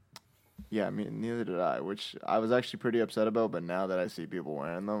 Yeah, I mean, neither did I, which I was actually pretty upset about. But now that I see people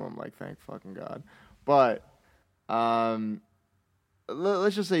wearing them, I'm like, thank fucking God. But,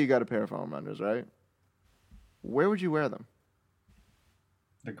 let's just say you got a pair of foam runners, right? Where would you wear them?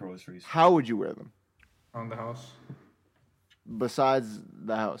 The groceries. How would you wear them? On the house. Besides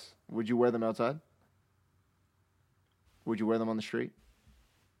the house, would you wear them outside? Would you wear them on the street?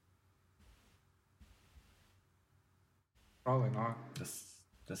 Probably not.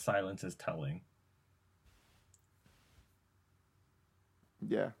 The silence is telling.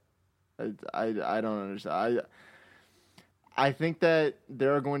 Yeah, I don't understand. I think that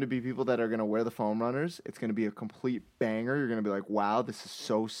there are going to be people that are going to wear the foam runners. It's going to be a complete banger. You're going to be like, wow, this is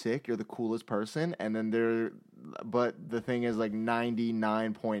so sick. You're the coolest person. And then but the thing is, like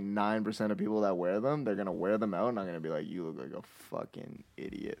 99.9% of people that wear them, they're going to wear them out, and I'm going to be like, you look like a fucking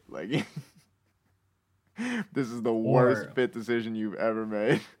idiot. Like, this is the worst fit decision you've ever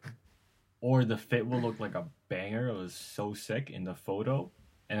made. Or the fit will look like a banger. It was so sick in the photo,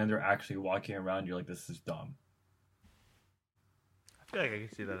 and then they're actually walking around. You're like, this is dumb. I feel like I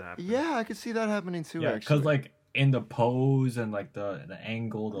can see that happen. Yeah, I could see that happening too. Yeah, actually, because like in the pose and like the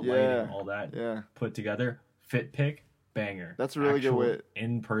angle, the lighting, all that yeah, put together, fit pick banger. That's a really good way.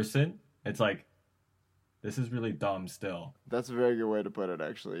 In person, it's like this is really dumb. Still, that's a very good way to put it.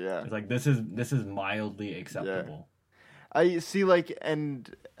 Actually, yeah, it's like this is mildly acceptable. Yeah. I see, like,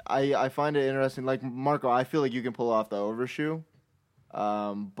 and I find it interesting. Like Marco, I feel like you can pull off the overshoe.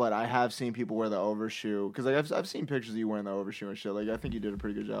 But I have seen people wear the overshoe because like I've seen pictures of you wearing the overshoe and shit. Like I think you did a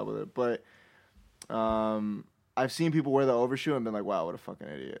pretty good job with it. But I've seen people wear the overshoe and been like, wow, what a fucking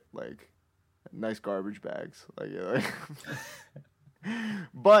idiot. Like nice garbage bags. Like, yeah, like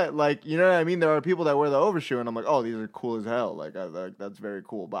but like, you know what I mean? There are people that wear the overshoe and I'm like, oh, these are cool as hell. Like that's very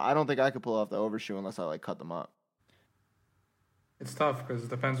cool. But I don't think I could pull off the overshoe unless I like cut them up. It's tough because it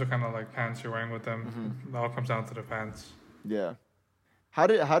depends what kind of like pants you're wearing with them. Mm-hmm. It all comes down to the pants. Yeah. How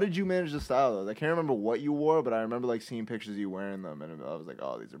did you manage the style though? I can't remember what you wore, but I remember like seeing pictures of you wearing them, and I was like,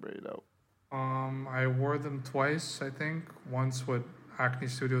 "Oh, these are pretty dope." I wore them twice, I think. Once with Acne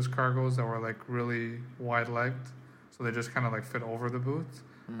Studios cargos that were like really wide legged, so they just kind of like fit over the boot.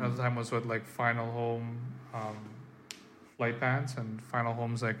 Mm-hmm. Another time was with like Final Home flight pants, and Final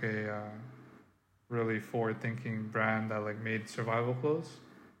Home's like a really forward thinking brand that like made survival clothes.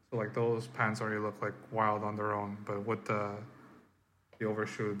 So like those pants already look like wild on their own, but with the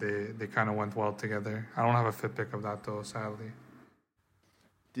overshoe, they kind of went well together. I don't have a fit pick of that though, sadly.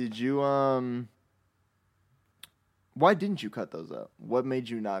 Did you why didn't you cut those up? What made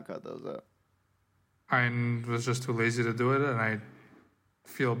you not cut those up? I was just too lazy to do it, and I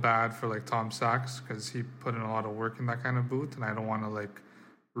feel bad for like Tom Sachs because he put in a lot of work in that kind of boot, and I don't want to like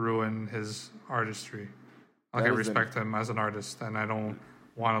ruin his artistry. Like I respect him as an artist, and I don't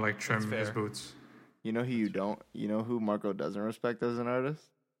want to like trim his boots. You know who you don't? You know who Marco doesn't respect as an artist?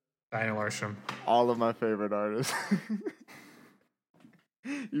 Daniel Arsham. All of my favorite artists.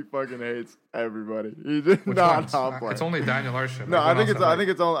 He fucking hates everybody. He just It's only Daniel Arsham. No, I think it's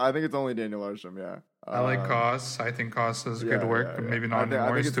only Daniel Arsham. Yeah. I like Koss. I think Koss does good work, but maybe not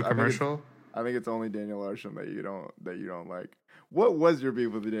anymore. He's too commercial. I think it's only Daniel Arsham that you don't like. What was your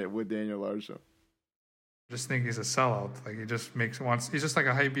beef with Daniel Arsham? I just think he's a sellout. Like he's just like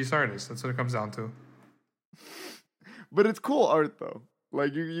a hypebeast artist. That's what it comes down to. But it's cool art though.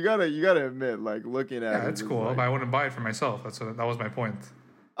 Like you gotta admit, like looking at it. Yeah, it's cool, like... but I wouldn't buy it for myself. That was my point.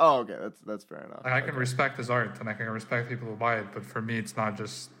 Oh, okay, that's fair enough. Like, I can respect his art, and I can respect people who buy it, but for me, it's not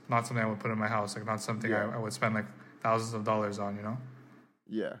something I would put in my house. Like not something I would spend like thousands of dollars on. You know?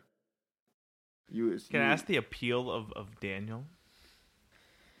 Yeah. Can I ask the appeal of Daniel?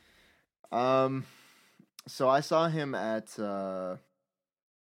 So I saw him at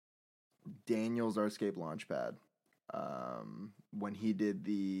Daniel's Artscape Launchpad when he did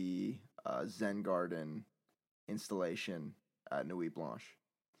the Zen Garden installation at Nuit Blanche.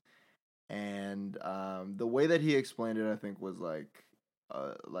 And the way that he explained it, I think, was like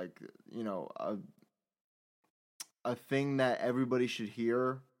you know, a thing that everybody should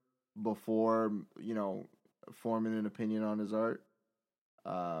hear before, you know, forming an opinion on his art.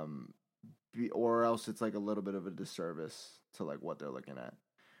 or else it's like a little bit of a disservice to like what they're looking at,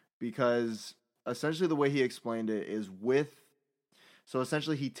 because essentially the way he explained it is so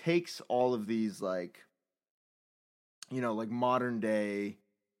essentially he takes all of these like, like modern day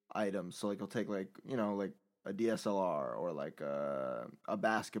items. So like he'll take like, like a DSLR or like a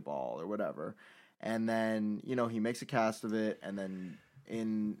basketball or whatever, and then he makes a cast of it, and then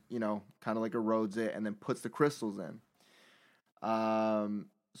kind of like erodes it, and then puts the crystals in.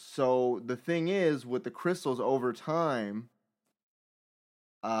 So the thing is, with the crystals over time,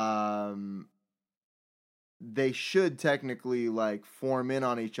 they should technically like form in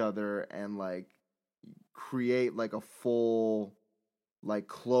on each other and like create like a full like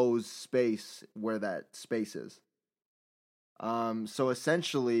closed space where that space is. So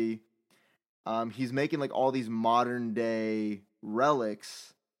essentially, he's making like all these modern day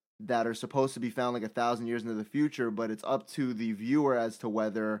relics that are supposed to be found like 1,000 years into the future, but it's up to the viewer as to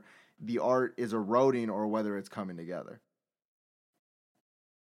whether the art is eroding or whether it's coming together.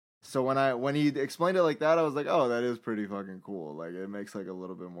 So when he explained it like that, I was like, oh, that is pretty fucking cool. Like, it makes like a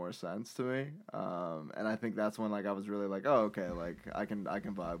little bit more sense to me. And I think that's when like I was really like, oh, okay, like I can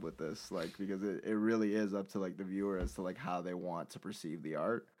vibe with this, like, because it really is up to like the viewer as to like how they want to perceive the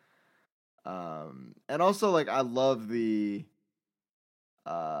art. And also like I love the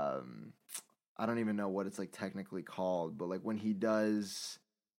I don't even know what it's like technically called, but like when he does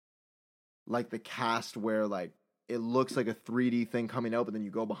like the cast where like it looks like a 3D thing coming out, but then you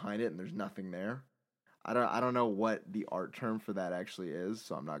go behind it and there's nothing there. I don't know what the art term for that actually is,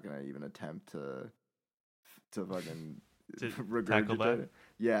 so I'm not gonna even attempt to fucking tackle that. It.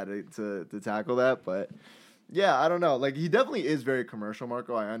 Yeah, to tackle that, but yeah, I don't know. Like he definitely is very commercial,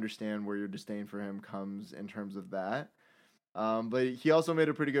 Marco. I understand where your disdain for him comes in terms of that. But he also made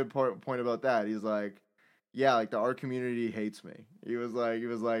a pretty good point about that. He's like, yeah, like the art community hates me. He was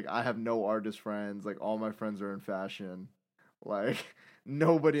like, I have no artist friends. Like all my friends are in fashion. Like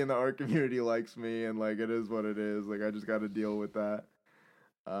nobody in the art community likes me, and like it is what it is. Like I just got to deal with that.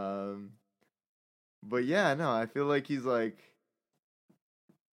 But yeah, no, I feel like he's like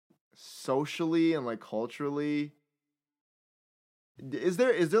socially and like culturally. Is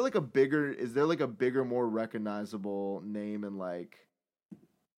there like a bigger, more recognizable name in like,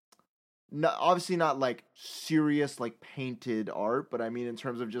 obviously not like serious like painted art, but I mean in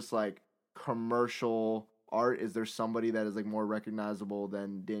terms of just like commercial art, is there somebody that is like more recognizable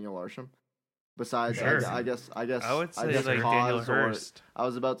than Daniel Arsham? Besides, Sure. I guess I would say guess like Cause Daniel or- Hurst. I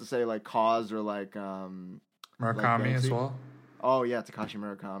was about to say like Cause or like Murakami as Banksy? well. Oh yeah, Takashi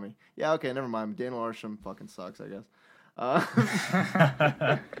Murakami. Yeah, okay, never mind. Daniel Arsham fucking sucks, I guess.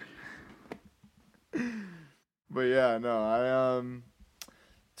 But yeah, no,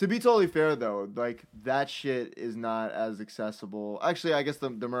 to be totally fair though, like that shit is not as accessible. Actually, I guess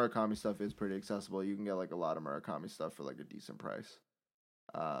the Murakami stuff is pretty accessible. You can get like a lot of Murakami stuff for like a decent price.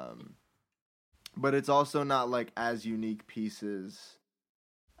 But it's also not like as unique pieces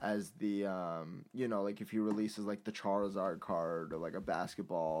as the like if he releases like the Charizard card or like a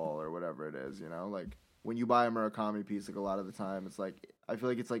basketball or whatever it is, like when you buy a Murakami piece, like a lot of the time it's like I feel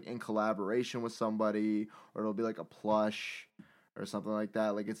like it's like in collaboration with somebody, or it'll be like a plush or something like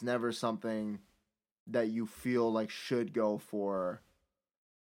that. Like it's never something that you feel like should go for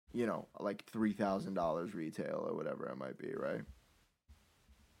like $3,000 retail or whatever it might be, right?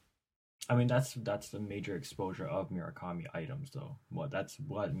 I mean, that's the major exposure of Murakami items, though. That's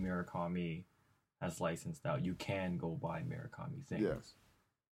what Murakami has licensed out. You can go buy Murakami things. Yeah.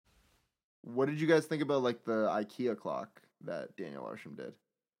 What did you guys think about like the IKEA clock that Daniel Arsham did?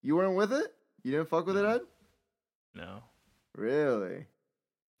 You weren't with it? You didn't fuck with it, Ed? No, Really?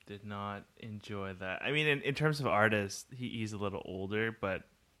 did not enjoy that. I mean, in terms of artists, he's a little older, but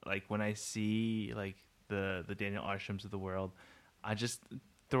like when I see like the Daniel Arshams of the world, I just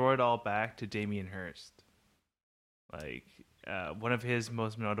throw it all back to Damien Hirst. Like one of his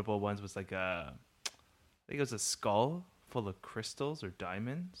most notable ones was like I think it was a skull full of crystals or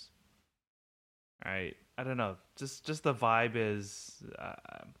diamonds. Right, I don't know. Just the vibe is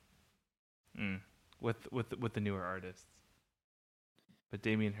with the newer artists. But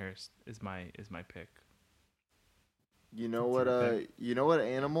Damien Hirst is my pick. You know what? You know what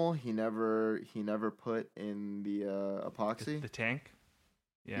animal he never put in the epoxy. The tank.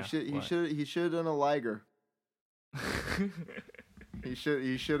 Yeah, He should have done a liger. He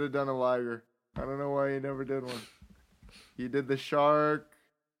should have done a liger. I don't know why he never did one. He did the shark.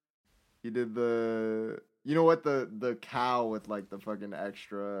 He did the the cow with like the fucking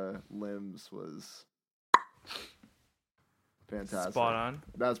extra limbs was fantastic. Spot on.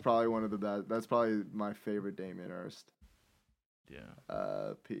 That's probably one of the best. That's probably my favorite Damien Hirst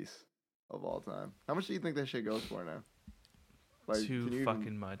Yeah. piece of all time. How much do you think that shit goes for now? Like, Too can you fucking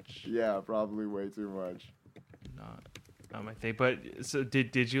even- much. Yeah, probably way too much. Not my thing. But so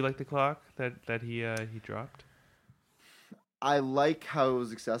did you like the clock that he dropped? I like how it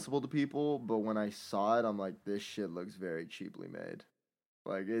was accessible to people, but when I saw it, I'm like, this shit looks very cheaply made.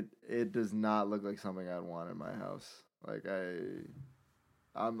 Like it does not look like something I'd want in my house. Like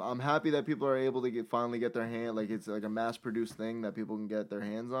I'm happy that people are able to finally get their hand, like it's like a mass produced thing that people can get their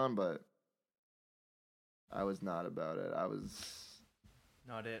hands on, but I was not about it. I was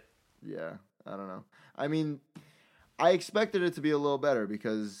Not it. Yeah, I don't know. I mean, I expected it to be a little better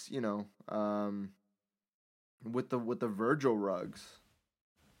because, you know, with the Virgil rugs,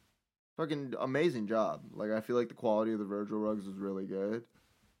 fucking amazing job. Like, I feel like the quality of the Virgil rugs was really good.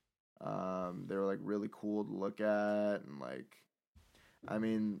 They were like really cool to look at, and like, I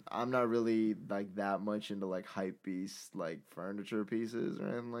mean, I'm not really like that much into like hype beast like furniture pieces or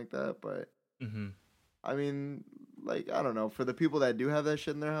anything like that, but Mm-hmm. I mean, like, I don't know. For the people that do have that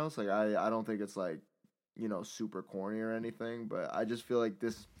shit in their house, like, I don't think it's, like, you know, super corny or anything, but I just feel like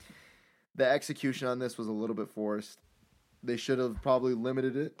the execution on this was a little bit forced. They should have probably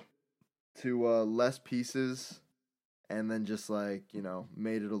limited it to less pieces and then just, like, you know,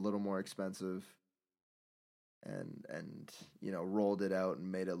 made it a little more expensive and you know, rolled it out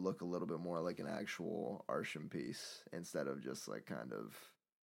and made it look a little bit more like an actual Arsham piece instead of just, like, kind of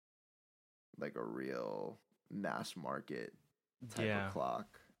like a real mass market type of clock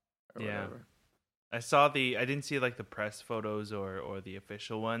or whatever. I didn't see like the press photos or the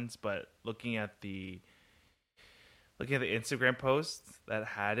official ones, but looking at the Instagram post that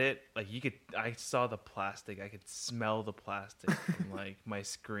had it, like I saw the plastic. I could smell the plastic from like my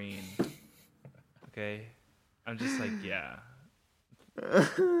screen. Okay. I'm just like, yeah.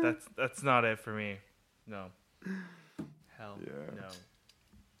 That's not it for me. No. Hell Yeah. no.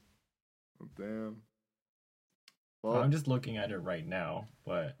 Damn. Well, Well, I'm just looking at it right now,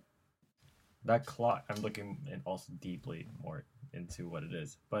 but that clock, I'm looking and also deeply more into what it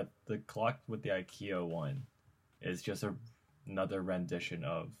is. But the clock with the IKEA one is just another rendition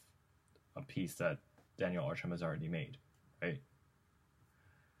of a piece that Daniel Arsham has already made, right?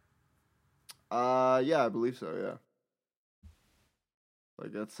 yeah, I believe so, yeah.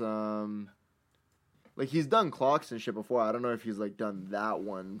 Like that's like he's done clocks and shit before. I don't know if he's like done that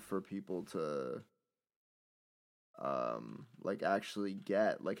one for people to like actually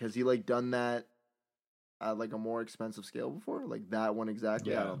get. Like has he like done that at like a more expensive scale before? Like that one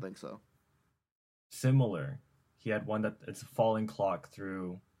exactly? I Yeah. don't think so. Similar. He had one that it's a falling clock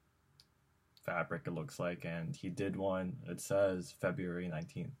through fabric, it looks like, and he did one, it says February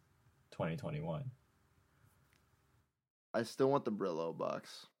 19th, 2021. I still want the Brillo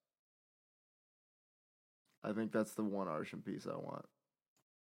box. I think that's the one Arsham piece I want.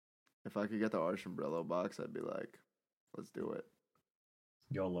 If I could get the Arsham Brillo box, I'd be like, let's do it.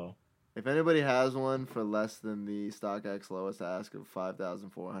 YOLO. If anybody has one for less than the StockX lowest ask of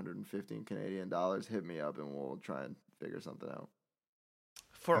 5,415 Canadian dollars, hit me up and we'll try and figure something out.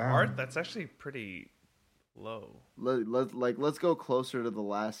 For Damn. art, that's actually pretty low. Let's go closer to the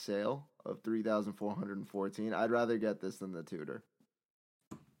last sale of 3,414. I'd rather get this than the Tudor.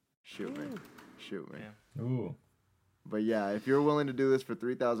 Shoot me. Yeah. Ooh. But yeah, if you're willing to do this for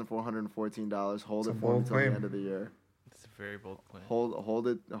 $3,414, hold It's it a for me bold till the claim. end of the year. It's a very bold claim. Hold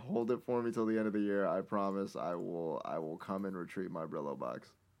it for me till the end of the year. I promise I will come and retrieve my Brillo box.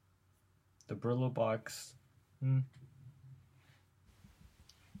 The Brillo box,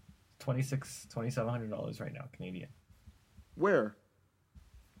 $2,700 right now, Canadian. Where?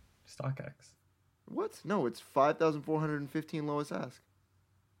 StockX. What? No, it's 5,415 lowest ask.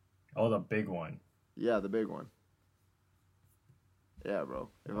 Oh, the big one. Yeah, the big one. Yeah, bro.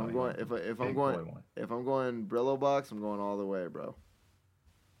 If I'm going, if I'm Big going, boy one. if I'm going Brillo box, I'm going all the way, bro.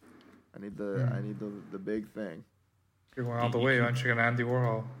 I need the big thing. You're going all the way. Aren't you gonna Andy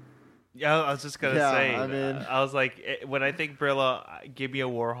Warhol? Yeah, I was just gonna Yeah, say. I mean- I was like, when I think Brillo, give me a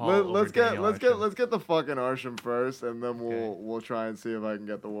Warhol. Let's over Daniel Arsham. let's get the fucking Arsham first, and then Okay. we'll try and see if I can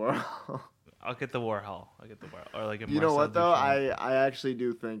get the Warhol. I'll get the Warhol. Or like a You know Marcel what though? Duchamp. I actually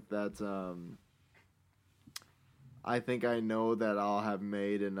do think that I think I know that I'll have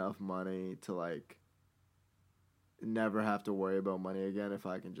made enough money to like never have to worry about money again if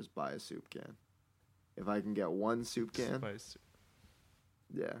I can just buy a soup can. If I can get one soup can, Spice.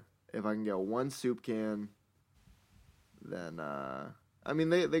 yeah. If I can get one soup can, then I mean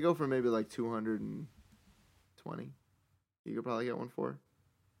they go for maybe like 220. You could probably get one for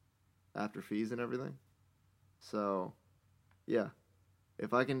after fees and everything. So, yeah.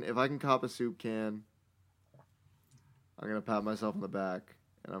 If I can cop a soup can, I'm gonna pat myself on the back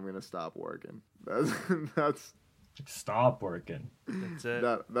and I'm gonna stop working. That's Stop working. That's it.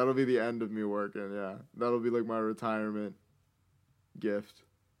 that'll be the end of me working. Yeah, that'll be like my retirement gift.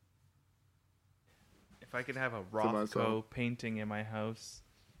 If I could have a myself. Rothko painting in my house,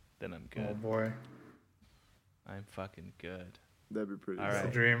 then I'm Oh good. boy, I'm fucking good. That'd be pretty. All it's right.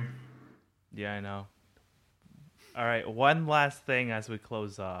 a dream. Yeah, I know. All right, one last thing as we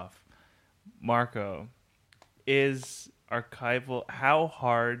close off. Marco, is archival how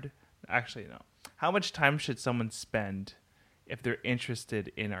hard? Actually, no. How much time should someone spend if they're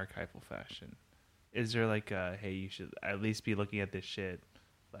interested in archival fashion? Is there like a, hey, you should at least be looking at this shit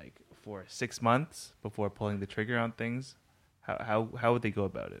like for 6 months before pulling the trigger on things? How would they go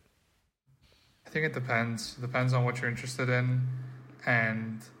about it? I think it depends. Depends on what you're interested in,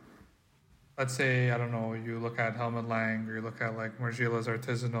 and let's say, I don't know, you look at Helmut Lang or you look at like Margiela's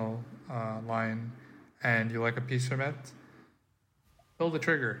artisanal line, and you like a piece from it, pull the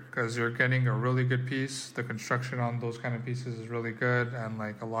trigger because you're getting a really good piece. The construction on those kind of pieces is really good, and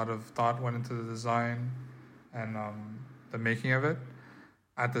like a lot of thought went into the design and the making of it.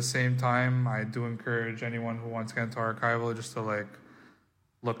 At the same time, I do encourage anyone who wants to get into archival just to like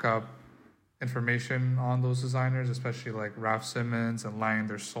look up information on those designers, especially like Raf Simons and Lang.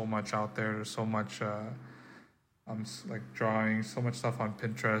 There's so much out there. There's so much like drawing, so much stuff on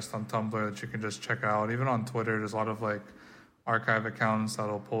Pinterest, on Tumblr that you can just check out. Even on Twitter, there's a lot of like archive accounts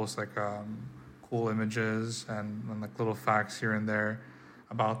that'll post like cool images and like little facts here and there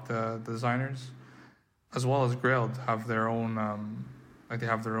about the designers, as well as Grailed have their own like they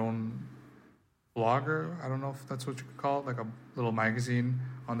have their own blogger. I don't know if that's what you could call it, like a little magazine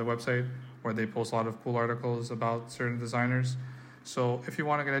on the website where they post a lot of cool articles about certain designers. So if you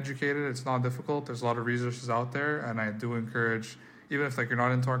want to get educated, it's not difficult. There's a lot of resources out there, and I do encourage, even if like you're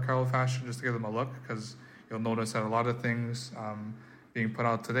not into archival fashion, just to give them a look, because you'll notice that a lot of things being put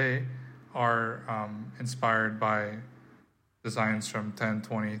out today are inspired by designs from 10,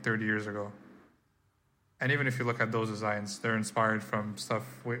 20, 30 years ago. And even if you look at those designs, they're inspired from stuff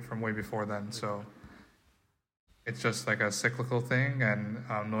from way before then. So it's just like a cyclical thing, and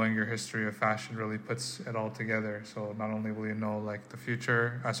knowing your history of fashion really puts it all together. So not only will you know like the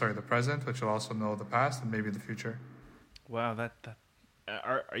future, the present, but you'll also know the past and maybe the future. Wow, that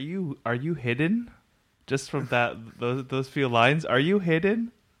are you hidden? Just from those few lines, are you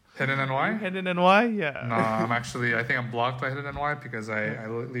hidden? Hidden Are NY? you hidden NY? Yeah. No, I think I'm blocked by Hidden NY because I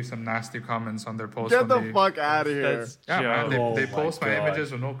leave some nasty comments on their posts. Get when the they, fuck out of here. That's Yeah, man, joke. they Oh my post my God.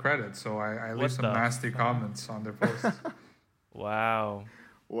 images with no credit, so I What leave some the nasty comments on their posts. Wow.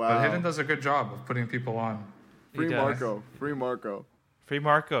 Wow. But Hidden does a good job of putting people on. Free He does. Marco. Free Marco. Free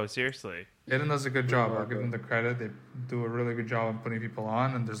Marco, seriously. Hidden does a good job. I'll Marco. give them the credit. They do a really good job of putting people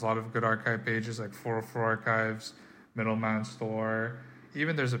on, and there's a lot of good archive pages like 404 Archives, Middleman Store.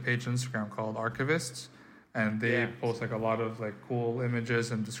 Even there's a page on Instagram called Archivists, and they Yeah. post like a lot of like cool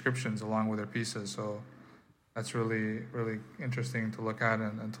images and descriptions along with their pieces. So that's really, really interesting to look at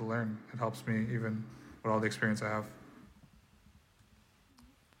and to learn. It helps me even with all the experience I have.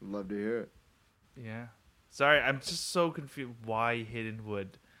 Love to hear it. Yeah. Sorry, I'm just so confused why Hidden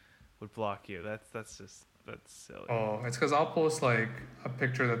would block you. That's silly. Oh, it's because I'll post like a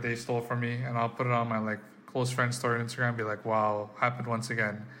picture that they stole from me, and I'll put it on my like close friend story on Instagram. And be like, "Wow, happened once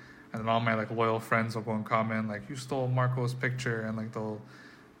again," and then all my like loyal friends will go and comment like, "You stole Marco's picture," and like they'll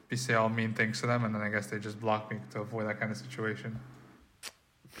say all mean things to them, and then I guess they just block me to avoid that kind of situation.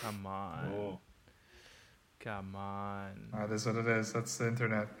 Come on. Oh. Come on. That's what it is. That's the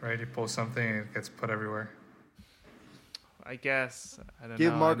internet, right? You post something, and it gets put everywhere. I guess. I don't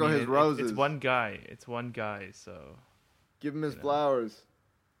Give know. Marco I mean, his roses. It's one guy. It's one guy, so. Give him his You know. flowers.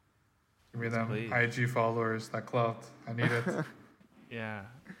 Give me Yes, them please. IG followers, that clout. I need it. Yeah.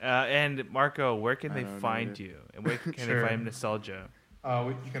 And Marco, where can I they don't know, find dude. you? And where can Sure. they find Nostalgia?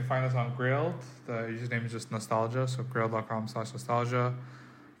 You can find us on Grailed. The username is just Nostalgia, so grailed.com/nostalgia.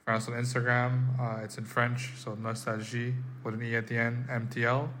 Find us on Instagram. It's in French, so Nostalgie with an E at the end,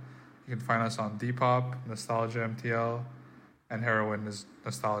 MTL. You can find us on Depop, Nostalgia MTL, and Heroin is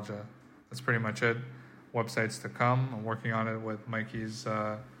Nostalgia. That's pretty much it. Websites to come. I'm working on it with Mikey's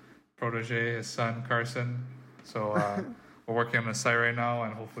protege, his son Carson. So we're working on the site right now,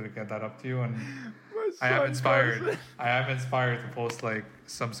 and hopefully we get that up to you. And I am inspired. I am inspired to post like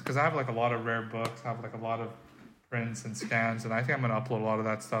some, because I have like a lot of rare books. I have like a lot of prints and scans, and I think I'm gonna upload a lot of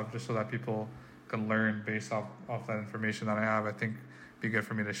that stuff just so that people can learn based off that information that I have. I think it'd be good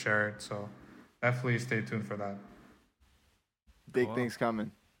for me to share it. So definitely stay tuned for that. Big Cool. things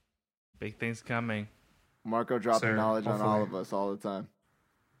coming. Big things coming. Marco dropping Sir, knowledge on all hopefully. of us all the time.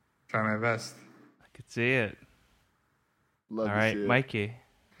 Try my best. I could see it. Love All to right, see it. Mikey.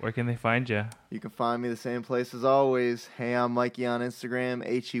 Where can they find you? You can find me the same place as always. Hey, I'm Mikey on Instagram.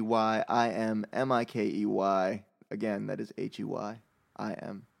 HeyImMikey. Again, that is HeyImMikey.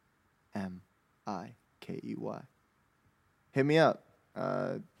 Hit me up.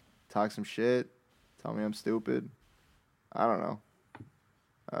 Talk some shit. Tell me I'm stupid. I don't know.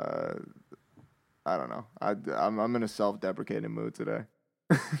 I'm in a self-deprecating mood today.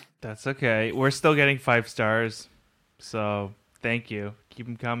 That's okay. We're still getting 5 stars, so thank you. Keep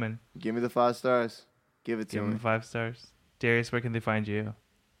them coming. Give me the 5 stars. Give it to Give me. them 5 stars. Darius, where can they find you?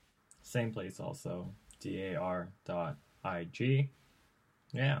 Same place also. dar.ig.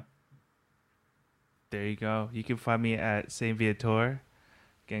 Yeah. There you go. You can find me at Saint Viator,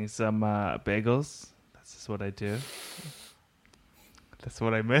 getting some bagels. That's just what I do. That's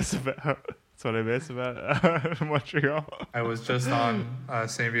what I miss about. That's what I miss about Montreal. I was just on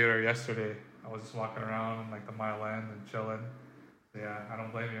St. Viator yesterday. I was just walking around like the Mile End and chilling. Yeah, I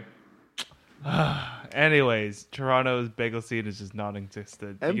don't blame you. Anyways, Toronto's bagel scene is just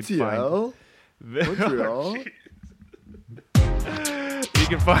non-existent. MTL? Montreal? You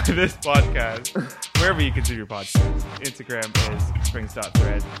can find this podcast wherever you consume your podcast. Instagram is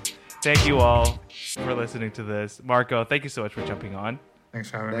springs.thread. Thank you all for listening to this. Marco, thank you so much for jumping on. Thanks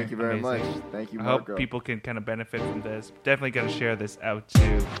for having me. Thank you very Amazing. much. Thank you, I Marco. hope people can kind of benefit from this. Definitely going to share this out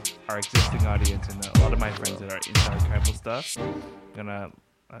to our existing audience and a lot of my friends that are into archival stuff. I'm going to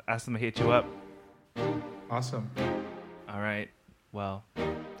ask them to hit you up. Awesome. All right. Well,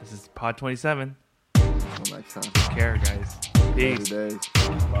 this is Pod 27. Until next time. Take care, guys. Peace. Later days.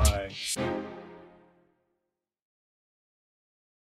 Bye.